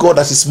serve a God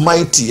that is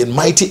mighty and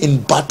mighty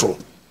in battle.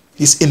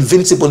 He's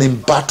invincible in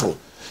battle.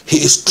 He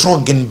is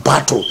strong in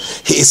battle.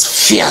 He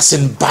is fierce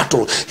in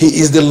battle. He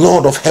is the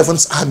Lord of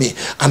heaven's army.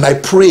 And I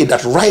pray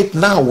that right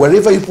now,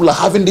 wherever people are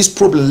having this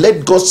problem,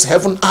 let God's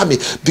heaven army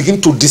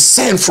begin to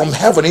descend from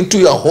heaven into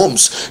your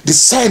homes,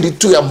 descend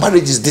into your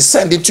marriages,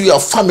 descend into your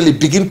family,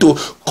 begin to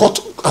cut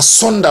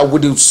asunder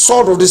with the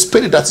sword of the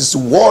Spirit, that is the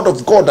word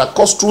of God, that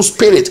cuts through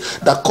spirit,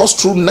 that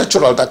cuts through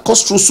natural, that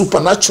cuts through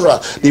supernatural.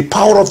 The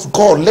power of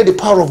God, let the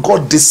power of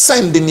God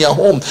descend in your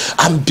home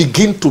and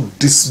begin to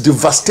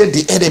devastate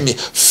the enemy,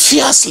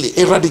 fiercely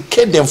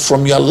eradicate them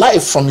from your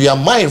life, from your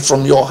mind,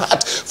 from your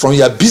heart, from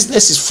your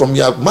businesses, from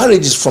your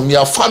marriages, from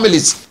your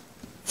families,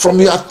 from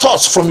your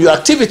thoughts, from your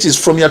activities,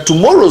 from your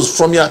tomorrows,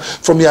 from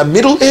your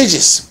middle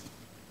ages.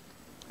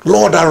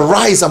 Lord,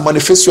 arise and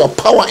manifest your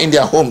power in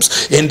their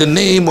homes in the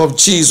name of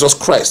Jesus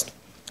Christ.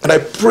 And I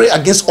pray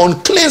against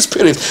unclean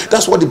spirit.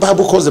 That's what the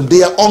Bible calls them.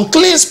 They are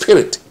unclean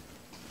spirit.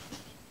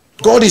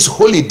 God is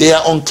holy, they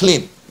are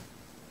unclean.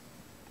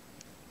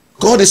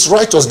 God is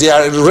righteous, they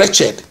are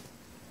wretched.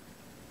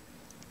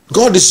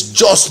 God is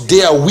just,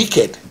 they are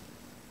wicked.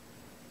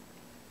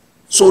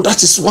 So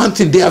that is one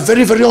thing, they are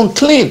very, very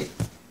unclean.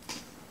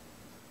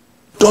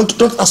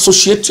 Don't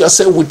associate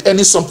yourself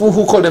with some people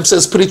who call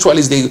themselves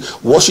spiritualists. They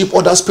worship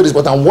other spirits.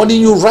 But I'm warning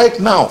you right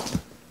now,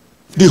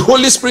 the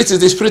Holy Spirit is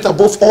the spirit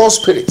above all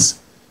spirits.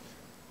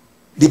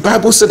 The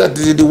Bible said that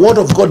the word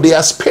of God, they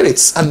are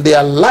spirits and they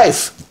are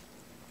life.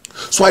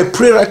 So I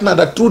pray right now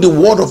that through the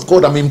word of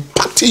God, I'm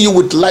impacting you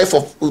with life.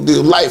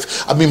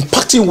 I'm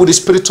impacting you with the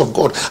Spirit of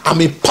God. I'm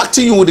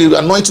impacting you with the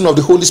anointing of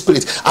the Holy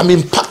Spirit. I'm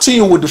impacting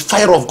you with the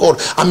fire of God.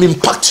 I'm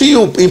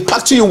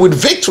impacting you with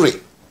victory.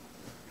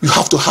 You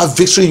have to have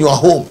victory in your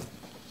home.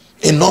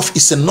 Enough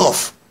is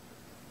enough.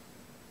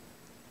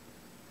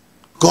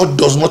 God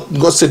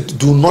said,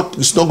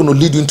 it's not going to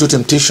lead you into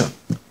temptation.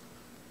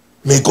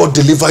 May God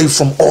deliver you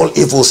from all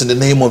evils in the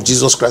name of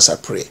Jesus Christ, I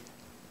pray.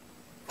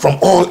 From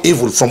all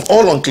evil, from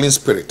all unclean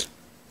spirit.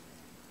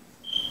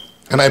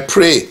 And I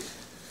pray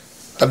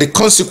that the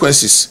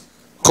consequences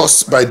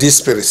caused by these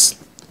spirits,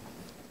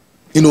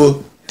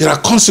 there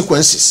are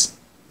consequences.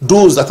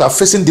 Those that are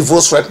facing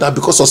divorce right now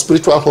because of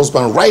spiritual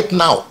husband right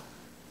now,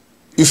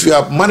 if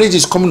your marriage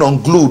is coming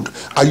unglued,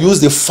 I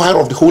use the fire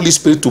of the Holy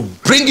Spirit to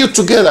bring you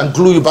together and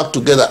glue you back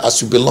together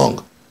as you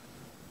belong.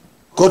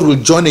 God will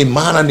join a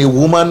man and a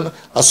woman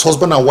as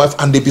husband and wife,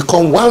 and they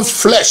become one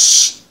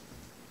flesh.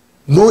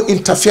 No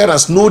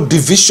interference, no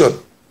division,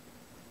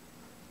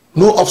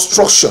 no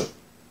obstruction.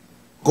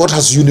 God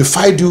has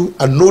unified you,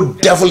 and no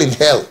devil in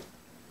hell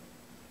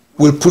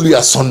will pull you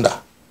asunder.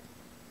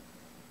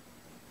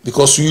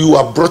 Because you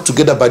are brought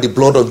together by the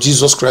blood of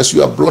Jesus Christ.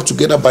 You are brought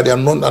together by the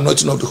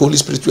anointing of the Holy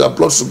Spirit. You are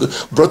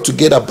brought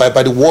together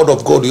by the word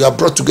of God. You are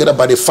brought together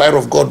by the fire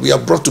of God. We are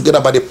brought together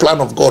by the plan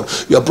of God.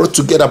 You are brought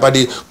together by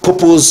the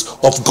purpose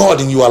of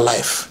God in your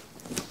life.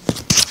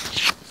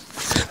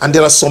 And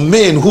there are some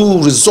men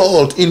who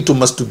result into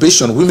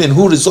masturbation, women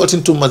who result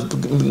into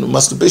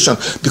masturbation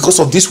because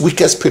of these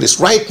wicked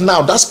spirits. Right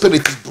now, that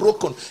spirit is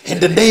broken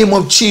in the name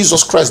of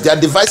Jesus Christ. Their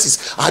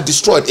devices are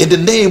destroyed in the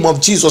name of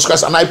Jesus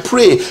Christ. And I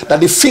pray that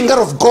the finger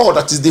of God,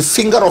 that is the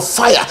finger of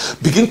fire,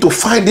 begin to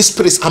find these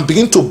spirits and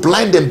begin to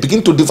blind them,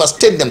 begin to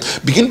devastate them,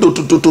 begin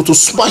to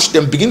smash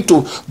them, begin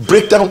to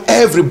break down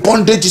every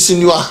bondages in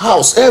your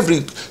house,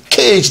 every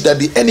cage that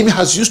the enemy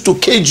has used to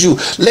cage you.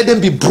 Let them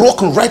be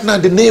broken right now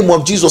in the name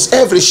of Jesus.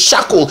 Every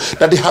shackle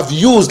that they have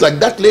used, like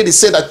that lady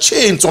said, that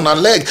chains on her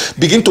leg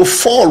begin to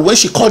fall when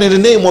she called in the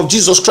name of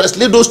Jesus Christ.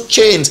 Let those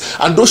chains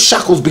and those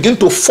shackles begin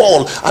to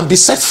fall and be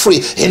set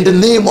free in the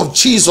name of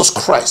Jesus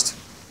Christ.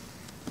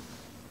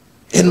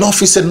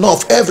 Enough is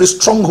enough. Every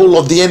stronghold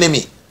of the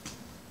enemy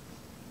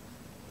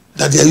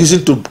that they are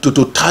using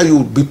to tie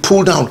you be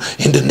pulled down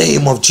in the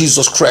name of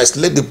Jesus Christ.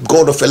 Let the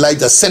God of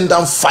Elijah send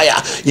down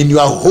fire in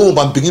your home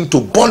and begin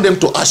to burn them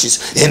to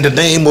ashes in the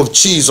name of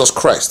Jesus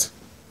Christ.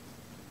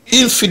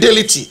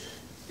 Infidelity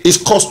is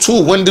caused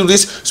too when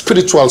these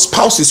spiritual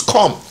spouses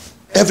come.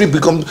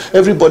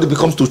 Everybody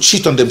becomes to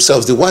cheat on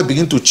themselves. The wife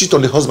begins to cheat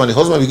on the husband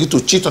begins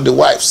to cheat on the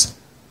wives.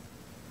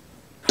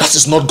 That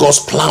is not God's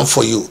plan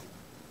for you.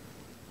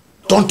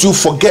 Don't you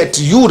forget,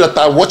 you that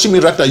are watching me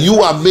right now,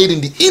 you are made in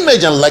the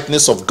image and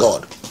likeness of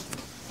God.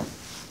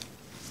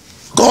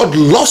 God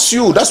loves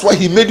you. That's why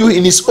he made you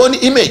in his own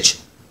image.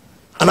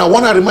 And I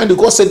want to remind you,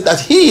 God said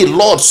that he,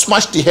 Lord,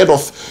 smashed the head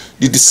of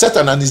the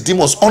Satan and his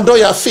demons under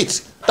your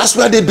feet. That's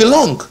where they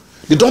belong.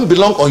 They don't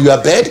belong on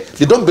your bed.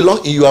 They don't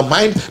belong in your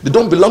mind. They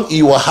don't belong in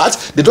your heart.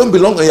 They don't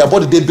belong in your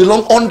body. They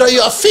belong under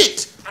your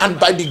feet. And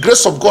by the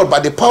grace of God, by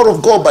the power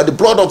of God, by the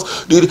blood of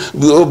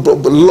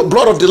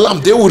the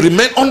Lamb, they will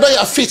remain under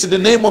your feet in the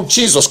name of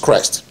Jesus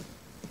Christ.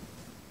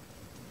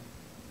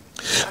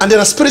 And there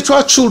are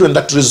spiritual children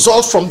that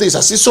result from this.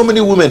 I see so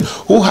many women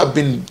who have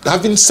been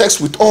having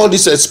sex with all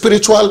these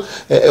spiritual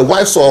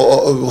wives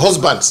or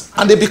husbands,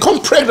 and they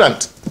become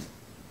pregnant,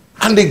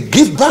 and they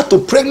give birth to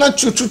pregnant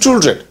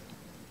children.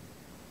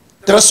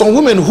 There are some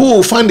women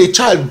who find a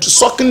child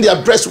sucking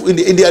their breast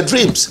in their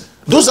dreams.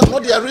 Those are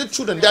not their real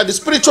children. They are the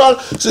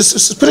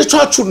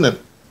spiritual children.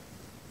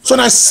 So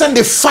I send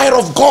the fire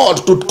of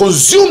God to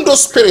consume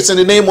those spirits in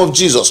the name of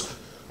Jesus.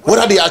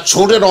 Whether they are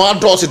children or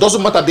adults, it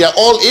doesn't matter. They are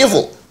all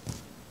evil.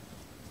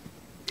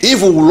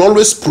 Evil will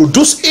always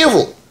produce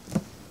evil.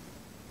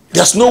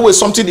 There's no way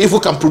something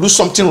evil can produce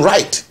something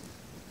right.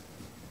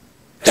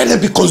 Let them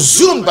be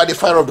consumed by the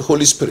fire of the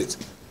Holy Spirit.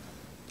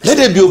 Let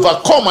them be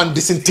overcome and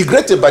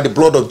disintegrated by the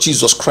blood of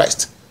Jesus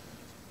Christ.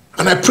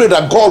 And I pray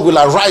that God will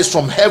arise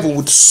from heaven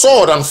with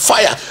sword and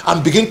fire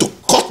and begin to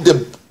cut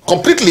them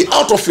completely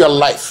out of your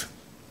life.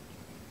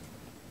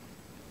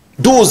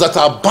 Those that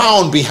are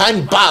bound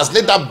behind bars,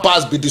 let that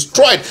bars be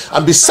destroyed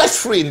and be set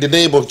free in the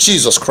name of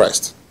Jesus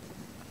Christ.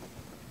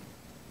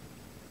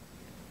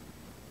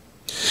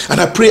 And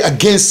I pray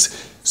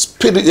against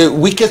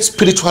wicked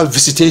spiritual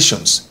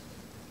visitations.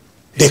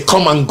 They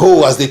come and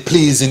go as they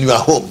please in your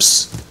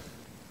homes.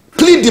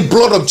 Plead the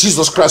blood of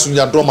Jesus Christ on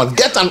your doormat.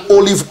 Get an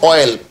olive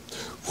oil.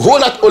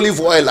 Hold that olive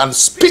oil and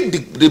speak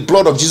the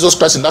blood of Jesus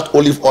Christ in that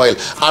olive oil.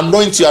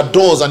 Anoint your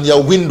doors and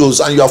your windows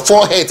and your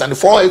foreheads and the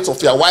foreheads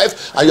of your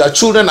wife and your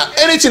children and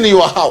anything in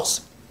your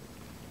house.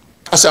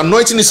 As you're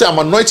anointing, you say, I'm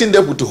anointing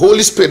them with the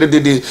Holy Spirit,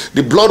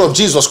 the blood of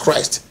Jesus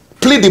Christ.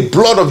 Plead the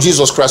blood of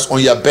Jesus Christ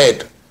on your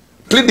bed.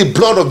 Plead the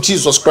blood of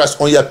Jesus Christ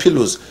on your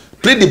pillows.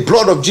 Plead the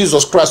blood of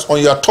Jesus Christ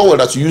on your towel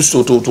that you use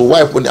to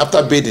wipe when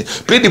after bathing.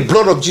 Plead the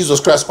blood of Jesus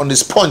Christ on the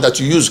sponge that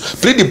you use.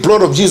 Plead the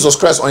blood of Jesus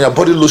Christ on your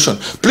body lotion.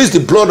 Plead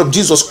the blood of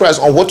Jesus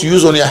Christ on what you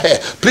use on your hair.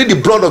 Plead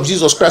the blood of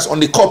Jesus Christ on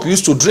the cup you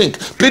used to drink.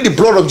 Plead the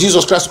blood of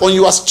Jesus Christ on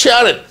your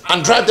children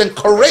and drive them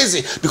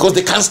crazy because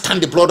they can't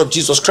stand the blood of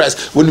Jesus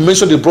Christ. When you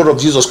mention the blood of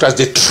Jesus Christ,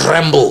 they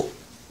tremble.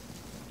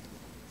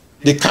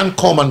 They can't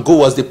come and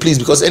go as they please,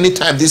 because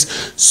anytime these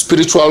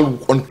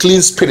spiritual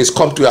unclean spirits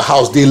come to your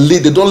house, they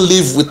don't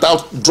live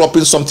without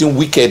dropping something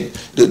wicked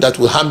that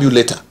will harm you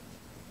later.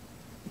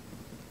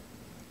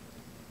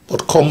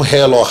 But come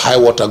hell or high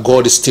water,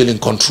 God is still in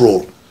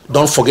control.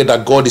 Don't forget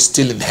that God is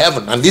still in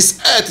heaven, and this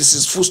earth is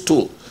his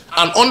footstool.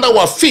 And under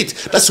our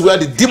feet, that's where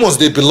the demons,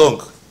 they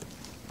belong.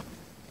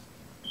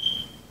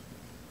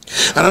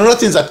 And another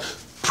thing is that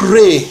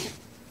pray.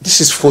 This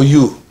is for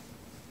you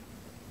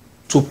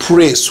to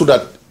pray so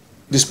that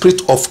the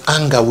spirit of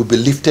anger will be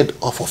lifted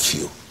off of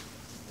you.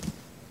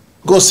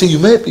 God says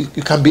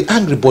you can be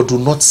angry, but do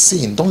not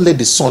sin. Don't let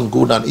the sun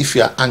go down if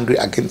you are angry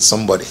against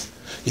somebody.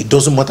 It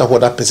doesn't matter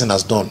what that person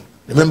has done.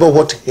 Remember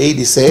what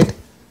Heidi said?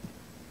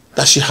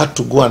 That she had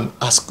to go and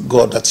ask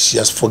God that she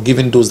has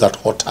forgiven those that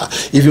hurt her,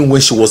 even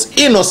when she was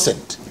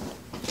innocent.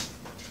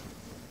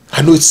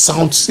 I know it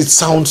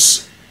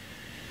sounds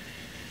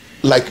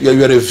like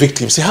you're a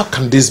victim. Say, how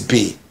can this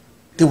be?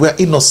 They were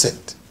innocent.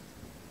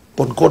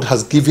 But God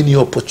has given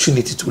you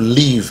opportunity to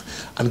live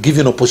and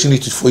given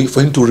opportunity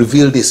for him to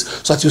reveal this,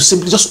 so that you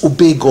simply just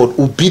obey God.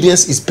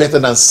 Obedience is better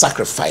than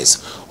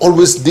sacrifice.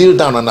 Always kneel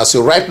down, and as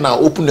you right now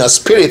open your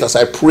spirit as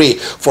I pray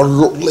for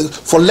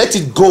let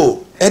it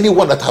go.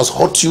 Anyone that has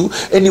hurt you,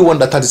 anyone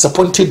that has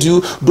disappointed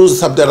you,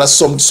 there are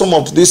some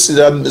of these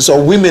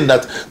some women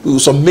that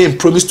some men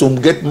promised to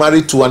get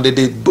married to, and they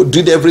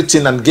did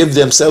everything and gave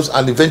themselves,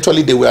 and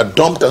eventually they were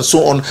dumped and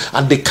so on,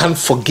 and they can't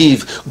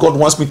forgive. God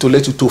wants me to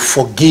let you to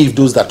forgive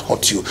those that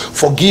hurt you,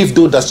 forgive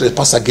those that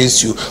trespass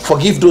against you,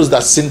 forgive those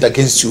that sinned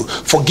against you,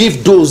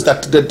 forgive those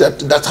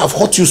that have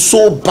hurt you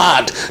so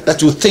bad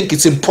that you think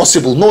it's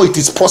impossible. No, it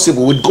is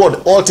possible. With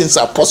God, all things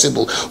are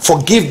possible.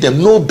 Forgive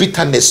them. No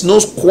bitterness, no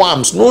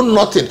qualms, no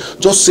nothing.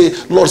 Just say,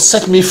 Lord,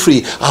 set me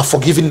free. I've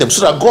forgiven them,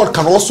 so that God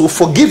can also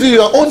forgive you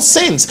your own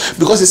sins,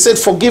 because he said,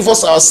 forgive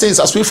us our sins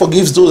as we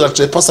forgive those that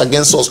trespass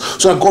against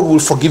us, so that God will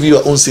forgive you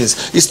your own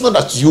sins. It's not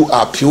that you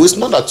are pure, it's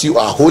not that you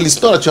are holy,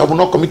 it's not that you have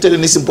not committed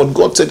any sin, but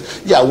God said,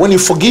 yeah, when you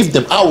forgive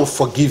them, I will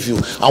forgive you.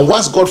 And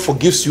once God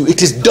forgives you,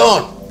 it is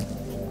done.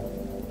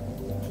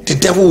 The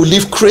devil will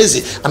live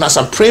crazy. And as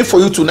I'm praying for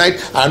you tonight,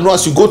 I know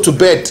as you go to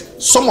bed,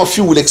 some of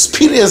you will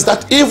experience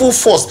that evil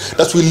force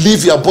that will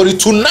leave your body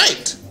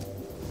tonight.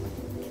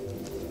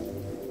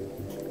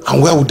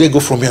 And where would they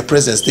go from your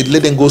presence? They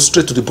let them go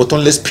straight to the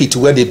bottomless pit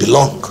where they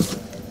belong.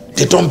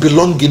 They don't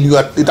belong in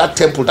that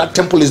temple. That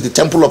temple is the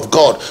temple of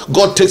God.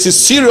 God takes it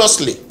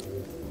seriously.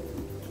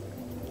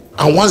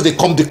 And once they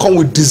come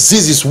with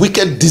diseases,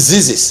 wicked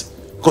diseases.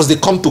 Because they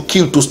come to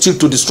kill, to steal,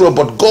 to destroy.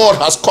 But God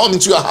has come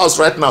into your house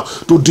right now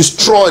to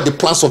destroy the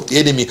plans of the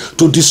enemy,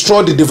 to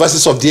destroy the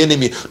devices of the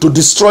enemy, to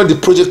destroy the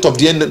project of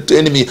the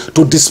enemy,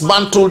 to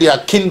dismantle their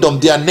kingdom,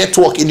 their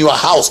network in your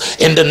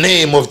house, in the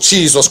name of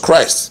Jesus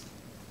Christ.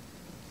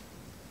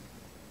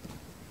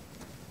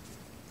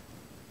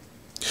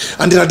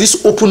 And there are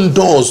these open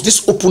doors.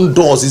 These open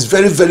doors is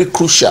very, very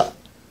crucial.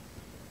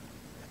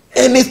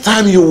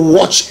 Anytime you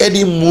watch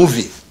any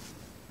movie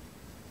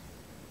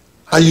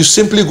and you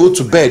simply go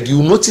to bed,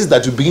 you notice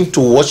that you begin to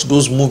watch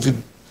those movies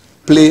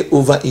play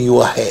over in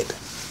your head.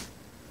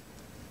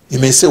 You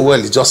may say, well,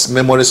 it's just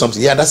memory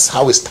something. Yeah, that's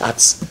how it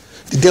starts.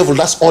 The devil,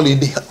 that's all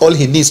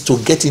he needs to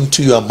get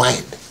into your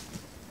mind.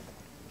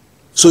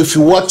 So if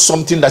you watch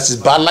something that is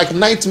bad, like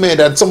nightmare,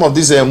 that some of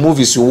these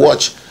movies you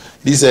watch,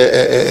 these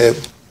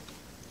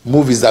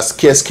movies that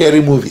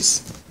scary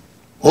movies,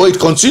 or it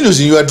continues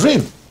in your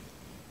dream.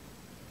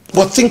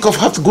 But think of,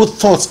 have good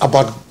thoughts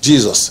about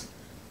Jesus,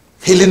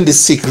 healing the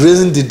sick,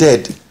 raising the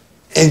dead,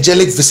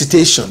 angelic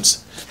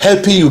visitations,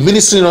 helping you,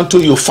 ministering unto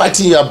you,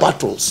 fighting your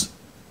battles,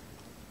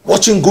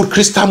 watching good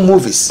Christian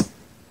movies.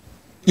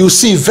 You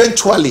see,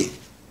 eventually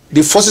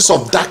the forces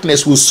of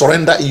darkness will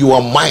surrender in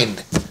your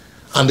mind,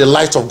 and the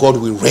light of God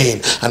will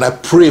reign. And I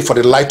pray for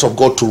the light of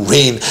God to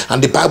reign.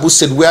 And the Bible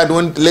said, where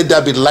don't let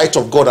there be the light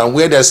of God, and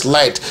where there's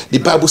light, the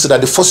Bible said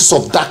that the forces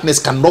of darkness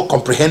cannot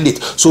comprehend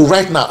it. So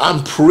right now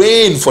I'm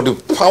praying for the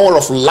power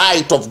of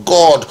light of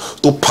God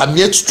to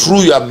permeate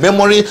through your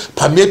memory,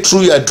 permeate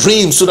through your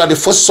dreams, so that the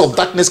forces of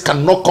darkness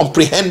cannot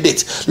comprehend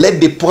it.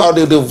 Let the power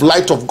of the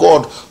light of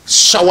God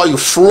shower you,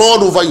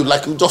 flood over you,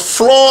 like just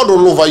flood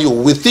all over you,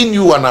 within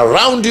you and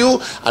around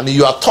you, and in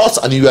your thoughts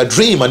and in your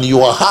dream and in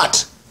your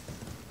heart,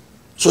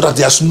 so that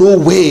there's no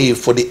way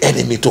for the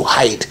enemy to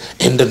hide,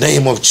 in the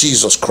name of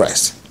Jesus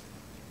Christ.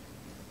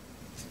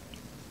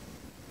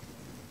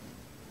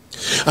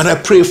 And I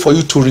pray for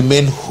you to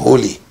remain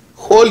holy.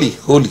 Holy,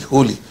 holy,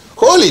 holy.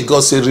 Holy,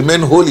 God said, remain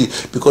holy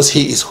because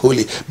he is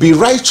holy. Be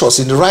righteous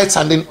in the right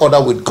standing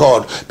order with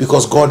God,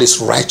 because God is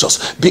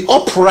righteous. Be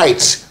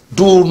upright.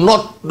 Do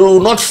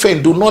not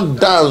faint. Do not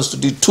dance to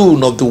the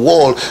tune of the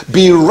world.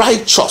 Be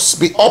righteous.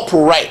 Be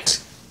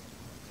upright.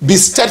 Be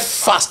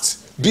steadfast.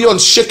 Be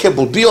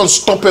unshakable. Be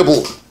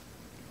unstoppable.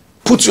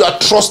 Put your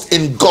trust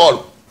in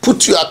God.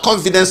 Put your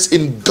confidence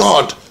in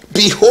God.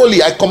 Be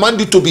holy. I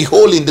command you to be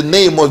holy in the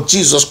name of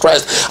Jesus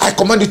Christ. I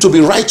command you to be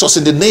righteous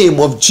in the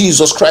name of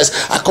Jesus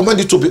Christ. I command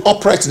you to be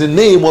upright in the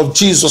name of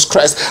Jesus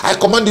Christ. I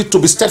command you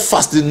to be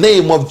steadfast in the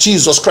name of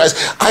Jesus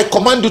Christ. I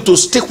command you to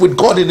stick with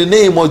God in the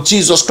name of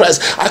Jesus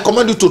Christ. I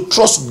command you to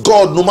trust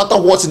God no matter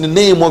what in the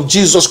name of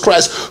Jesus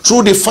Christ.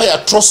 Through the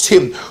fire, trust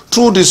him.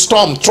 Through the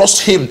storm,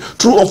 trust him.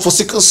 Through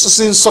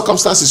unforeseen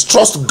circumstances,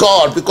 trust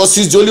God, because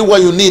he's the only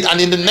one you need.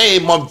 And in the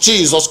name of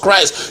Jesus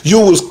Christ, you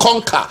will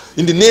conquer.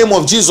 In the name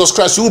of Jesus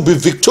Christ, you will be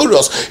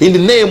victorious. In the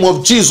name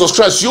of Jesus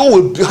Christ, you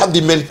will have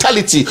the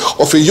mentality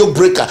of a yoke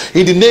breaker.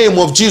 In the name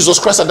of Jesus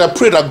Christ, and I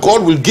pray that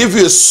God will give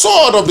you a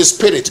sword of the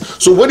Spirit.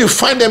 So when you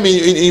find them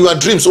in your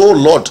dreams, oh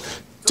Lord,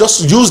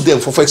 just use them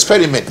for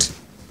experiment.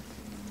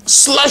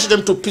 Slash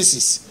them to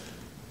pieces.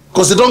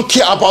 Because they don't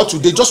care about you.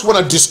 They just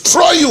want to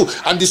destroy you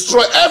and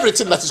destroy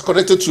everything that is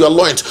connected to your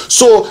loins.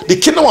 So the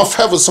kingdom of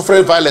heaven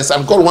suffered violence,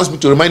 and God wants me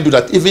to remind you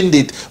that even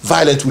the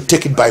violent will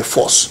take it by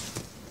force.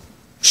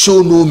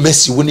 Show no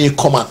mercy when you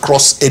come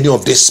across any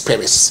of these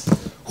spirits.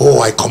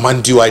 Oh, I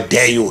command you, I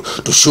dare you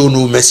to show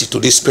no mercy to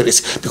these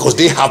spirits, because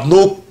they have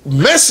no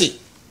mercy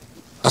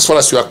as far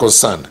as you are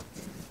concerned.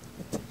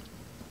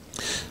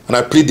 And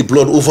I plead the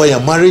blood over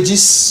your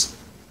marriages,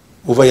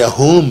 over your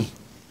home,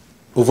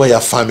 over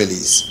your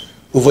families,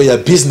 over your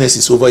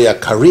businesses, over your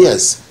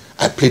careers.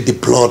 I plead the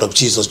blood of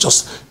Jesus,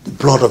 just the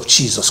blood of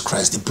Jesus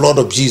Christ, the blood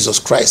of Jesus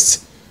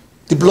Christ,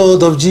 the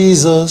blood of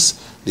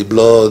Jesus. The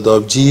blood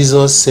of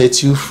Jesus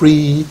set you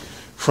free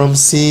from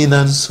sin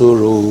and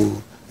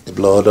sorrow. The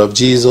blood of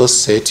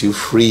Jesus set you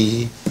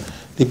free.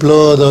 The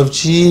blood of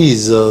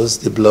Jesus,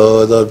 the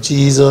blood of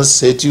Jesus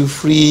set you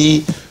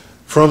free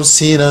from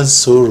sin and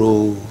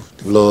sorrow.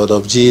 The blood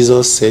of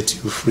Jesus set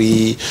you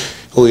free.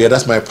 Oh yeah,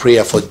 that's my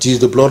prayer for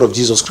Jesus, the blood of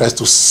Jesus Christ,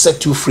 to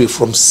set you free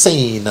from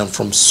sin and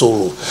from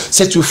sorrow.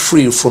 Set you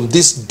free from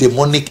this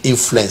demonic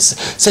influence.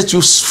 Set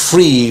you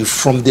free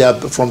from their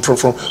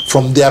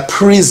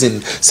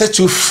prison. Set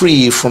you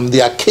free from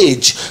their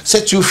cage.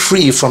 Set you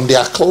free from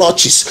their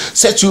clutches.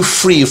 Set you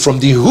free from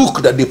the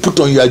hook that they put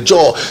on your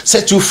jaw.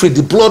 Set you free.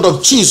 The blood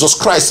of Jesus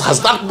Christ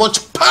has that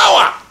much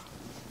power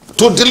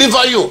to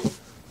deliver you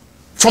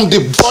from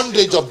the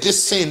bondage of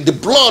this sin. The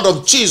blood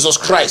of Jesus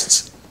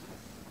Christ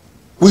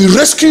will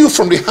rescue you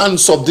from the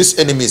hands of these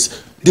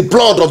enemies. The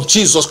blood of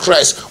Jesus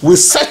Christ will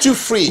set you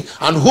free,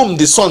 and whom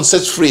the Son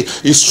sets free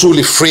is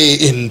truly free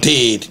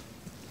indeed.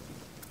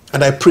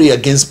 And I pray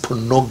against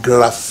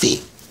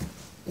pornography.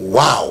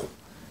 Wow.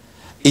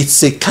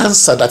 It's a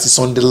cancer that is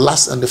on the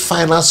last and the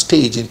final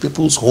stage in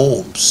people's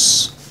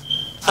homes.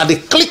 At the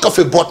click of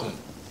a button.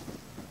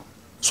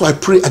 So I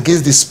pray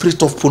against the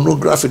spirit of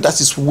pornography. That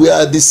is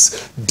where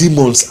these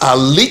demons are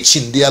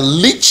leeching. They are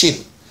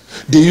leeching.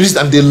 They use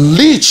it and they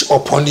leech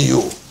upon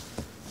you.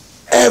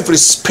 Every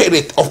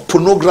spirit of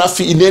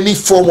pornography in any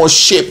form or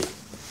shape,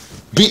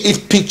 be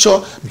it picture,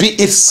 be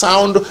it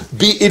sound,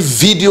 be it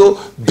video,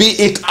 be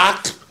it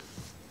act,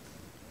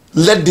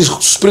 let the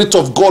Spirit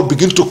of God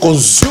begin to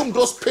consume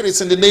those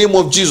spirits in the name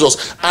of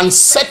Jesus and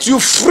set you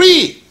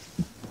free.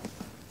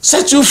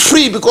 Set you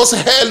free, because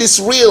hell is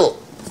real.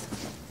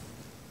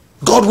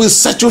 God will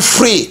set you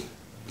free.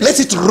 Let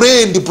it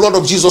rain the blood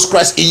of Jesus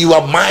Christ in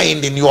your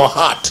mind, in your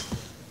heart,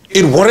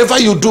 in whatever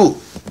you do.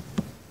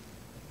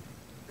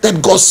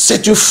 Let God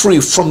set you free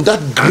from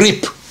that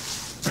grip,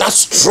 that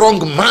strong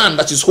man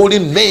that is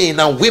holding men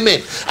and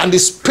women, and the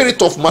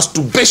spirit of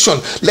masturbation.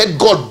 Let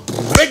God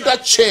break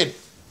that chain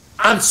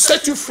and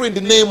set you free in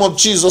the name of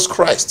Jesus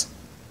Christ.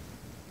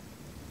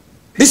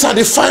 These are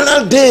the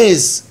final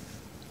days.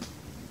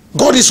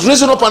 God is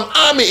raising up an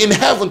army in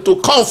heaven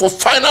to come for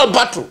final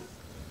battle.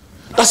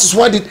 That is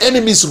why the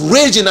enemy is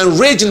raging and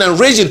raging and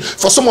raging.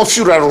 For some of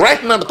you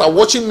right now that are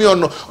watching me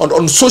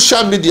on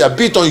social media,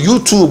 be it on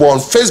YouTube or on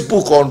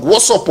Facebook or on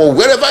WhatsApp or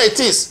wherever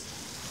it is,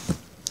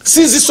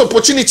 seize this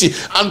opportunity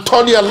and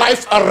turn your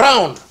life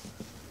around.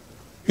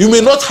 You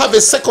may not have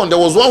a second. There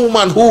was one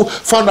woman who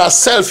found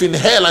herself in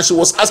hell and she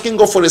was asking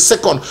God for a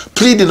second,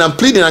 pleading and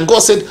pleading, and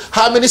God said,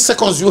 how many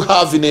seconds do you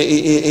have in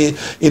a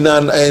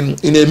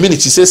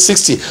minute? She says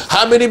 60.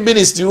 How many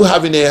minutes do you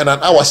have in an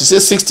hour? She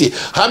says 60.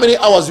 How many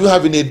hours do you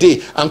have in a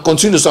day? And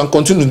continues and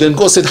continues. Then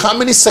God said, how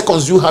many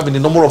seconds do you have in the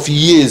number of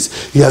years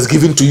He has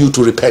given to you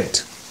to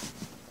repent?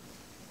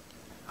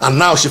 And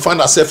now she found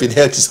herself in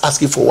hell. She's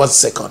asking for 1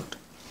 second.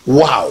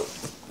 Wow.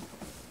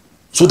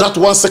 So that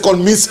 1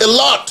 second means a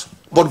lot.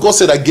 But God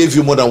said, I gave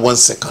you more than 1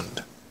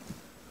 second.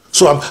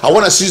 So I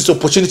want to seize this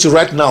opportunity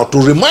right now to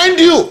remind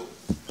you,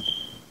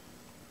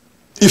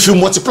 if you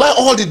multiply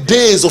all the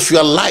days of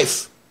your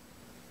life,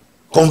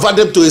 convert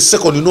them to a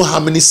second, you know how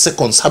many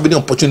seconds, how many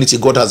opportunity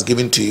God has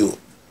given to you.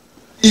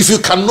 If you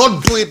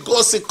cannot do it,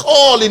 God said,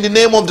 call in the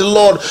name of the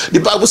Lord. The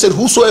Bible said,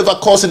 whosoever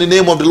calls in the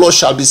name of the Lord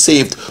shall be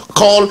saved.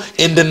 Call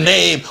in the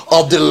name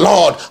of the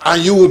Lord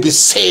and you will be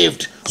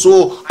saved.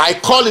 So I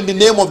call in the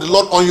name of the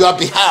Lord on your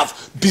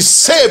behalf. Be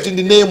saved in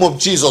the name of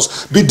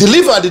Jesus. Be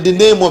delivered in the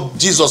name of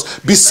Jesus.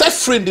 Be set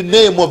free in the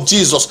name of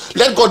Jesus.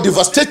 Let God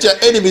devastate your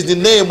enemies in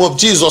the name of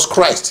Jesus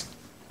Christ.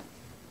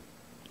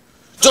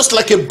 Just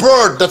like a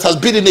bird that has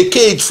been in a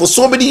cage for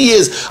so many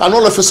years, and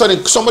all of a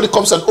sudden somebody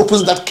comes and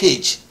opens that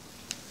cage,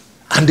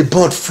 and the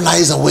bird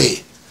flies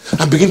away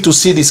and begin to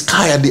see the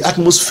sky and the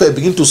atmosphere,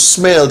 begin to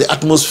smell the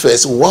atmosphere.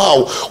 So,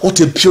 wow, what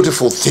a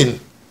beautiful thing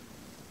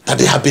that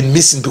they have been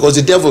missing, because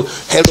the devil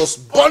held us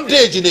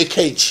bondage in a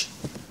cage.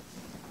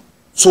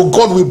 So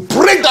God will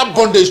break that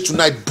bondage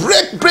tonight,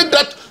 break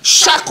that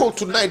shackle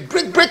tonight,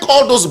 break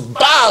all those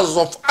bars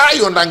of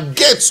iron and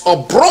gates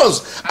of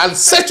bronze and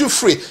set you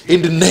free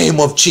in the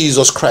name of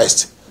Jesus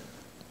Christ.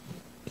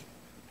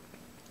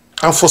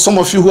 And for some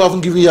of you who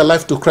haven't given your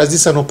life to Christ,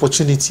 this is an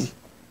opportunity.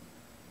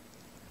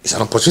 It's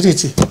an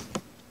opportunity.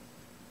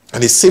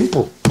 And it's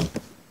simple.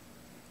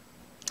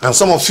 And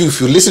some of you, if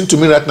you listen to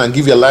me right now and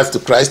give your life to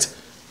Christ,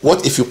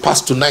 what if you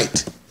pass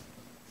tonight?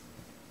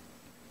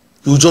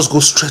 You just go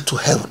straight to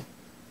heaven.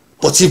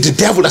 But if the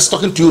devil that's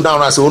talking to you now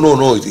and I say, oh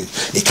no,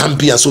 it can't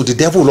be, and so the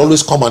devil will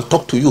always come and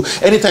talk to you.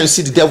 Anytime you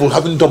see the devil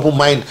having double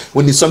mind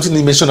when it's something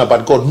he mentioned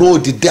about God, no,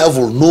 the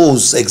devil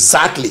knows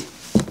exactly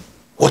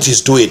what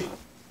he's doing.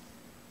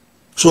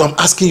 So I'm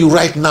asking you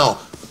right now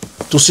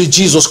to say,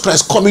 Jesus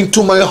Christ, come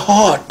into my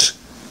heart.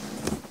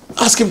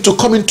 Ask him to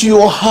come into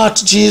your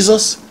heart,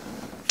 Jesus.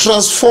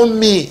 Transform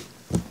me.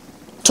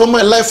 Turn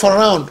my life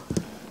around.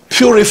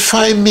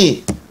 Purify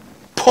me.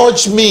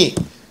 Purge me.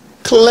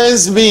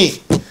 Cleanse me.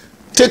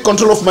 Take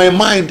control of my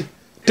mind.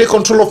 Take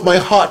control of my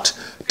heart.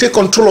 Take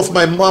control of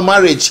my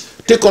marriage.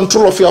 Take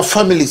control of your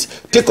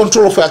families. Take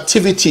control of your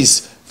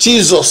activities.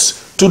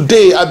 Jesus,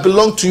 today I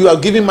belong to you.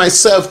 I'm giving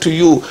myself to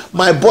you,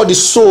 my body,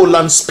 soul,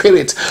 and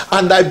spirit.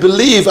 And I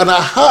believe and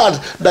I heard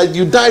that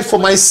you died for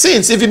my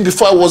sins even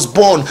before I was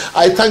born.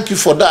 I thank you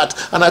for that.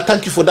 And I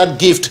thank you for that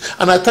gift.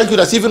 And I thank you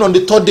that even on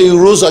the third day you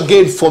rose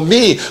again for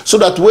me, so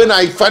that when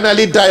I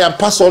finally die and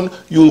pass on,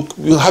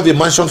 you'll have a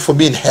mansion for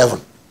me in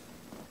heaven.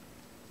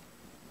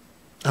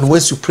 And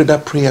once you pray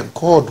that prayer,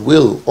 God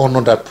will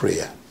honor that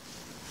prayer,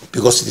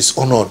 because it is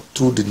honored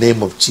through the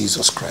name of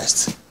Jesus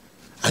Christ.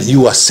 And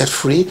you are set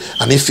free.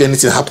 And if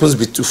anything happens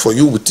for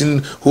you,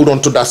 hold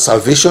on to that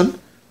salvation,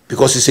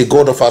 because He's a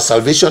God of our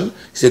salvation.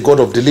 He's a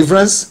God of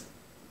deliverance,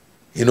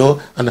 and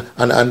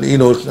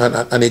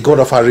a God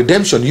of our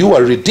redemption. You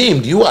are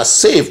redeemed. You are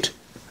saved,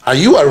 and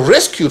you are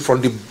rescued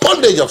from the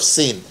bondage of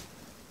sin.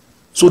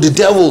 So the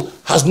devil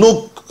has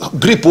no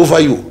grip over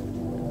you.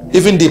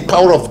 Even the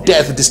power of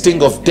death, the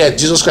sting of death,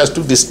 Jesus Christ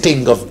took the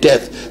sting of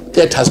death.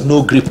 Death has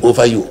no grip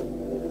over you.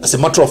 As a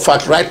matter of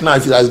fact, right now,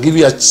 if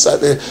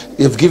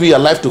you've given your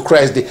life to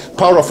Christ, the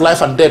power of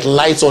life and death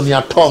lies on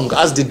your tongue.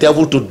 Ask the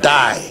devil to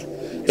die.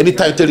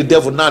 Anytime you tell the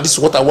devil, now this is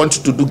what I want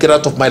you to do, get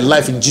out of my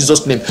life in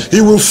Jesus' name,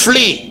 he will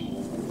flee,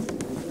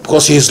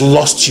 because he has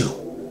lost you.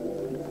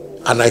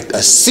 And I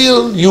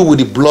seal you with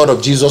the blood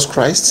of Jesus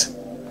Christ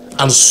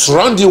and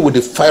surround you with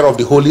the fire of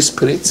the Holy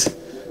Spirit.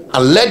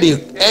 And let the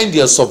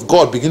angels of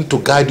God begin to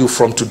guide you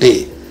from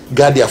today.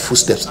 Guide their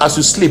footsteps. As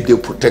you sleep, they'll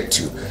protect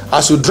you.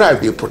 As you drive,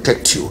 they'll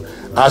protect you.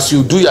 As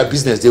you do your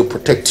business, they'll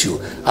protect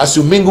you. As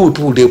you mingle with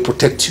people, they'll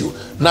protect you.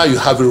 Now you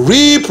have a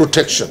real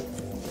protection.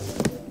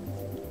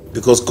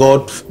 Because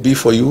God be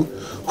for you,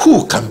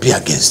 who can be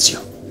against you?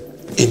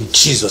 In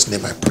Jesus'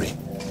 name I pray.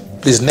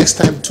 Please, next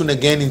time, tune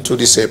again into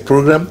this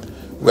program,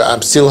 where I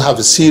still have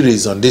a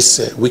series on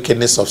this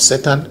wickedness of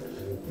Satan.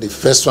 The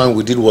first one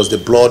we did was the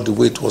blood, the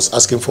way it was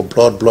asking for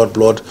blood.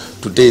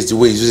 Today is the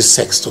way it uses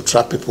sex to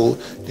trap people.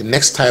 The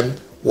next time,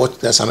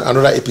 there's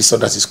another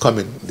episode that is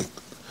coming,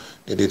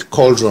 the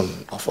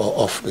cauldron of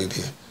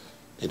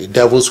the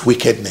devil's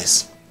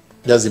wickedness.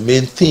 That's the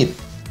main theme.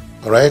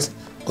 All right?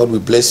 God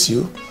will bless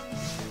you.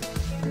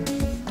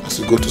 as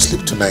you go to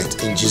sleep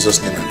tonight. In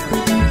Jesus' name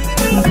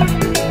I pray.